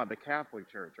 church, you're talking about the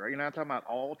Catholic Church, right? You're not talking about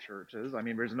all churches. I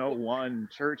mean, there's no one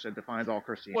church that defines all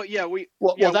Christianity. Well, yeah,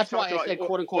 well, that's why I said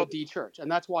quote unquote the church, and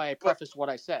that's why I prefaced what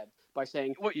I said by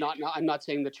saying I'm not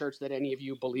saying the church that any of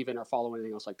you believe in or follow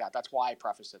anything else like that. That's why I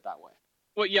prefaced it that way.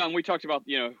 Well, yeah, and we talked about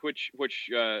which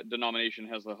denomination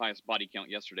has the highest body count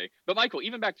yesterday. But Michael,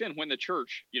 even back then, when the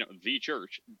church, the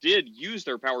church, did use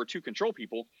their power to control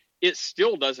people, it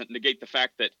still doesn't negate the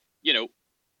fact that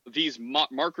these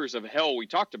markers of hell we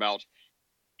talked about.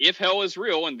 If hell is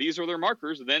real and these are their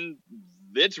markers, then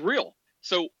it's real.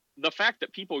 So the fact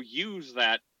that people use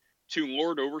that to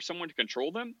lord over someone to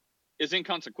control them is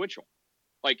inconsequential.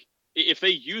 Like if they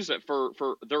use it for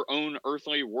their own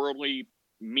earthly, worldly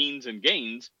means and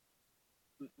gains,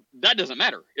 that doesn't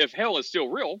matter. If hell is still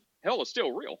real, hell is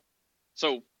still real.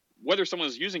 So whether someone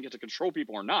is using it to control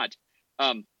people or not,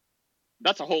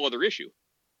 that's a whole other issue.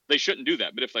 They shouldn't do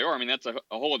that. But if they are, I mean, that's a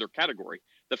whole other category.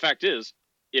 The fact is,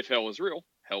 if hell is real,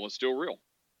 hell is still real.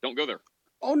 Don't go there.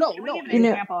 Oh, no. Can we give an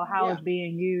example of how it's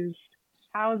being used?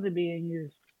 How is it being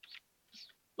used?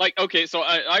 like, okay, so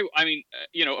I mean,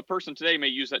 a person today may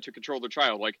use that to control their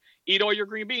child. Like, eat all your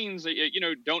green beans.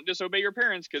 Don't disobey your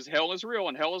parents because hell is real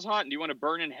and hell is hot. And do you want to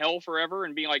burn in hell forever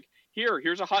and be like,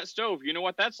 here's a hot stove. You know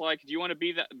what that's like. Do you want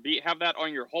to have that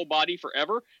on your whole body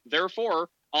forever? Therefore,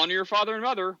 honor your father and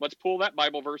mother. Let's pull that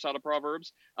Bible verse out of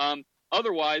Proverbs.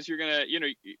 Otherwise, you're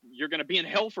gonna be in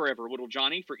hell forever, little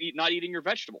Johnny, for not eating your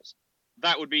vegetables.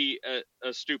 That would be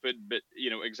a stupid but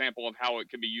example of how it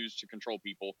can be used to control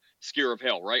people. Scare of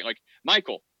hell, right? Like,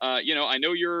 Michael, I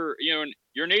know you're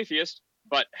an atheist,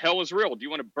 but hell is real. Do you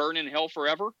want to burn in hell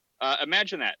forever?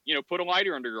 Imagine that. Put a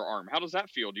lighter under your arm. How does that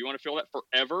feel? Do you want to feel that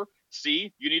forever?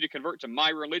 See, you need to convert to my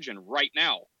religion right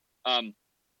now. And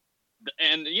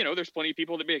there's plenty of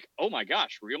people that be like, oh my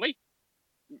gosh, really?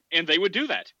 And they would do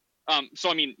that.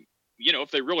 So I mean,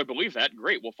 if they really believe that,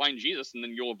 great. We'll find Jesus, and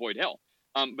then you'll avoid hell.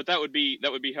 But that would be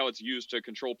how it's used to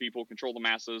control people, control the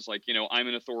masses. Like, I'm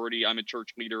an authority, I'm a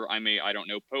church leader, I'm a, I don't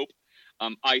know, pope.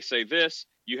 I say this,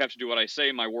 you have to do what I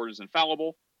say, my word is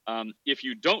infallible. If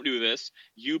you don't do this,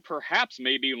 you perhaps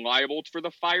may be liable for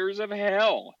the fires of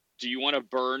hell. Do you want to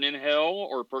burn in hell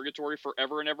or purgatory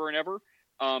forever and ever and ever?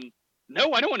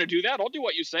 No, I don't want to do that. I'll do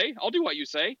what you say.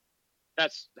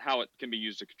 That's how it can be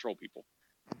used to control people.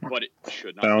 But it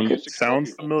should not be used to control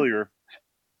Sounds people. familiar.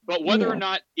 But whether or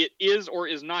not it is or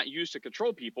is not used to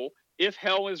control people, if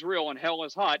hell is real and hell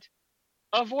is hot,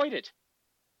 avoid it.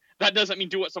 That doesn't mean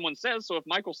do what someone says. So if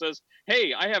Michael says,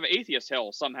 hey, I have atheist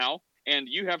hell somehow, and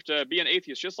you have to be an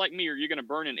atheist just like me, or you're going to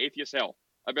burn in atheist hell,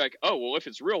 I'd be like, oh, well, if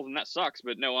it's real, then that sucks.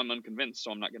 But no, I'm unconvinced, so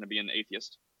I'm not going to be an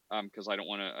atheist because I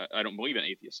don't believe in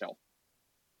atheist hell.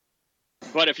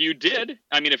 But if you did,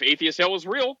 if atheist hell was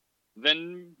real,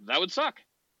 then that would suck.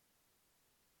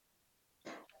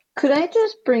 Could I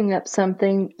just bring up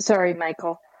something? Sorry,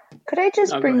 Michael. Could I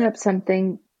just bring up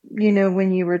something,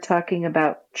 when you were talking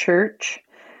about church?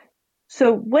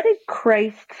 So what did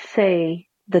Christ say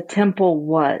the temple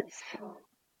was?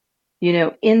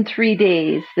 In 3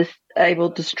 days, I will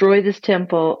destroy this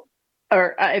temple,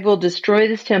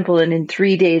 and in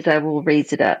 3 days I will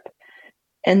raise it up.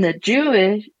 And the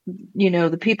Jewish,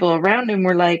 the people around him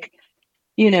were like,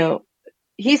 he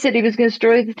said he was going to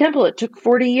destroy the temple. It took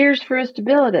 40 years for us to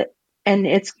build it. And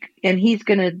he's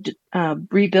going to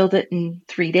rebuild it in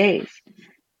 3 days.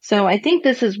 So I think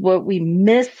this is what we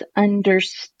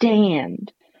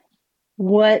misunderstand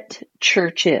what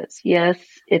church is. Yes,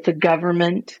 it's a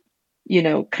government,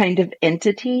 kind of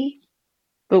entity.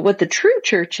 But what the true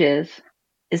church is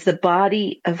the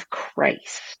body of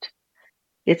Christ.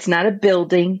 It's not a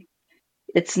building.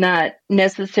 It's not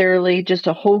necessarily just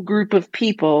a whole group of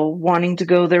people wanting to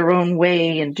go their own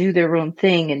way and do their own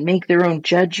thing and make their own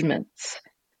judgments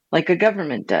like a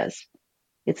government does.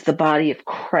 It's the body of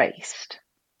Christ.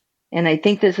 And I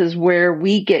think this is where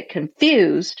we get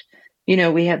confused.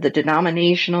 We have the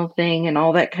denominational thing and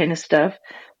all that kind of stuff.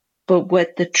 But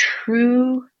what the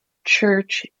true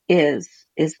church is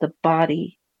the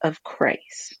body of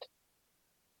Christ.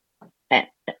 And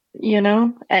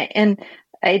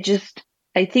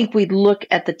I think we look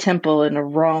at the temple in a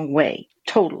wrong way,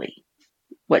 totally.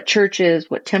 What church is,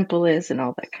 what temple is, and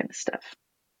all that kind of stuff.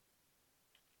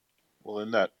 Well,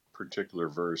 in that particular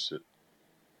verse, it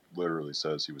literally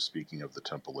says he was speaking of the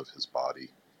temple of his body,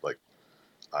 like,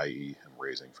 i.e., him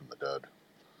raising from the dead.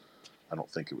 I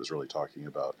don't think it was really talking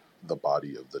about the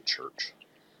body of the church,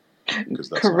 because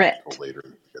that's Correct. not until later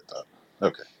you get that.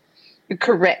 Okay.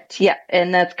 Correct. Yeah.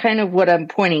 And that's kind of what I'm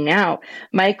pointing out.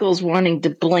 Michael's wanting to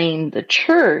blame the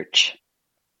church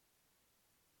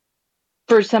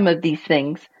for some of these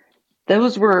things.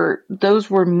 Those were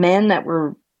men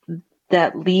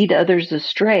that lead others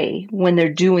astray when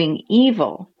they're doing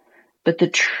evil. But the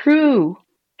true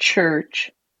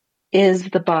church is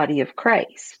the body of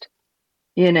Christ.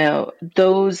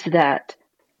 Those that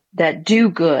do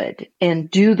good and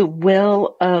do the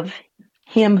will of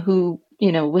him who,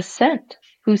 was sent,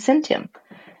 who sent him.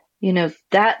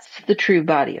 That's the true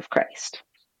body of Christ.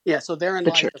 Yeah, so therein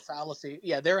lies church. the fallacy.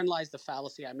 Yeah, therein lies the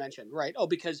fallacy I mentioned, right? Oh,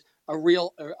 because a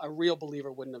real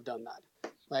believer wouldn't have done that,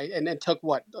 right? And it took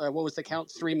what was the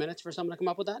count? 3 minutes for someone to come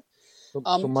up with that. So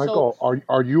Michael,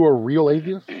 are you a real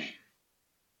atheist?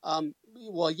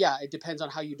 Well, yeah, it depends on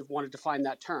how you want to define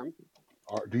that term.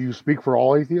 Do you speak for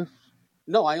all atheists?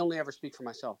 No, I only ever speak for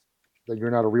myself. Then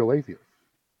you're not a real atheist.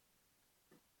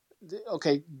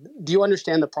 Okay, do you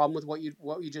understand the problem with what you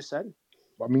just said?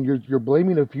 I mean, you're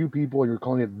blaming a few people and you're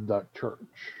calling it the church.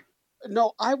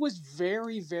 No, I was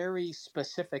very, very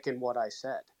specific in what I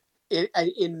said.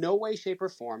 In no way, shape, or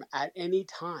form at any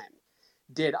time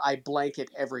did I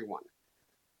blanket everyone.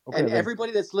 Okay, And then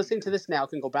everybody that's listening to this now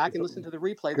can go back and so listen to the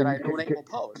replay that can, I can, donate can will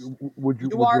post. would you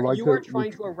You are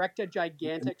trying to erect a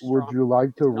gigantic would straw. you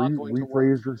like to It's not going to work.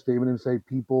 rephrase your statement and say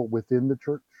people within the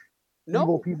church, evil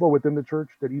No, people within the church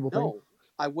did evil things? no,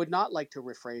 I would not like to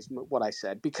rephrase what I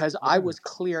said because I was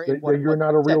clear in Then you're what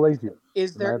not a I said. real atheist.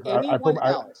 Is And there anyone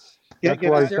else? that's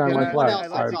where I Is there stand my anyone flag.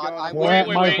 else that thought I was Plant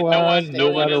Wait, my wrong no on flag. one, no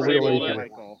You're one not a is real able to.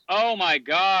 atheist. Oh my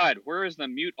God, where is the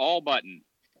mute all button?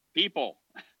 People,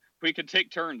 we could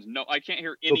take turns. No, I can't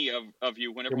hear So any of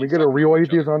you when can we everyone's get a talking real over each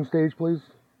other. atheist on stage, please?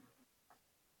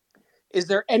 Is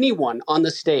there anyone on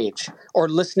the stage or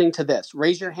listening to this?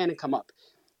 Raise your hand and come up.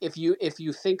 If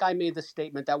you think I made the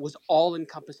statement that was all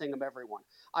encompassing of everyone,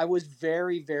 I was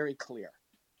very, very clear.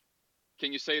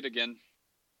 Can you say it again?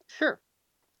 Sure.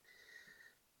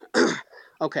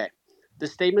 Okay. The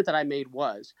statement that I made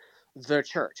was the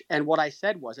church. And what I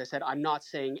said was, I said, I'm not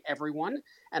saying everyone,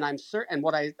 and I'm certain,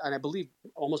 and I believe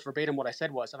almost verbatim what I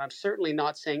said was, and I'm certainly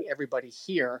not saying everybody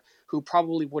here who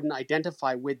probably wouldn't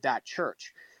identify with that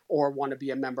church or want to be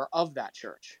a member of that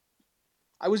church.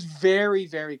 I was very,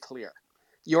 very clear.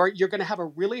 You're going to have a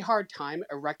really hard time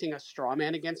erecting a straw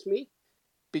man against me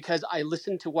because I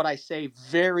listen to what I say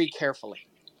very carefully.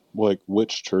 Like,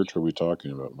 which church are we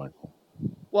talking about, Michael?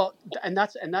 Well, and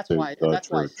that's why I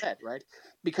church. said, right,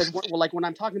 because when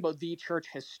I'm talking about the church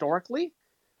historically,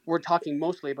 we're talking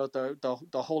mostly about the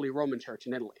Holy Roman Church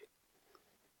in Italy.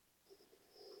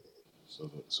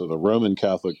 So the Roman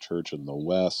Catholic Church in the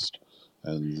West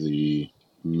and the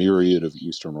myriad of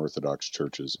Eastern Orthodox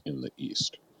churches in the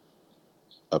East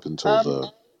up until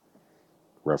the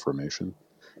Reformation.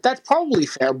 That's probably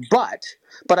fair,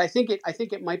 but I think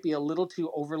it might be a little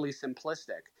too overly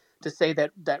simplistic to say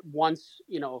that once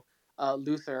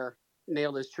Luther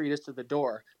nailed his treatise to the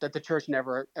door, that the church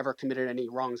never ever committed any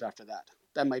wrongs after that.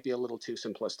 That might be a little too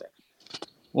simplistic.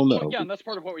 Well, no. Yeah, and that's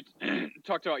part of what we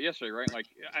talked about yesterday, right? Like,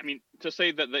 I mean, to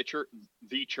say that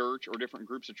the church or different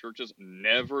groups of churches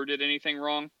never did anything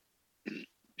wrong,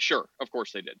 sure, of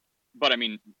course they did. But I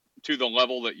mean, to the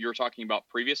level that you're talking about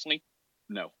previously,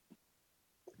 no.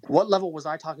 What level was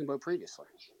I talking about previously?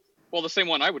 Well, the same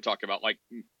one I would talk about, like,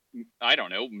 I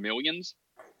don't know, millions.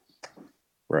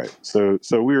 Right. So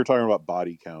we were talking about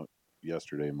body count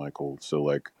yesterday, Michael. So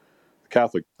like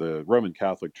the Roman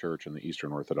Catholic Church and the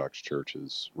Eastern Orthodox Church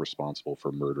is responsible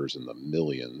for murders in the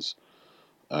millions.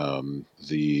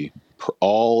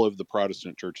 All of the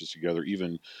Protestant churches together,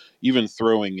 even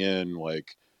throwing in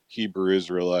like Hebrew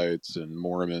Israelites and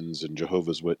Mormons and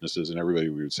Jehovah's Witnesses and everybody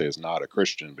we would say is not a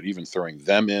Christian, but even throwing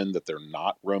them in that they're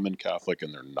not Roman Catholic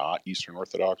and they're not Eastern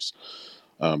Orthodox,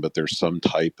 but there's some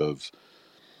type of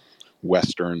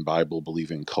Western Bible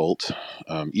believing cult.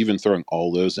 Even throwing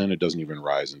all those in, it doesn't even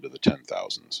rise into the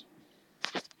 10,000s.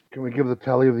 Can we give the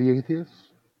tally of the atheists?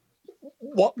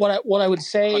 What I would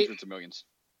say, hundreds of millions.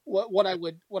 What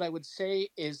I would say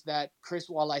is that, Chris,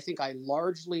 while I think I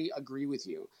largely agree with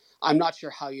you, I'm not sure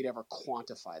how you'd ever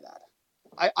quantify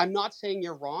that. I'm not saying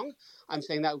you're wrong. I'm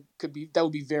saying that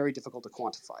would be very difficult to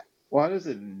quantify. Why does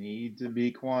it need to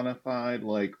be quantified?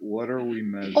 Like, what are we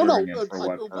measuring and for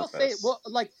what purpose?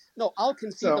 I'll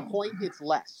concede the point. It's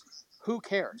less. Who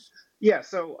cares? Yeah,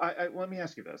 so I let me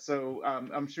ask you this. So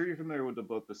I'm sure you're familiar with the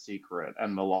book The Secret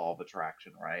and the Law of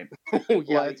Attraction, right?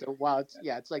 Yeah,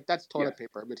 it's like that's toilet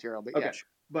paper material, but okay.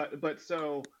 yeah. But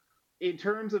so in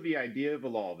terms of the idea of the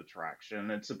law of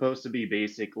attraction, it's supposed to be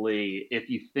basically if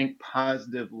you think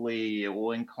positively, it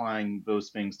will incline those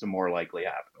things to more likely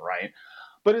happen, right?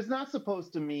 But it's not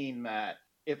supposed to mean that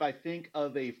if I think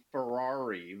of a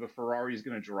Ferrari, the Ferrari is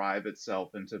going to drive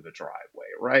itself into the driveway,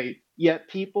 right? Yet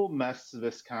people mess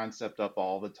this concept up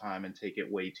all the time and take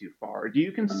it way too far. Do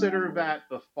you consider that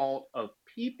the fault of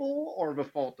people or the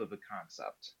fault of the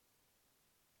concept?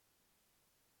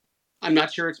 I'm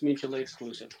not sure it's mutually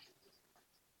exclusive.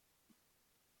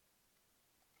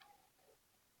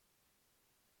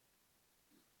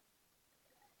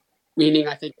 Meaning,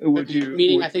 I think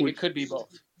it could be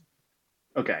both.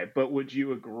 Okay, but would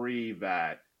you agree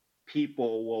that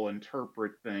people will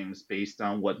interpret things based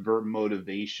on what their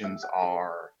motivations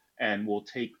are and will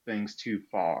take things too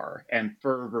far and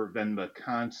further than the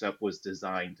concept was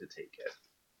designed to take it?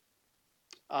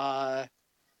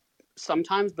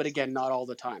 Sometimes, but again, not all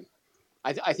the time.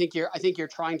 I think you're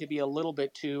trying to be a little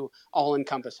bit too all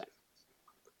encompassing.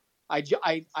 I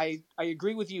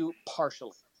agree with you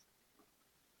partially.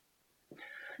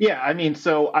 Yeah, I mean,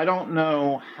 so I don't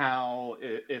know how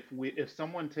if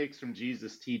someone takes from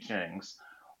Jesus' teachings,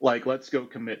 like let's go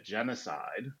commit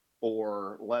genocide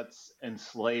or let's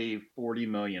enslave 40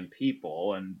 million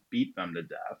people and beat them to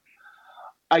death.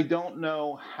 I don't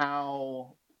know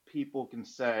how people can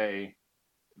say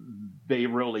they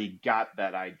really got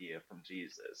that idea from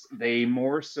Jesus. They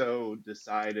more so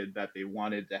decided that they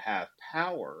wanted to have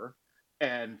power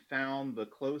and found the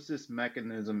closest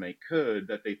mechanism they could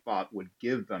that they thought would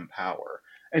give them power.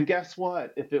 And guess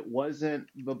what? If it wasn't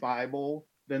the Bible,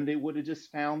 then they would have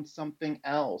just found something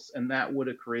else, and that would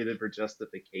have created for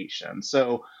justification.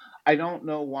 So I don't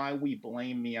know why we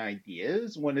blame the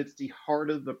ideas when it's the heart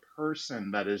of the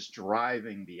person that is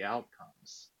driving the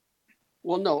outcomes.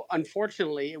 Well, no,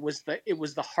 unfortunately, it was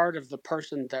the heart of the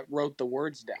person that wrote the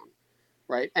words down,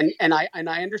 right? And I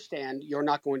understand you're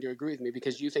not going to agree with me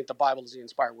because you think the Bible is the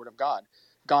inspired word of God.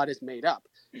 God is made up.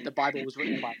 The Bible was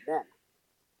written by men,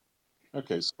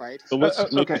 Okay, right? so let's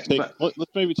Okay, but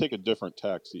let's maybe take a different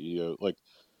tack, CEO. Like,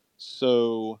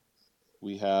 so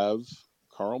we have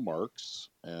Karl Marx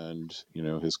and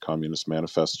his Communist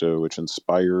Manifesto, which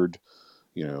inspired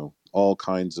all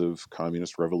kinds of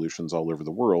communist revolutions all over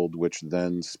the world, which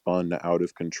then spun out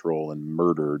of control and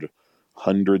murdered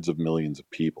hundreds of millions of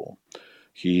people.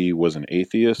 He was an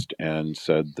atheist and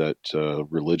said that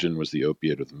religion was the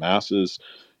opiate of the masses.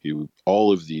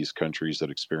 All of these countries that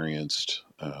experienced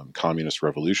communist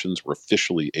revolutions were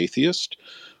officially atheist.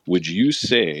 Would you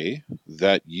say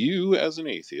that you, as an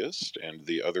atheist, and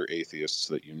the other atheists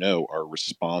that you know, are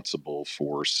responsible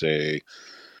for, say,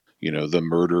 the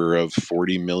murder of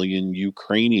 40 million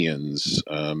Ukrainians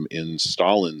in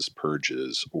Stalin's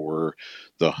purges, or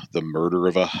the murder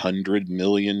of 100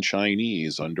 million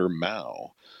Chinese under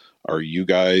Mao? Are you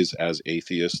guys, as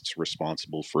atheists,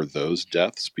 responsible for those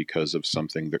deaths because of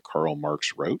something that Karl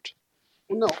Marx wrote?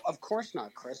 Well, no, of course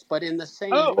not, Chris. But in the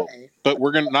same Oh, way, but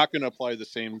we're not going to apply the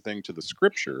same thing to the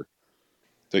scripture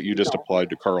that you just no,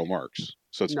 applied to Karl Marx.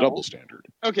 So it's double no, standard.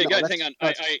 Okay, no. guys, hang on.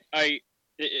 Let's I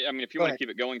mean, if you go want to ahead. keep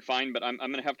it going, fine. But I'm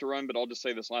going to have to run. But I'll just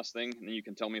say this last thing, and then you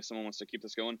can tell me if someone wants to keep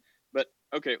this going. But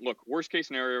okay, look, worst case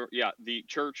scenario, yeah, the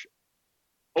church,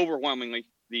 overwhelmingly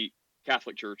the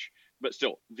Catholic Church, but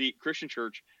still the Christian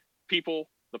Church, people,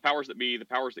 the powers that be, the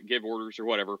powers that give orders or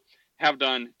whatever, have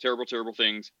done terrible, terrible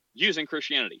things using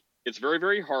Christianity. It's very,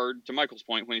 very hard, to Michael's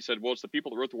point, when he said, well, it's the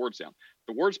people that wrote the words down.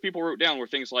 The words people wrote down were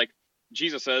things like,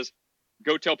 Jesus says,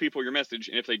 go tell people your message,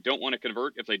 and if they don't want to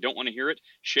convert, if they don't want to hear it,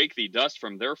 shake the dust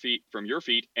from their feet, from your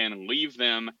feet, and leave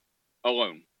them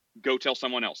alone. Go tell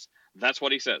someone else. That's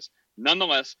what he says.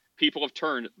 Nonetheless, people have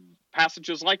turned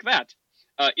passages like that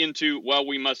into, well,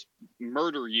 we must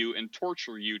murder you and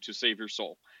torture you to save your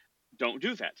soul. Don't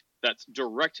do that. That's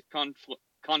direct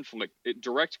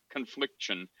direct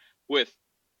confliction with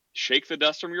shake the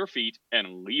dust from your feet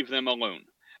and leave them alone.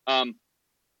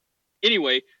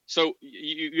 Anyway, so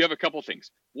you have a couple things.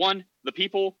 One, the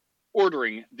people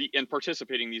ordering and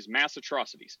participating in these mass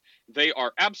atrocities. They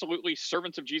are absolutely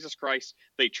servants of Jesus Christ.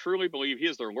 They truly believe he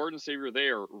is their Lord and Savior. They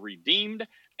are redeemed,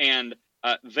 and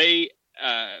they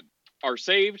are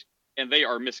saved, and they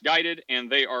are misguided, and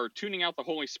they are tuning out the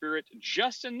Holy Spirit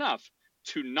just enough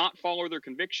to not follow their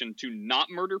conviction, to not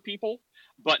murder people,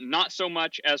 but not so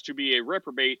much as to be a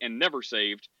reprobate and never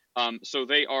saved. So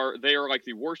they are like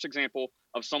the worst example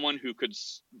of someone who could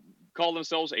call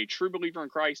themselves a true believer in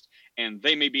Christ, and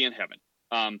they may be in heaven.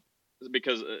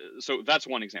 So that's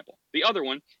one example. The other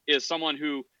one is someone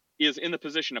who is in the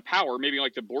position of power, maybe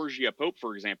like the Borgia Pope,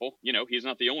 for example. He's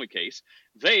not the only case.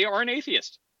 They are an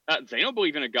atheist. They don't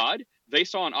believe in a God. They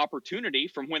saw an opportunity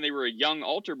from when they were a young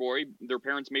altar boy. Their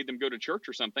parents made them go to church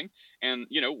or something. And,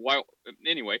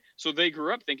 so they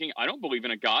grew up thinking, I don't believe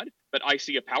in a God, but I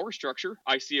see a power structure.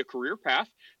 I see a career path.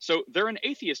 So they're an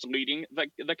atheist leading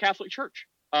the Catholic Church,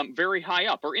 very high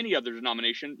up, or any other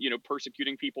denomination,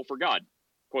 persecuting people for God,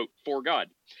 quote, for God.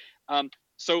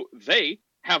 So they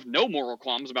have no moral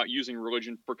qualms about using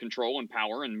religion for control and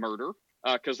power and murder,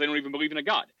 because they don't even believe in a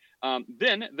God.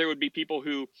 Then there would be people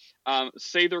who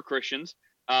say they're Christians,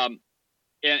 and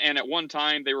at one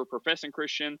time they were professing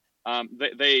Christian,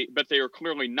 but they are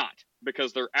clearly not,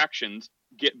 because their actions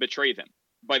betray them.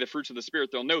 By the fruits of the Spirit,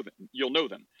 you'll know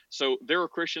them. So there are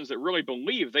Christians that really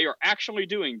believe they are actually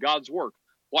doing God's work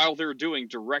while they're doing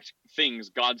direct things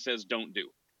God says don't do.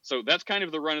 So that's kind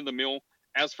of the run of the mill.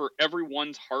 As for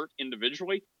everyone's heart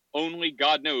individually, only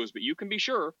God knows. But you can be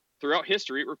sure throughout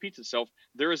history, it repeats itself.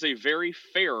 There is a very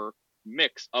fair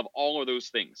mix of all of those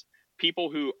things.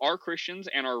 People who are Christians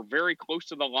and are very close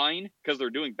to the line because they're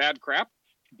doing bad crap,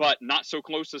 but not so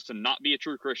close as to not be a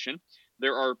true Christian.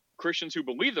 There are Christians who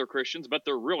believe they're Christians, but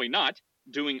they're really not,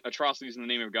 doing atrocities in the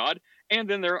name of God. And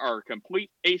then there are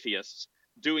complete atheists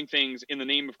doing things in the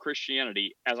name of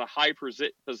Christianity as a high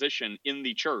position in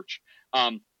the church,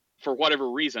 for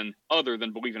whatever reason other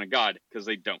than believing in a God, because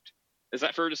they don't. Is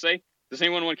that fair to say? Does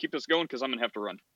anyone want to keep this going? Because I'm going to have to run.